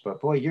dreams, but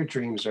boy, your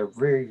dreams are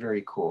very,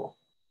 very cool.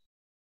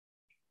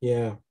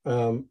 Yeah.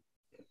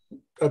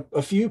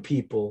 A few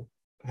people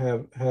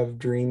have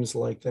dreams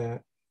like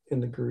that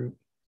in the group.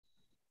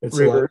 It's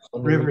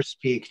Rivers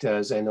Peak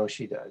does. I know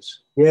she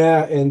does.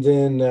 Yeah, and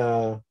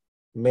then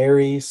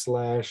Mary /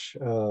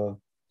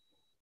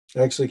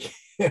 Actually,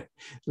 can't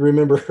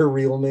remember her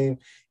real name.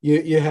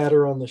 You had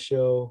her on the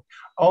show.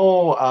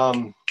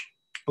 Oh,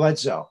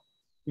 Bledsoe.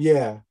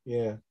 Yeah,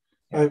 yeah.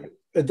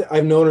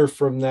 I've known her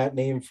from that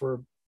name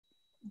for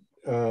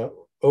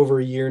over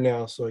a year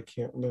now, so I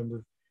can't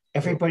remember.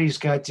 Everybody's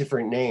got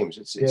different names.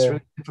 It's Yeah.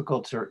 really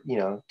difficult to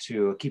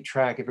to keep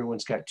track.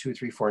 Everyone's got 2,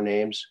 3, 4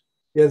 names.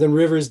 Yeah, then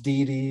Rivers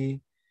Dee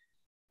Dee,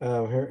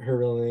 her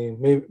real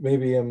name.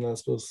 Maybe I'm not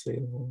supposed to say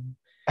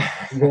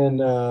that. And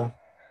then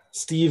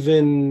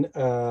Stephen,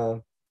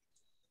 the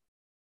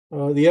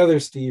other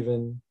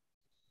Stephen,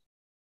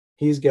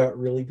 he's got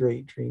really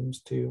great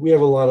dreams too. We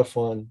have a lot of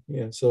fun.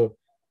 Yeah, so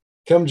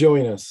come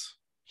join us.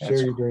 Share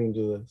That's your cool. dreams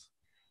with us.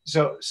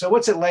 So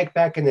what's it like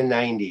back in the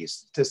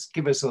 90s? Just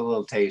give us a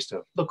little taste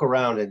of, look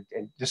around and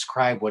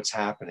describe what's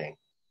happening.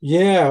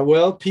 Yeah,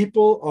 well,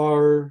 people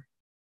are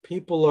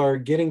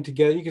getting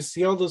together. You can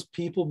see all those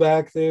people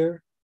back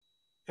there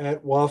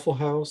at Waffle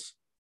House.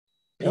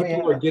 Oh yeah.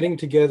 People are getting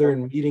together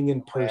and meeting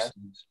in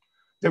person.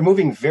 They're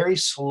moving very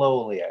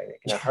slowly. I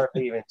can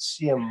hardly even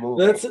see them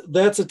moving.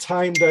 That's a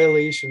time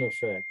dilation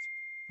effect.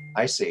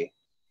 I see.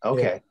 Yeah.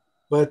 Okay.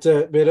 But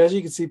as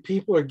you can see,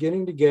 people are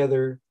getting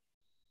together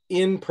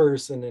in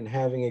person and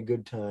having a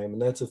good time,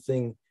 and that's a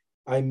thing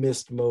I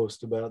missed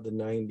most about the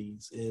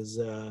 90s is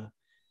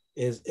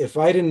if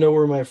I didn't know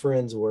where my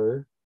friends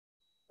were,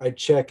 I'd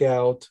check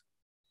out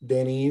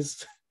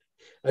Denny's,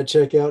 I'd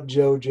check out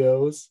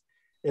JoJo's,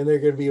 and they're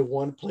going to be in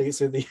one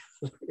place or the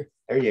other.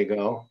 There you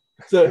go.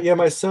 So yeah,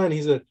 my son,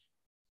 he said,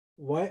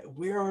 where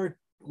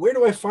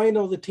do I find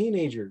all the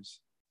teenagers?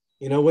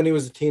 When he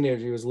was a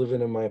teenager, he was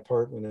living in my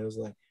apartment. I was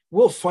like,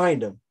 we'll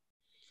find them.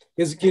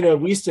 Because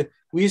we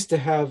used to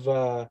have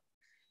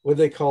what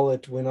they call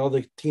it when all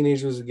the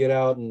teenagers would get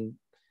out and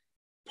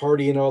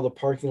party in all the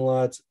parking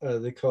lots.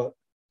 They call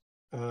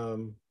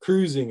it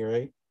cruising,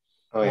 right?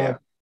 Oh yeah.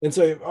 And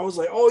so I was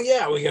like, oh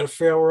yeah, we got to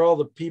figure out where all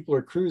the people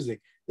are cruising.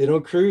 They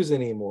don't cruise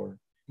anymore.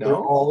 No? They're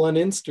all on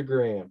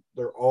Instagram.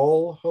 They're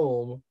all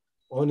home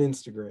on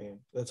Instagram.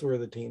 That's where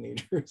the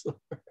teenagers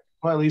are.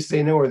 Well, at least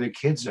they know where their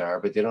kids are,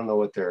 but they don't know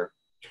what they're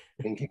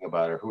thinking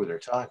about or who they're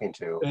talking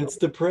to. It's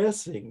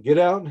depressing. Get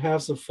out and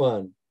have some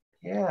fun.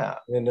 Yeah.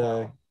 And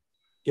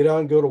get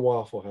out and go to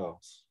Waffle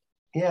House.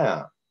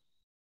 Yeah.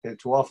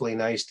 It's awfully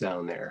nice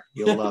down there.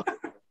 You'll love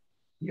it.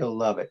 You'll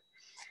love it.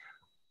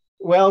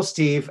 Well,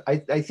 Steve, I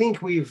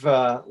think we've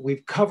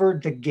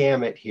covered the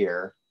gamut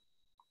here.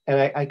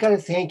 And I got to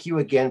thank you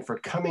again for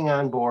coming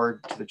on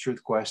board to the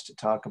Truth Quest to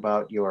talk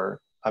about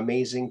your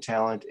amazing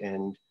talent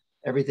and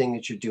everything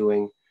that you're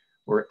doing.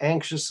 We're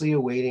anxiously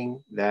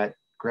awaiting that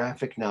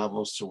graphic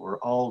novel, so we're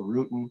all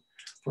rooting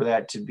for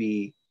that to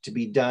be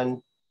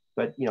done.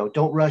 But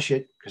don't rush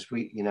it because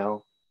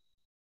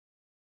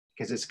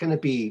because it's going to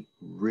be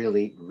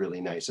really,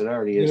 really nice. It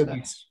already is. It's going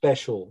to be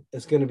special.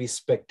 It's going to be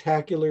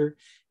spectacular.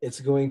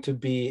 It's going to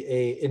be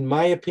in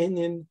my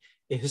opinion,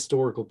 a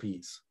historical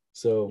piece.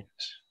 So,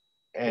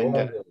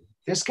 and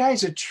this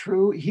guy's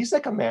he's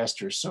like a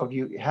master. So if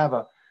you have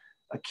a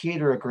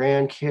kid or a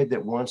grandkid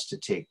that wants to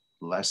take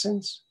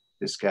lessons,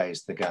 this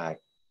guy's the guy.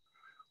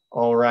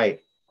 All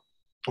right.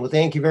 Well,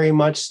 thank you very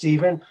much,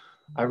 Stephen.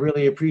 I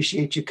really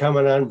appreciate you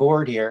coming on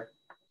board here.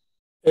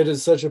 It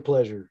is such a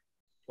pleasure.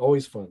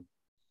 Always fun.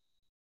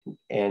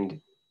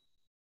 And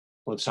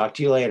we'll talk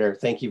to you later.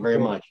 Thank you very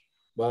much.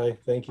 Bye.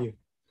 Thank you.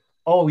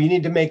 Oh, you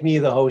need to make me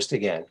the host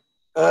again.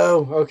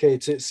 Oh, okay.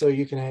 So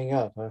you can hang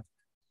up, huh?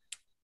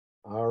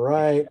 All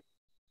right.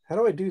 How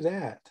do I do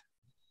that?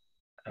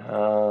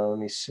 Let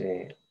me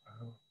see.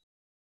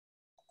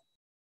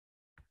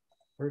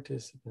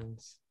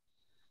 Participants.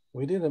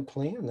 We didn't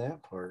plan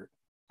that part.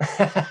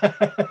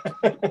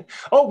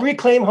 Oh,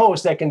 reclaim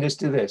host. I can just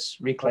do this.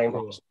 Reclaim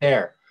host.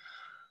 There.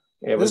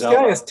 This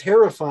guy is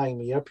terrifying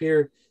me up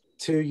here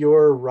to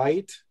your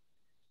right.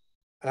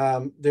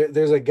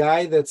 There's a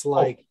guy that's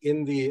like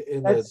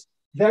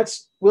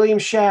that's William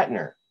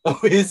Shatner. Oh,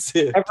 is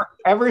it?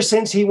 Ever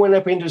since he went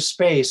up into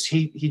space,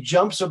 he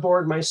jumps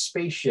aboard my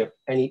spaceship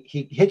and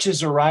he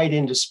hitches a ride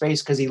into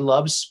space because he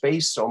loves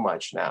space so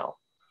much now.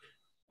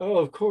 Oh,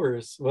 of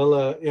course.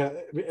 Well, yeah.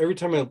 Every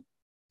time I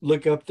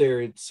look up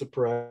there, it's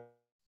surprising.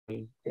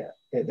 Yeah,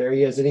 there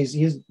he is, and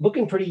he's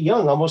looking pretty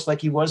young, almost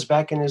like he was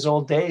back in his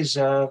old days.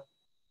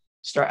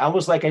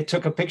 Almost like I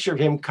took a picture of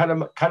him, cut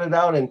it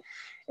out,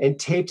 and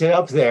taped it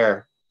up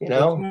there.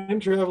 Time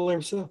traveler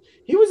himself.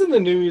 He was in the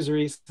news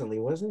recently,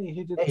 wasn't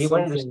he? He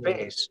went into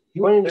space.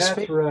 He went into space.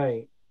 That's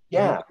right.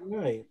 Yeah. That's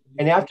right.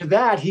 And after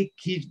that, he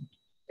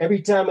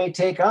every time I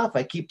take off,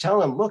 I keep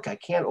telling him, "Look, I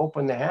can't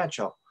open the hatch.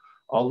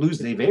 I'll lose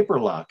the vapor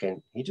lock."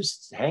 And he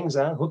just hangs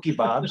on, hooky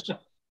bobs.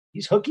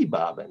 He's hooky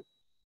bobbing.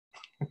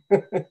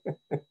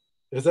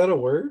 Is that a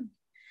word?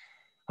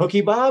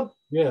 Hooky bob?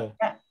 Yeah.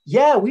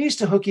 Yeah, we used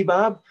to hooky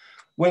bob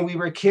when we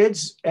were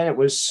kids and it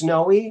was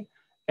snowy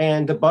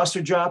and the bus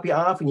would drop you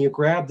off and you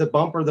grab the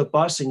bumper of the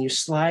bus and you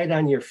slide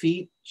on your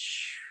feet.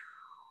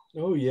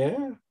 Oh,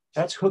 yeah.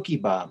 That's hooky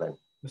bobbing.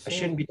 I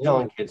shouldn't be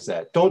telling kids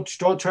that. Don't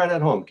try that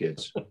at home,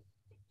 kids.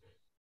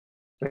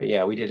 But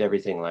yeah, we did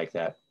everything like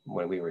that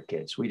when we were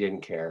kids. We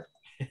didn't care.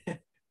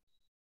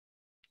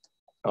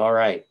 All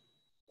right.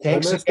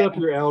 Thanks I messed again. up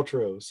your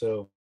outro,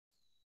 so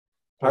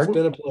Pardon? it's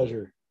been a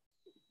pleasure.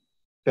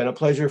 Been a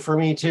pleasure for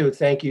me too.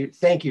 Thank you.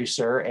 Thank you,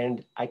 sir.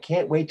 And I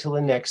can't wait till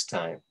the next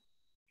time.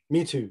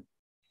 Me too.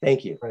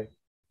 Thank you. Right.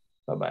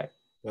 Bye-bye.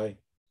 Bye.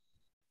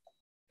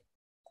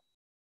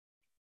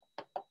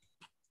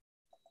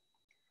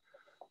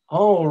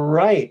 All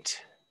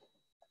right.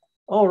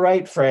 All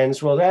right,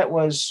 friends. Well, that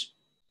was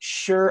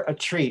sure a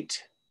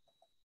treat.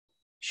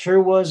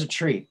 Sure was a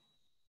treat.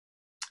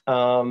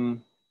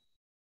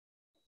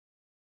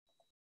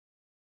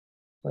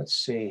 Let's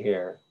see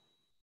here.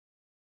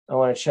 I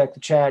want to check the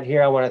chat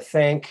here. I want to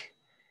thank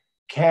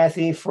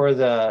Kathy for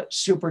the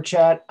super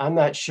chat. I'm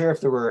not sure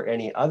if there were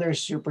any other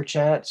super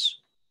chats,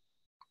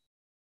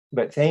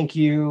 but thank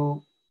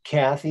you,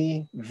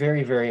 Kathy,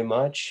 very, very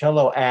much.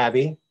 Hello,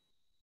 Abby.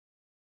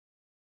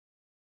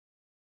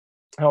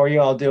 How are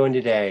you all doing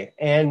today?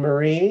 Anne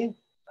Marie,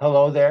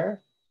 hello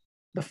there.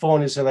 The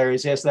phone is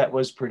hilarious. Yes, that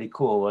was pretty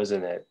cool,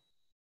 wasn't it?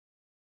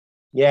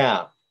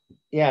 Yeah.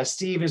 Yeah,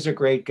 Steve is a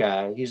great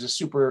guy. He's a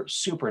super,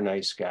 super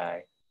nice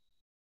guy.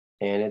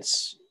 And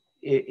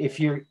if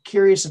you're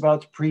curious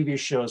about the previous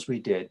shows we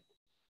did,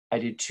 I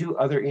did 2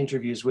 other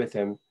interviews with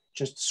him.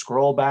 Just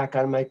scroll back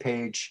on my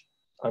page,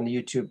 on the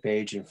YouTube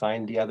page, and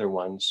find the other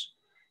ones.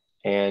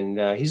 And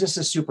he's just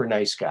a super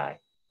nice guy.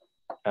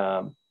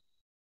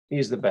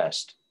 He's the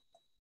best.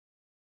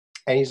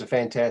 And he's a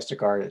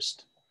fantastic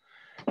artist.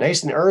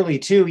 Nice and early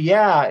too.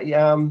 Yeah.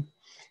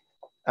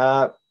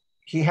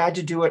 He had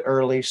to do it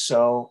early,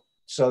 so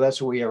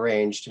that's what we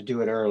arranged, to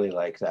do it early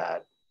like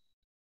that.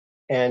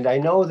 And I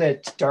know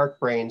that Dark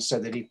Brain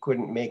said that he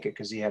couldn't make it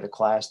because he had a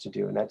class to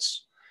do, and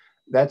that's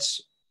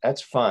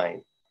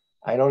fine.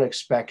 I don't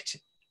expect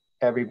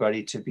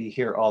everybody to be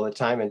here all the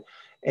time.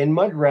 And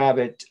Mud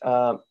Rabbit,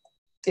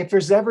 if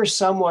there's ever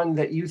someone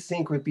that you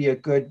think would be a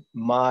good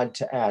mod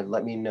to add,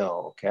 let me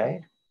know,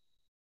 okay?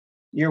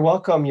 You're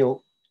welcome,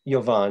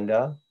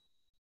 Yolanda.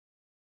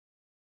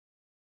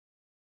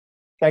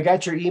 I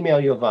got your email,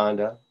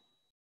 Yolanda.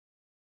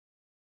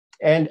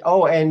 And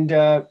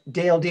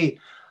Dale D,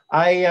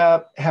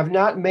 I have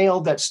not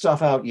mailed that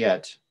stuff out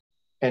yet,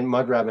 and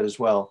Mud Rabbit as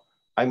well.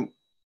 I'm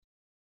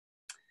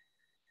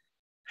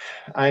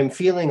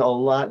feeling a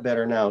lot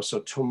better now. So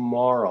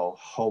tomorrow,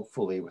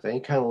 hopefully, with any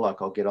kind of luck,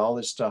 I'll get all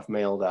this stuff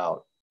mailed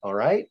out. All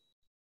right?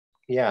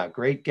 Yeah,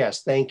 great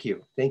guest. Thank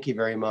you. Thank you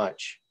very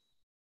much.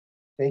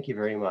 Thank you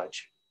very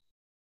much.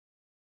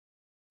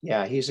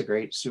 Yeah, he's a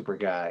great super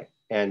guy.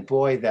 And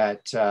boy,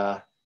 that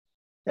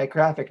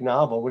graphic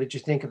novel, what did you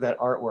think of that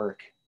artwork?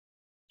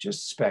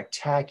 Just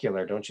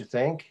spectacular, don't you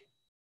think?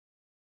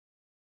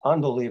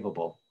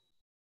 Unbelievable.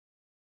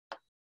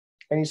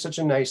 And he's such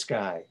a nice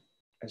guy,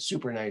 a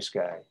super nice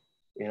guy,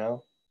 you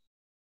know?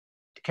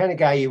 The kind of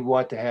guy you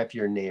want to have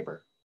your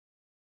neighbor.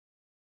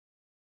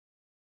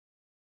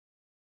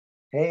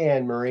 Hey,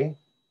 Anne Marie.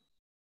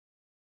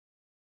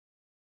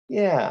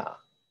 Yeah.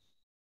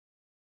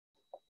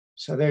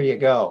 So there you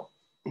go.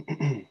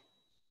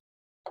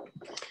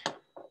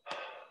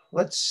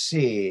 Let's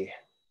see.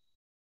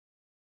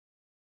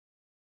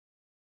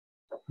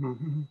 La,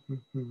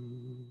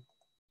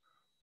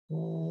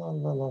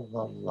 la, la,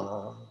 la,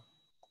 la.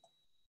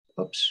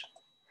 Oops.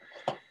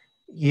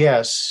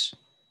 Yes.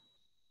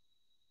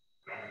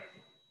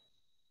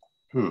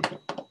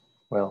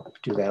 Well,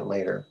 do that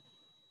later.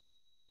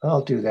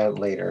 I'll do that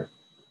later.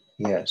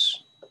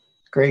 Yes.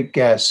 Great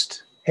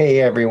guest.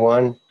 Hey,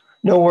 everyone.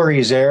 No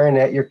worries, Aaron,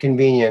 at your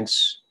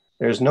convenience.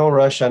 There's no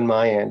rush on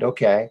my end.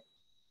 Okay.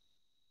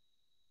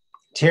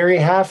 Terry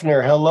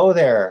Hafner, hello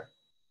there.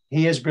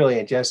 He is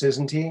brilliant, yes,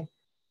 isn't he?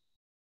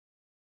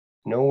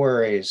 No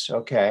worries.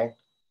 Okay.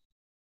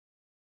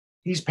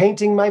 He's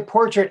painting my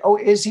portrait. Oh,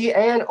 is he,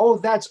 Anne? Oh,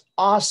 that's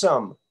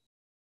awesome.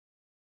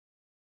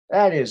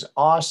 That is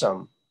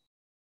awesome.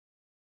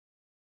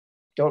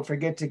 Don't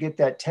forget to get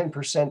that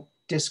 10%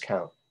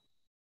 discount.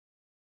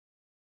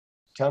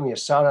 Tell me you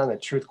saw it on the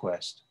Truth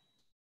Quest.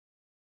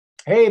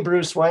 Hey,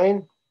 Bruce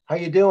Wayne. How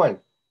you doing?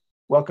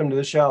 Welcome to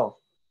the show.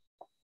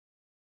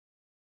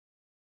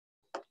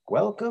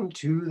 Welcome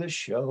to the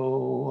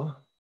show.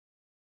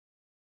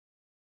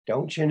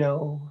 Don't you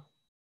know?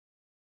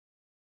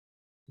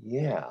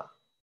 Yeah.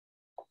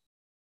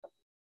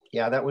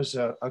 Yeah, that was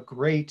a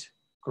great,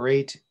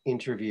 great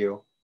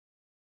interview.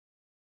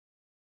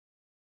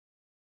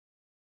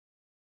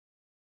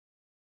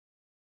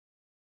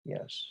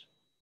 Yes.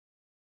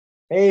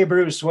 Hey,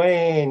 Bruce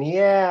Wayne.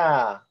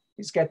 Yeah.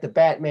 He's got the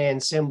Batman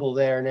symbol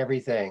there and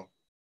everything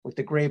with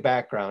the gray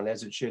background,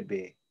 as it should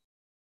be.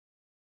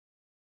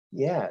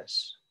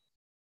 Yes.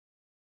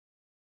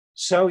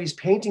 So he's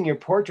painting your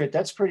portrait.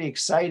 That's pretty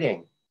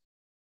exciting.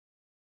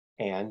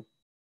 And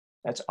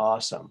that's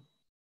awesome.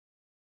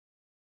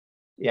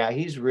 Yeah,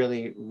 he's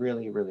really,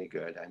 really, really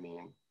good. I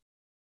mean,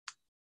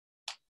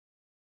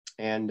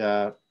 and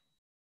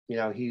you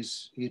know,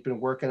 he's been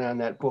working on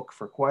that book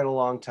for quite a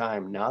long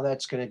time. Now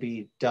that's going to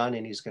be done,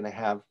 and he's going to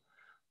have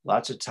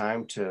lots of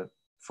time to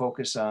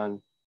focus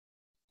on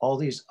all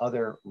these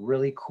other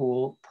really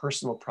cool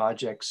personal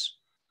projects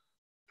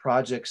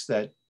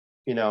that,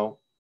 you know,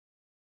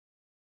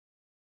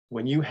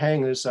 when you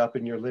hang this up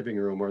in your living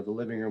room or the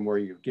living room where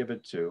you give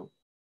it to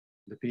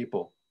the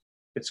people,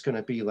 it's going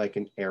to be like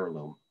an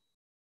heirloom.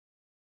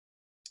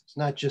 It's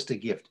not just a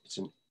gift, it's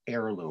an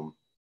heirloom.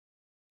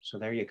 So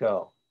there you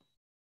go.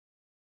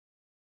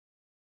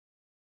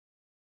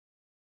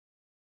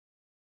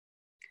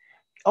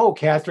 Oh,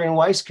 Catherine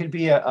Weiss could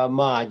be a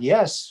mod.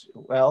 Yes,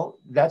 well,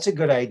 that's a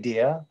good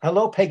idea.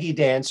 Hello, Peggy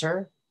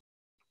Dancer.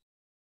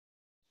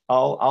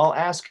 I'll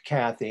ask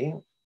Kathy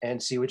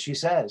and see what she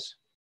says.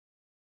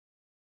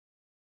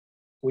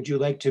 Would you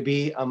like to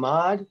be a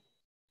mod,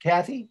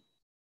 Kathy?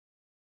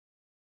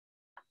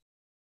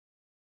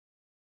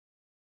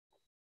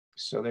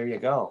 So there you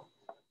go.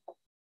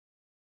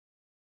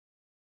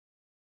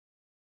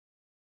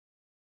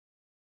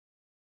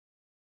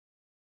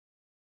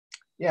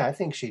 Yeah, I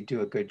think she'd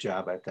do a good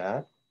job at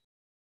that.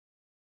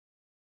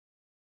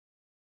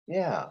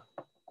 Yeah,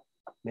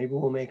 maybe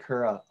we'll make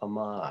her a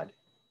mod,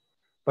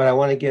 but I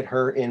want to get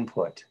her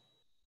input.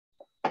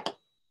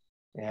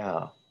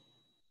 Yeah.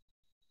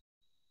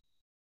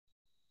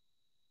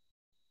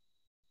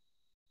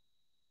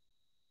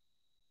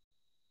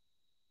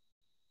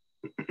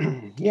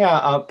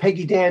 Yeah,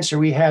 Peggy Dancer,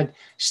 we had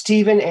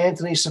Stephen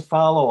Anthony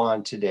Cefalo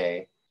on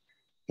today,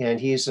 and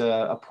he's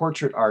a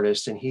portrait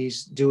artist, and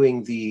he's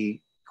doing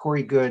the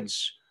Corey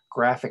Goods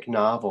graphic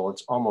novel.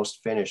 It's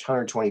almost finished,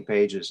 120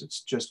 pages.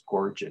 It's just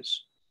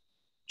gorgeous.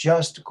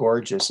 Just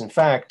gorgeous. In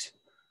fact,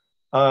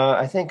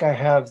 I think I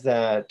have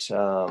that.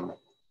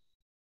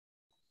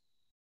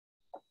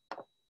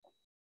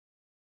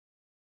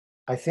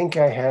 I think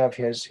I have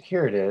his,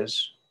 here it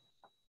is.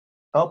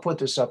 I'll put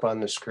this up on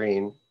the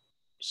screen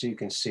so you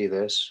can see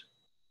this.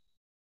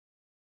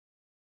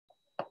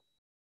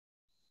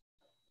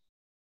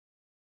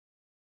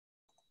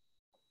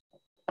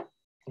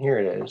 Here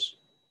it is.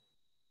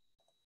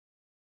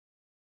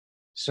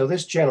 So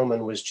this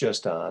gentleman was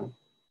just on,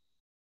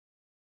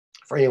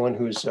 for anyone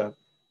who's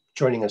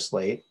joining us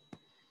late.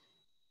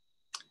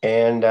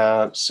 And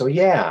so,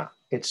 yeah,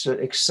 it's an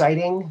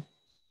exciting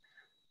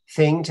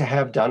thing to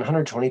have done,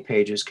 120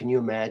 pages. Can you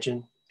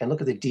imagine? And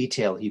look at the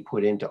detail he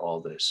put into all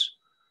this.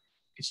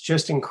 It's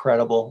just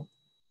incredible.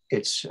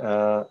 It's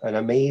an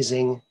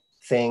amazing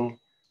thing.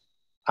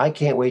 I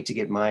can't wait to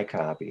get my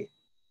copy.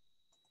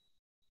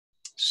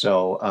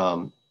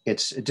 So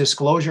it's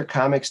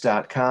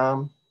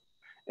disclosurecomics.com.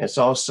 It's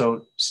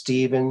also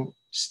Stephen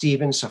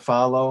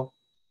Cefalo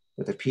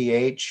with a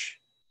PH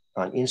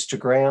on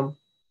Instagram,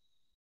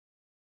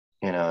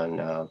 and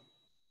on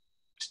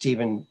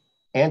Stephen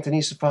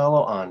Anthony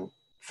Cefalo on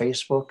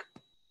Facebook.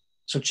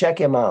 So check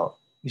him out.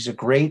 He's a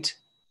great,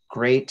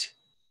 great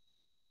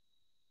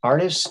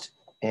artist.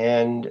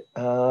 And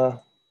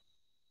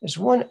there's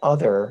one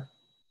other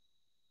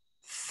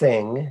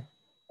thing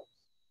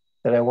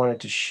that I wanted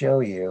to show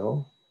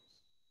you.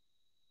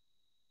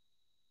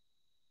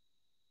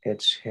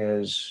 It's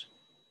his,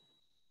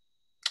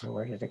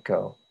 where did it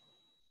go?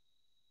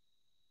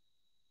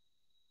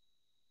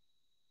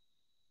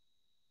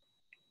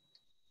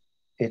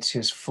 It's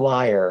his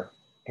flyer,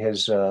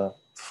 his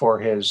for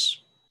his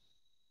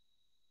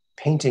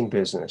painting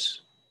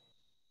business.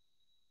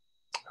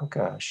 Oh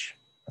gosh,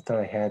 I thought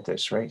I had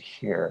this right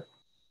here.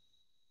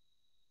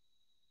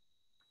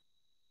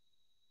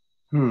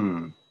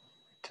 Don't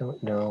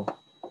know.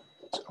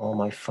 It's all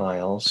my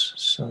files,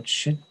 so it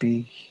should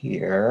be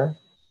here.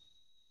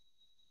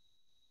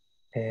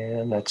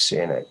 And not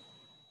seeing it.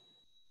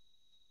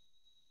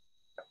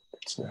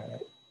 It's not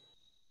it.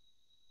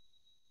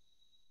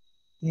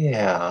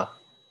 Yeah.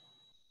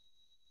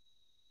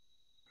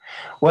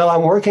 Well,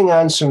 I'm working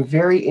on some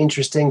very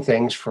interesting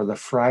things for the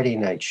Friday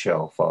night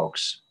show,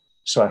 folks.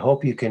 So I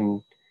hope you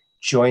can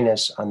join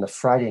us on the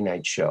Friday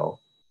night show.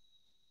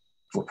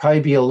 We'll probably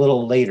be a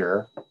little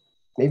later.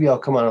 Maybe I'll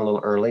come on a little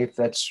early if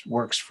that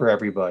works for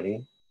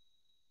everybody.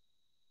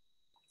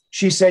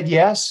 She said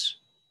yes.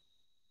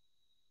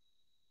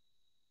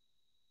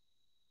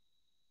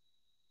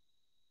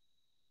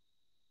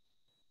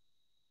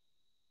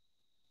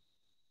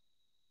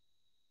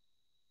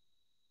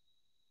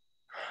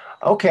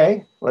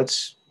 Okay,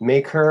 let's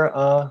make her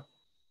a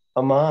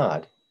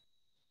mod.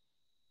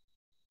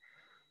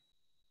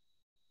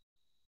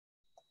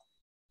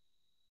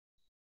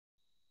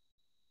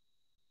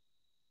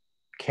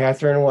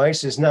 Catherine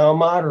Weiss is now a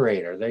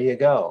moderator. There you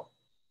go.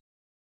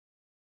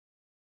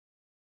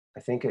 I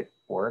think it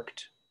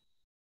worked.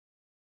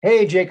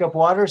 Hey, Jacob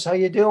Waters, how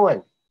you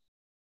doing?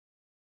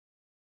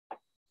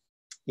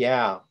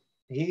 Yeah,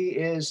 he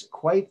is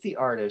quite the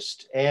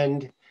artist.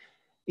 And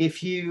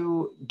if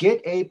you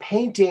get a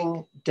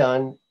painting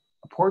done,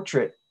 a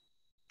portrait,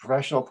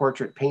 professional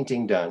portrait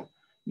painting done,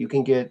 you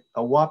can get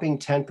a whopping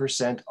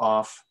 10%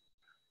 off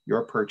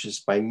your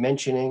purchase by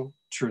mentioning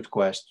Truth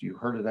Quest. You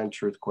heard it on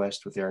Truth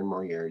Quest with Aaron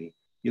Moriarty.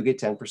 You get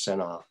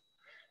 10% off.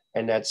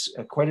 And that's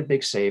quite a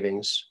big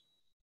savings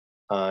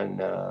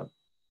on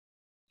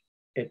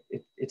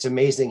it's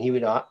amazing he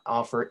would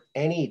offer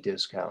any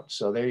discount.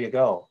 So there you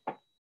go.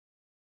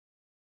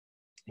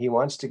 He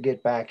wants to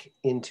get back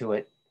into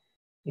it,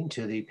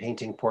 into the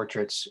painting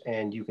portraits,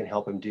 and you can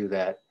help him do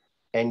that.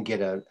 and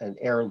get an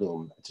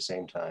heirloom at the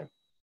same time.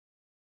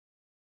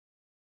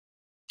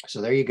 So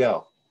there you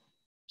go.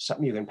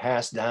 Something you can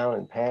pass down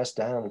and pass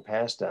down and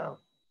pass down.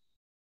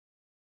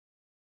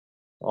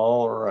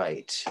 All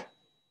right.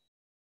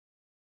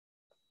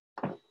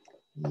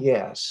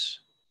 Yes.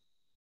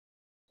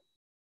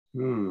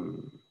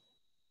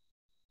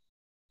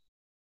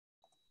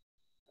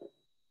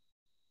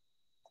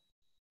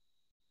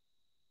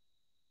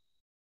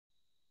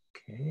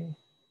 Okay.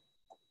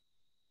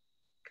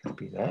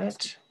 Copy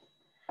that.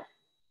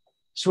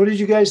 So what did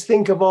you guys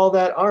think of all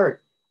that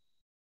art?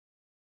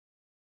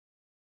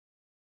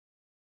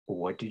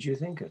 What did you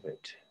think of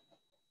it?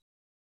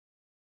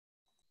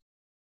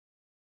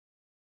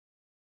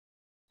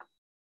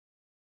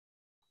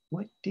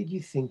 What did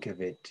you think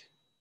of it?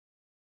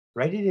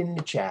 Write it in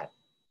the chat.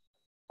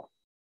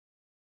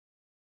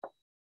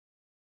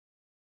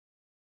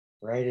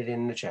 Write it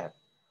in the chat.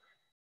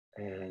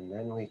 And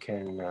then we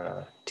can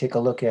take a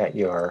look at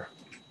your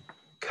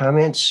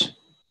comments.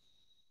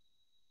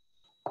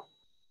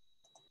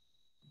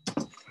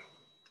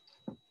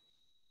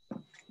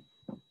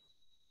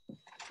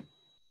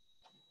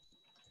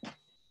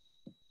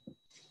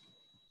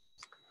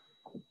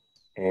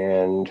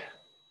 And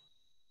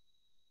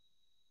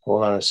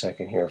hold on a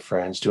second here,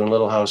 friends. Doing a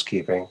little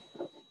housekeeping.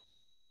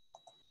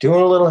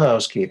 Doing a little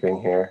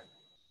housekeeping here.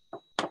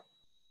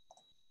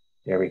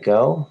 There we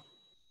go.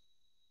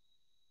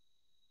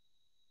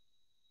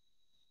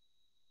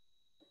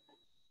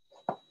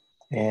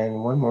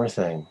 And one more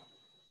thing.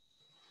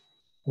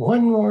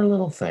 One more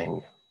little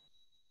thing.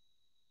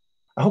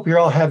 I hope you're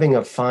all having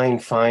a fine,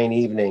 fine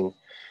evening.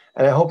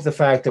 And I hope the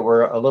fact that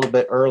we're a little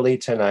bit early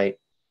tonight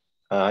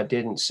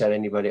didn't set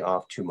anybody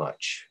off too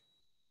much.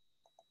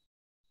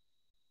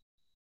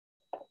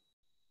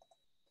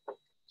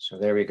 So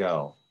there we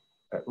go.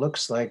 It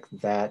looks like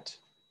that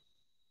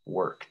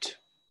worked.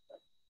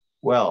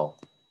 Well,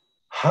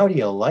 how do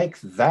you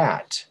like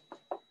that?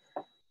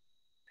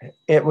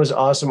 It was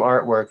awesome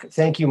artwork.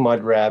 Thank you,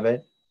 Mud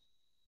Rabbit.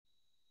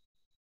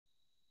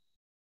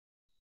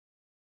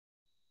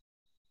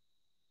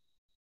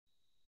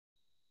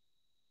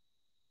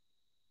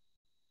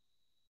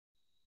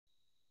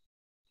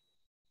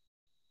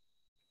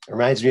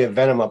 Reminds me of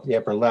Venom up in the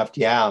upper left.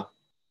 Yeah.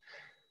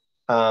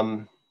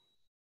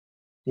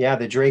 Yeah,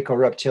 the Draco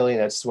reptilian.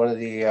 That's one of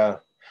the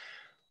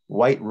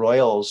white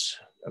royals,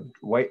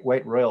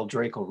 white royal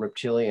Draco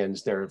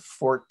reptilians. They're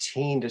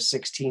 14 to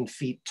 16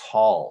 feet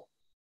tall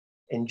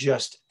and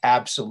just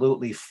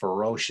absolutely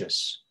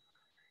ferocious.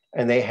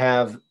 And they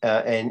have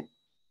a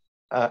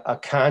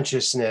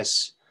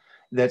consciousness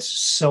that's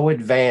so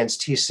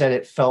advanced. He said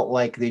it felt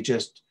like they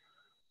just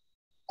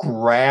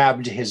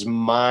grabbed his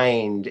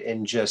mind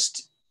and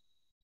just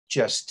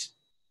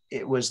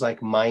it was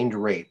like mind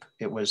rape.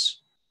 It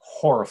was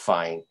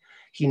horrifying.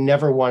 He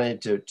never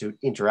wanted to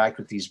interact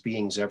with these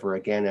beings ever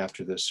again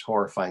after this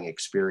horrifying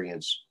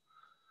experience.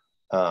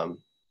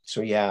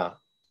 So yeah,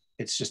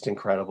 it's just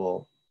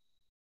incredible.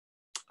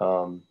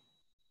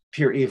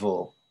 Pure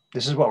evil.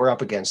 This is what we're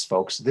up against,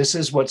 folks. This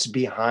is what's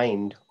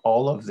behind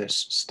all of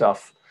this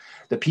stuff.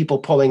 The people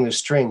pulling the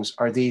strings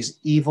are these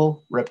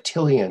evil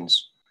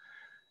reptilians.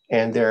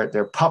 And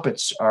their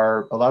puppets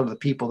are a lot of the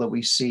people that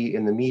we see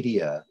in the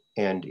media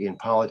and in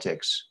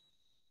politics.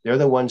 They're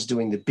the ones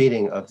doing the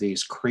bidding of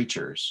these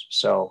creatures.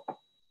 So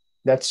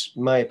that's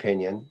my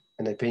opinion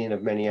and the opinion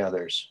of many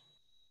others.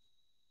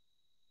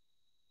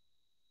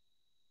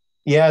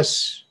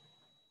 Yes.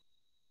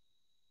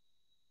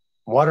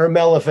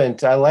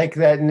 Watermelephant. I like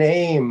that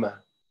name.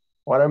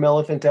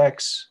 Watermelephant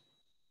X.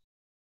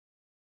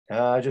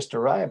 Just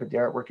arrived, but the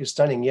artwork is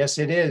stunning. Yes,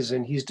 it is.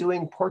 And he's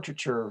doing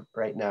portraiture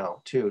right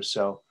now too.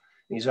 So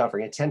he's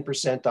offering a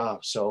 10%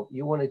 off. So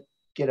you want to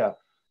get a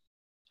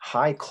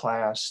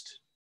high-class,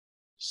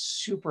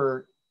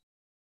 super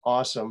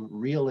awesome,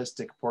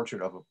 realistic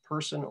portrait of a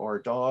person or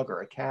a dog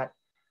or a cat.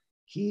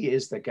 He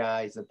is the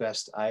guy, the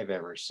best I've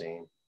ever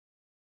seen.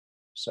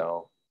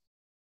 So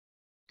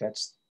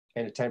that's,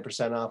 and a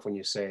 10% off when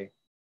you say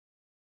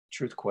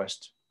Truth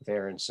Quest with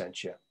Aaron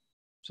sent you.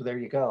 So there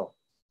you go.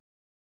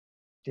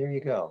 There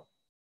you go.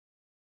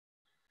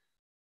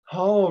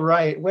 All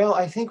right. Well,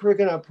 I think we're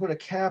going to put a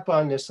cap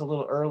on this a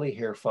little early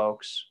here,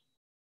 folks.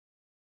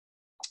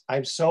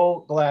 I'm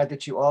so glad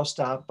that you all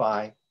stopped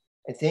by.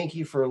 And thank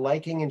you for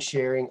liking and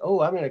sharing.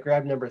 Oh, I'm going to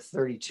grab number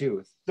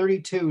 32.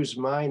 32 is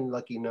my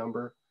lucky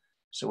number.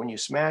 So when you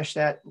smash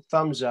that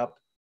thumbs up,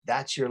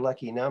 that's your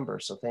lucky number.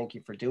 So thank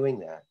you for doing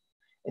that.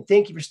 And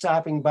thank you for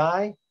stopping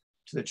by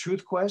to the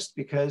Truth Quest,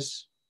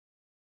 because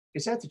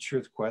it's at the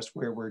Truth Quest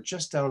where we're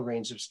just down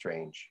range of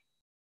strange,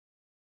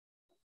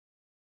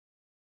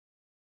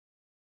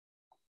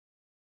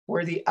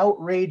 where the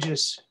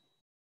outrageous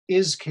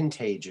is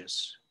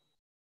contagious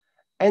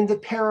and the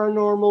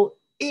paranormal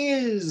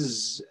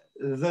is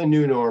the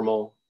new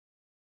normal.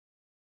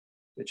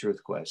 The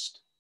Truth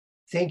Quest.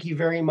 Thank you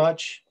very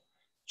much.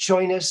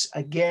 Join us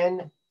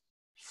again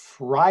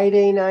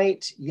Friday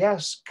night.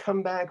 Yes,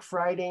 come back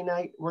Friday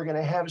night. We're going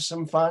to have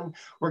some fun.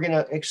 We're going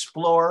to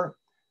explore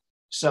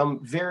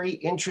some very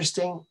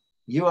interesting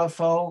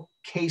UFO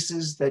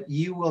cases that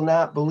you will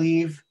not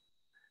believe.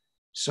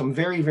 Some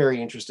very,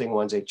 very interesting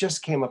ones I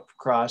just came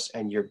across,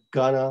 and you're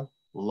gonna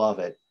love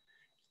it.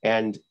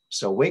 And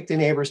so wake the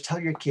neighbors, tell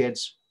your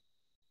kids,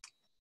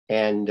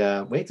 and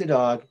wake the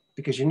dog,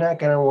 because you're not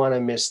gonna wanna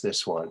miss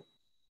this one.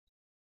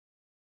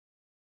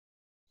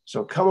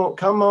 So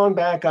come on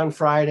back on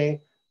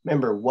Friday.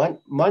 Remember,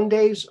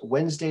 Mondays,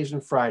 Wednesdays,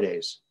 and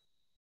Fridays.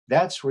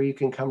 That's where you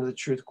can come to the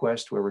Truth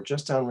Quest, where we're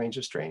just on Range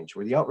of Strange,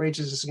 where the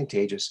outrageous is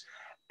contagious,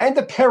 and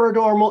the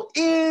paranormal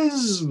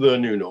is the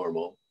new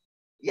normal.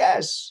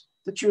 Yes,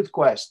 the Truth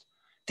Quest.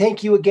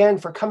 Thank you again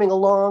for coming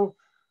along.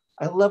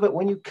 I love it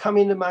when you come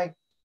into my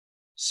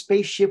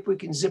spaceship. We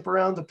can zip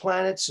around the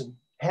planets and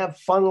have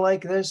fun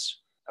like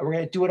this. And we're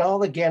going to do it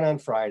all again on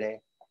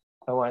Friday.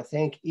 I want to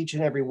thank each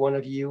and every one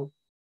of you.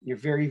 You're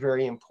very,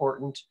 very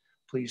important.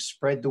 Please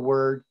spread the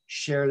word,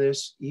 share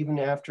this even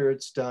after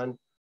it's done.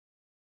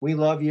 We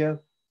love you.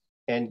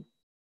 And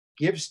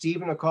give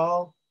Stephen a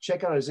call.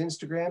 Check out his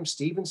Instagram,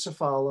 Stephen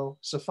Cefalo.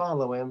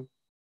 Follow him.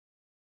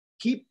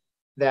 Keep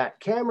that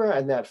camera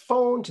and that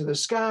phone to the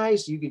sky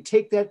so you can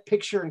take that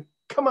picture and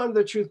come on to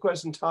the Truth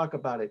Quest and talk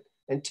about it.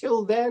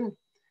 Until then,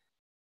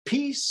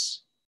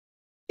 peace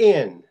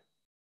in.